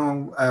 There's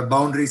no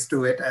boundaries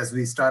to it. As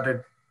we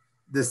started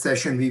this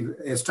session, we've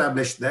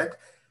established that.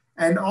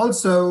 And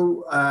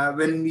also,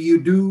 when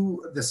you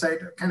do the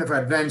kind of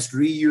advanced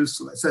reuse,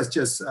 such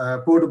as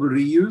portable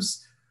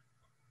reuse,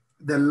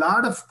 there are a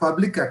lot of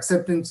public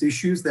acceptance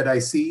issues that I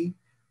see.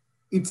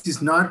 It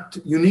is not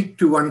unique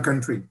to one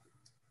country,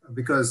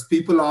 because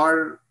people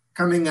are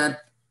coming at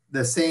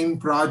the same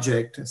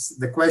project.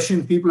 The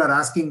question people are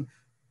asking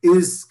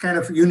is kind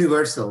of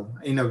universal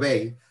in a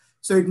way.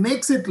 So it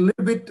makes it a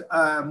little bit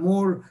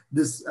more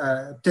this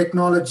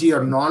technology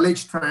or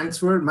knowledge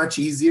transfer much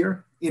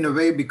easier in a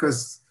way,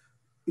 because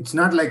it's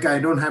not like I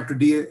don't have to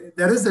deal.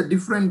 There is a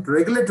different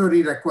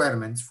regulatory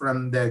requirements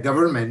from the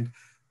government,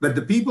 but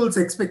the people's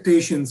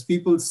expectations,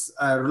 people's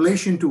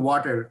relation to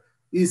water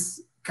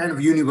is kind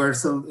of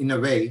universal in a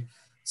way.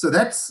 So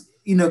that's,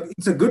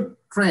 it's a good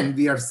trend.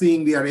 We are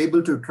seeing we are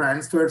able to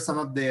transfer some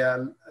of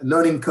the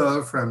learning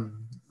curve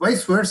from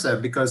vice versa,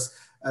 because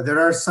there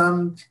are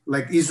some,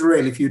 like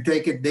Israel, if you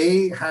take it,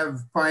 they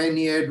have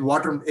pioneered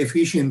water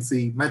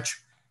efficiency much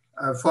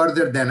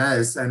further than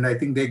us. And I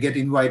think they get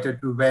invited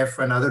to WEF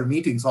and other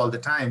meetings all the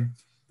time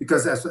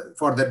because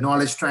for that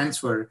knowledge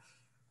transfer.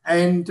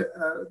 And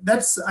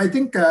that's, I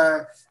think,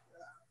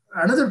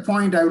 another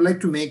point I would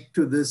like to make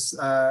to this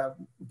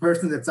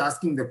person that's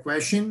asking the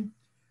question.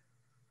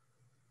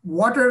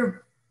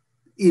 Water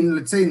in,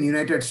 let's say in the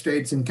United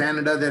States, in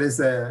Canada, there is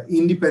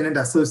independent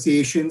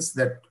associations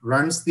that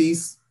runs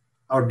these,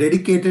 are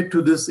dedicated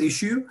to this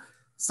issue.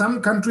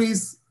 Some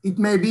countries, it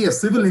may be a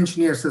civil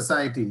engineer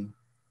society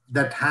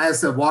that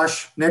has a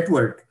WASH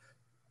network,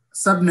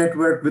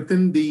 sub-network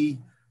within the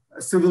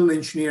civil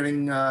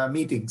engineering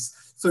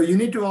meetings. So you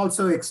need to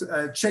also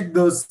check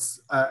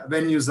those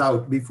venues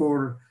out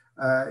before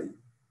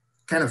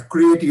kind of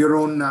create your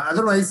own.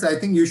 Otherwise, I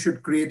think you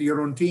should create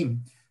your own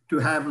team to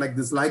have like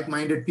this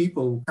like-minded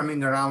people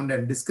coming around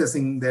and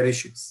discussing their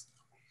issues.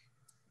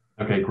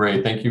 Okay,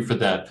 great. Thank you for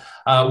that.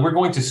 We're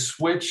going to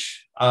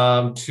switch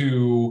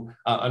to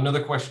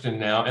another question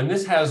now, and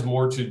this has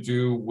more to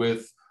do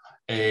with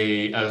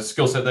a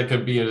skill set that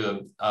could be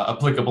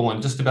applicable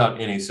in just about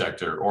any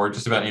sector or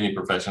just about any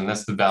profession.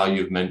 That's the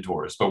value of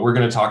mentors. But we're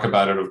going to talk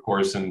about it, of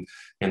course, in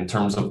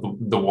terms of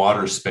the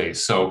water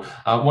space. So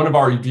one of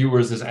our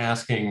viewers is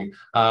asking,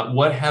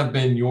 what have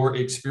been your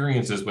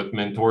experiences with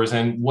mentors,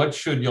 and what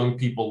should young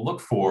people look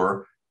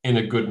for in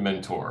a good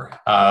mentor?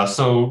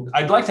 So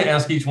I'd like to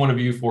ask each one of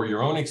you for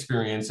your own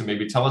experience and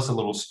maybe tell us a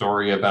little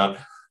story about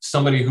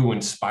somebody who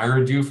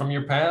inspired you from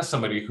your past,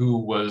 somebody who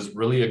was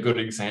really a good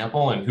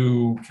example and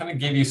who kind of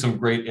gave you some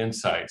great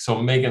insight.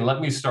 So Megan,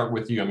 let me start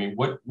with you. I mean,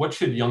 what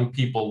should young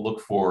people look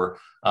for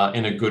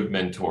in a good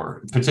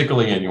mentor,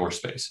 particularly in your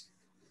space?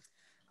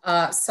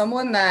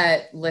 Someone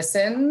that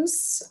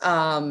listens,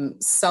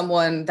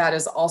 someone that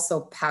is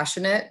also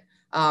passionate,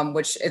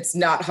 which it's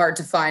not hard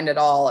to find at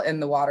all in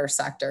the water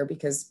sector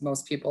because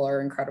most people are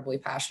incredibly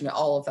passionate,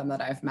 all of them that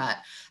I've met.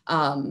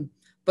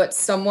 but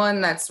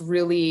someone that's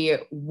really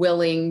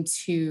willing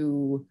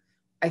to,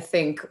 I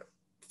think,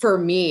 for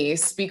me,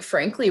 speak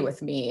frankly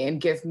with me and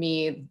give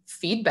me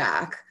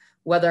feedback,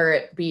 whether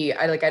it be,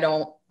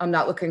 I'm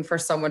not looking for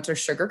someone to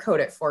sugarcoat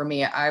it for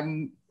me.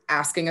 I'm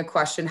asking a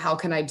question, how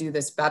can I do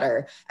this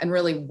better? And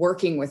really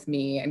working with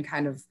me and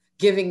kind of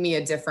giving me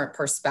a different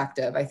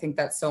perspective. I think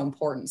that's so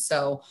important.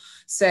 So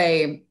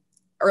say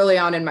early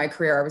on in my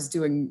career, I was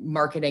doing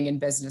marketing and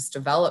business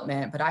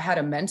development, but I had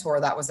a mentor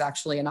that was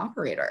actually an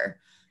operator.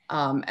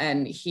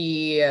 And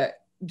he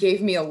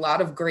gave me a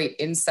lot of great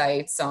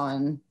insights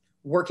on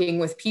working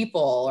with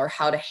people or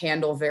how to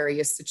handle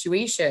various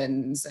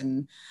situations.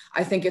 And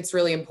I think it's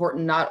really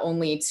important not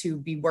only to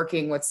be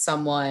working with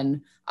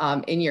someone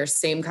in your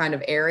same kind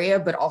of area,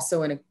 but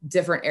also in a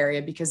different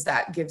area, because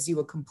that gives you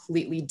a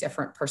completely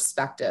different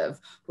perspective,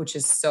 which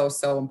is so,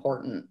 so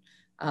important.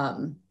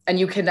 And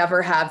you can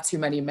never have too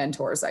many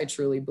mentors. I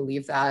truly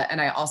believe that. And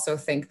I also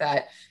think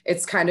that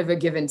it's kind of a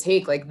give and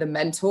take. Like the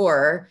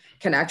mentor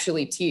can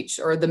actually teach,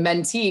 or the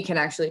mentee can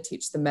actually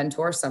teach the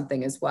mentor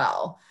something as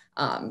well.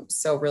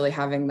 So really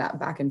having that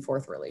back and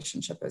forth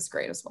relationship is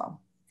great as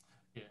well.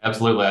 Yeah,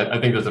 absolutely. I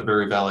think that's a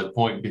very valid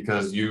point,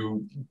 because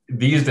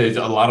these days,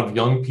 a lot of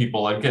young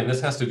people, again,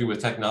 this has to do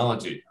with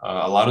technology.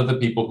 A lot of the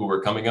people who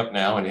are coming up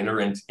now and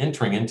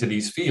entering into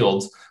these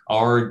fields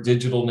are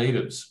digital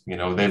natives.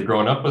 They've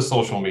grown up with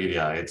social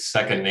media. It's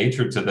second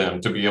nature to them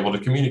to be able to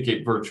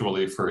communicate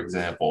virtually, for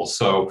example.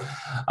 So,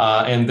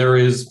 and there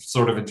is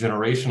sort of a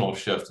generational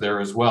shift there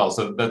as well.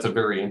 So that's a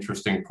very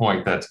interesting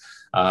point that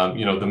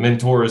the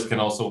mentors can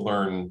also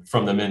learn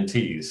from the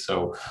mentees.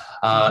 So,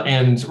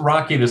 and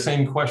Rocky, the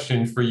same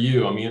question for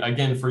you. I mean,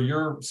 again, for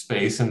your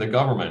space in the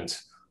government,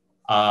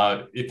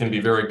 it can be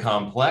very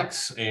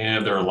complex,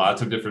 and there are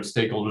lots of different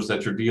stakeholders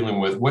that you're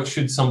dealing with. What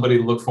should somebody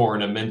look for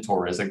in a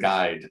mentor as a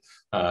guide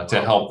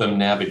to help them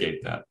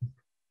navigate that?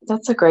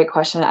 That's a great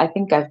question. I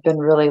think I've been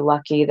really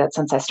lucky that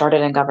since I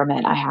started in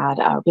government, I had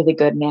really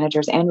good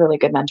managers and really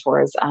good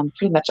mentors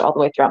pretty much all the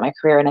way throughout my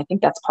career. And I think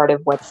that's part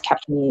of what's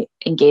kept me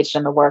engaged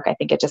in the work. I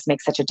think it just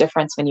makes such a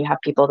difference when you have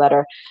people that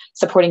are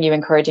supporting you,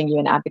 encouraging you,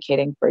 and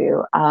advocating for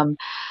you.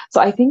 So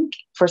I think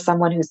for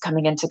someone who's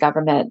coming into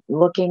government,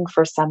 looking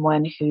for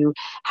someone who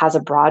has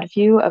a broad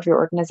view of your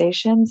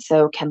organization,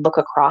 so can look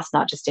across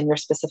not just in your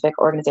specific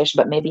organization,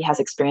 but maybe has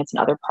experience in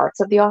other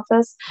parts of the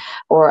office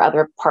or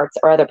other parts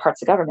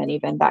of government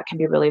even, that can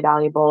be really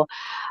valuable.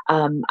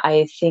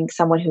 I think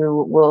someone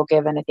who will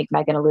give, and I think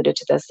Megan alluded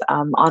to this,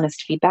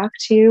 honest feedback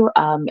to you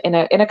in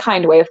a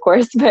kind way, of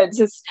course, but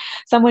just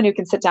someone who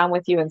can sit down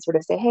with you and sort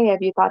of say, hey,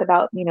 have you thought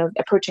about,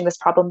 approaching this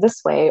problem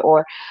this way?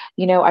 Or,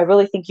 I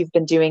really think you've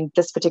been doing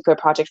this particular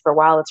project for a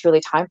while. It's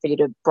really time for you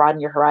to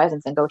broaden your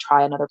horizons and go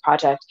try another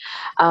project.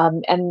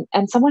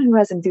 And someone who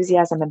has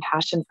enthusiasm and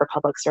passion for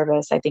public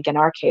service, I think in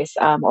our case,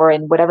 or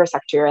in whatever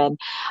sector you're in,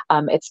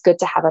 it's good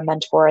to have a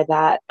mentor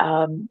that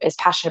is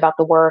passionate about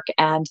the work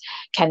and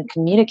can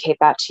communicate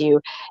that to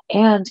you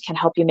and can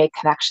help you make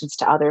connections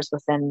to others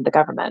within the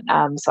government.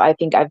 So I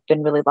think I've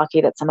been really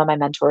lucky that some of my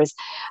mentors,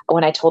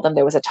 when I told them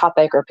there was a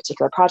topic or a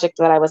particular project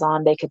that I was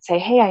on, they could say,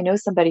 hey, I know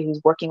somebody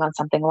who's working on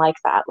something like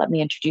that. Let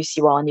me introduce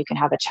you all and you can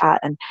have a chat.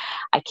 And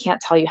I can't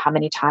tell you how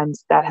many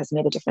times that has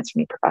made a difference for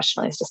me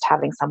professionally, is just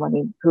having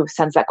someone who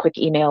sends that quick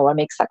email or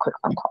makes that quick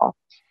phone call.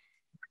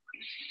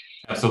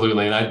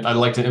 Absolutely. And I'd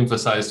like to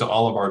emphasize to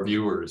all of our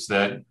viewers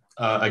that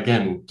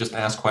again, just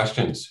ask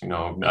questions.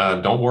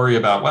 Don't worry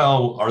about,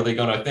 well, are they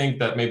going to think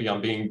that maybe I'm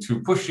being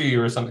too pushy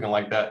or something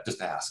like that?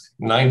 Just ask.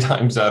 9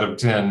 times out of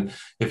 10,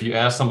 if you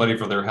ask somebody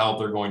for their help,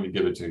 they're going to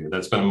give it to you.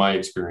 That's been my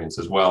experience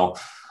as well.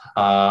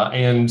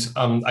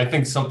 I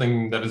think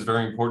something that is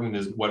very important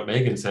is what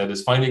Megan said,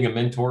 is finding a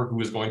mentor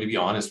who is going to be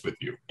honest with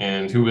you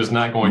and who is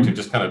not going to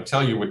just kind of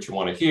tell you what you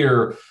want to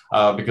hear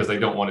because they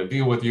don't want to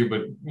deal with you.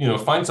 But,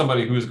 find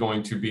somebody who is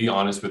going to be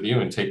honest with you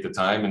and take the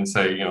time and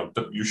say,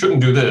 you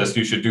shouldn't do this,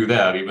 you should do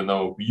that, even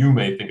though you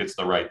may think it's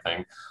the right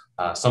thing.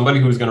 Somebody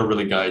who's going to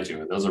really guide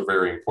you. And those are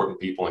very important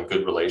people in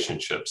good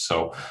relationships.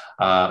 So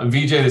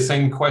Vijay, the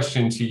same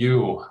question to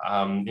you.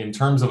 In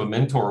terms of a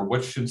mentor,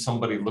 what should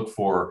somebody look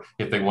for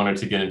if they wanted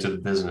to get into the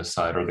business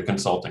side or the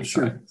consulting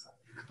side?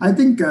 I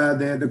think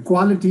the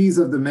qualities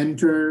of the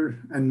mentor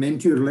and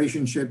mentee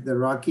relationship that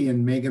Rocky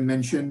and Megan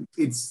mentioned,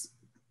 it's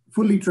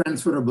fully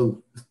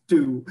transferable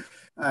to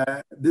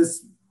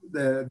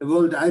the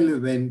world I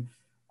live in.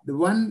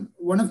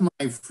 One of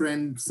my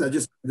friends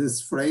suggested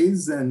this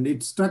phrase, and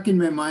it stuck in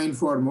my mind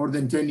for more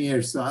than 10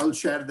 years. So I'll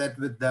share that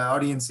with the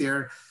audience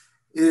here,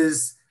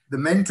 is the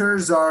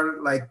mentors are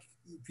like,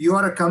 if you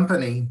are a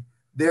company,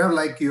 they are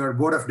like your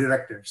board of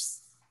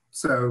directors.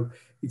 So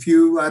if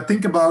you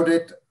think about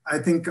it, I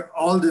think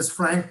all this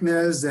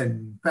frankness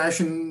and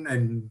passion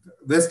and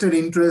vested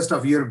interest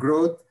of your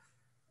growth,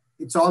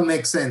 it all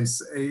makes sense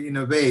in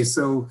a way.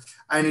 So,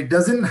 and it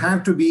doesn't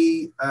have to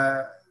be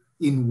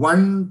in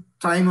one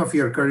time of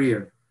your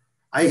career.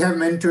 I have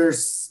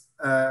mentors.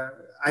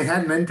 I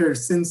had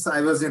mentors since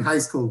I was in high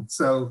school.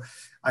 So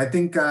I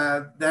think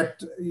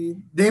that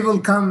they will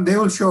come, they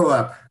will show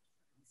up.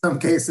 some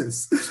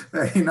cases,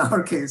 in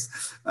our case.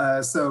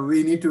 So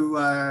we need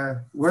to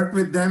work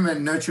with them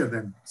and nurture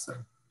them. So.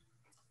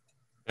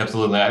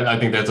 Absolutely. I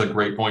think that's a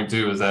great point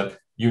too, is that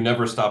you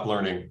never stop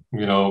learning.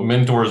 You know,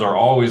 mentors are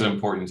always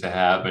important to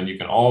have, and you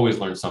can always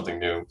learn something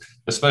new,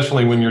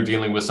 especially when you're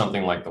dealing with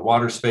something like the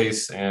water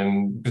space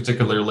and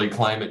particularly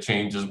climate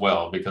change as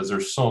well, because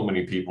there's so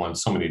many people and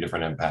so many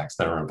different impacts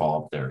that are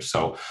involved there.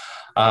 So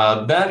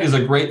that is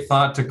a great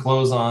thought to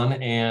close on,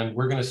 and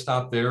we're going to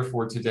stop there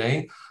for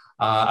today.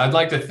 I'd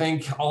like to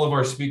thank all of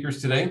our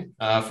speakers today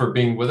for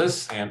being with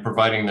us and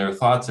providing their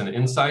thoughts and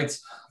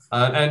insights.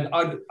 And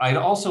I'd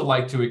also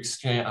like to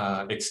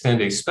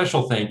extend a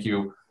special thank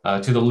you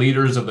to the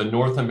leaders of the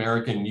North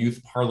American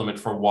Youth Parliament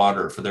for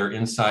Water for their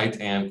insight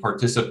and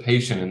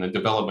participation in the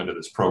development of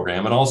this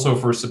program, and also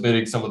for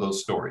submitting some of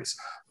those stories.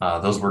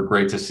 Those were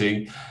great to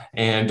see.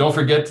 And don't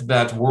forget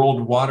that World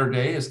Water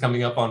Day is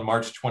coming up on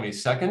March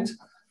 22nd.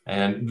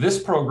 And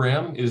this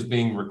program is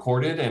being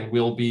recorded and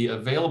will be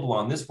available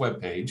on this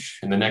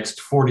webpage in the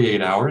next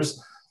 48 hours.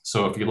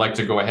 So if you'd like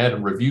to go ahead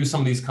and review some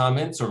of these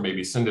comments or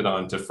maybe send it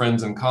on to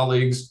friends and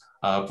colleagues,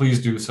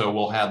 please do so.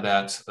 We'll have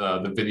that,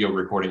 the video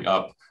recording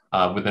up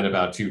within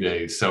about 2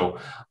 days. So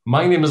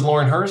my name is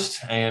Lauren Hurst,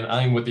 and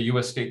I'm with the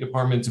U.S. State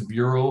Department's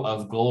Bureau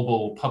of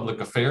Global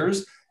Public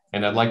Affairs.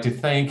 And I'd like to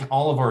thank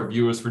all of our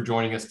viewers for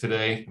joining us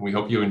today. We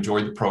hope you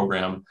enjoyed the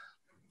program.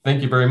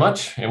 Thank you very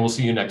much, and we'll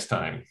see you next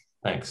time.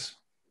 Thanks.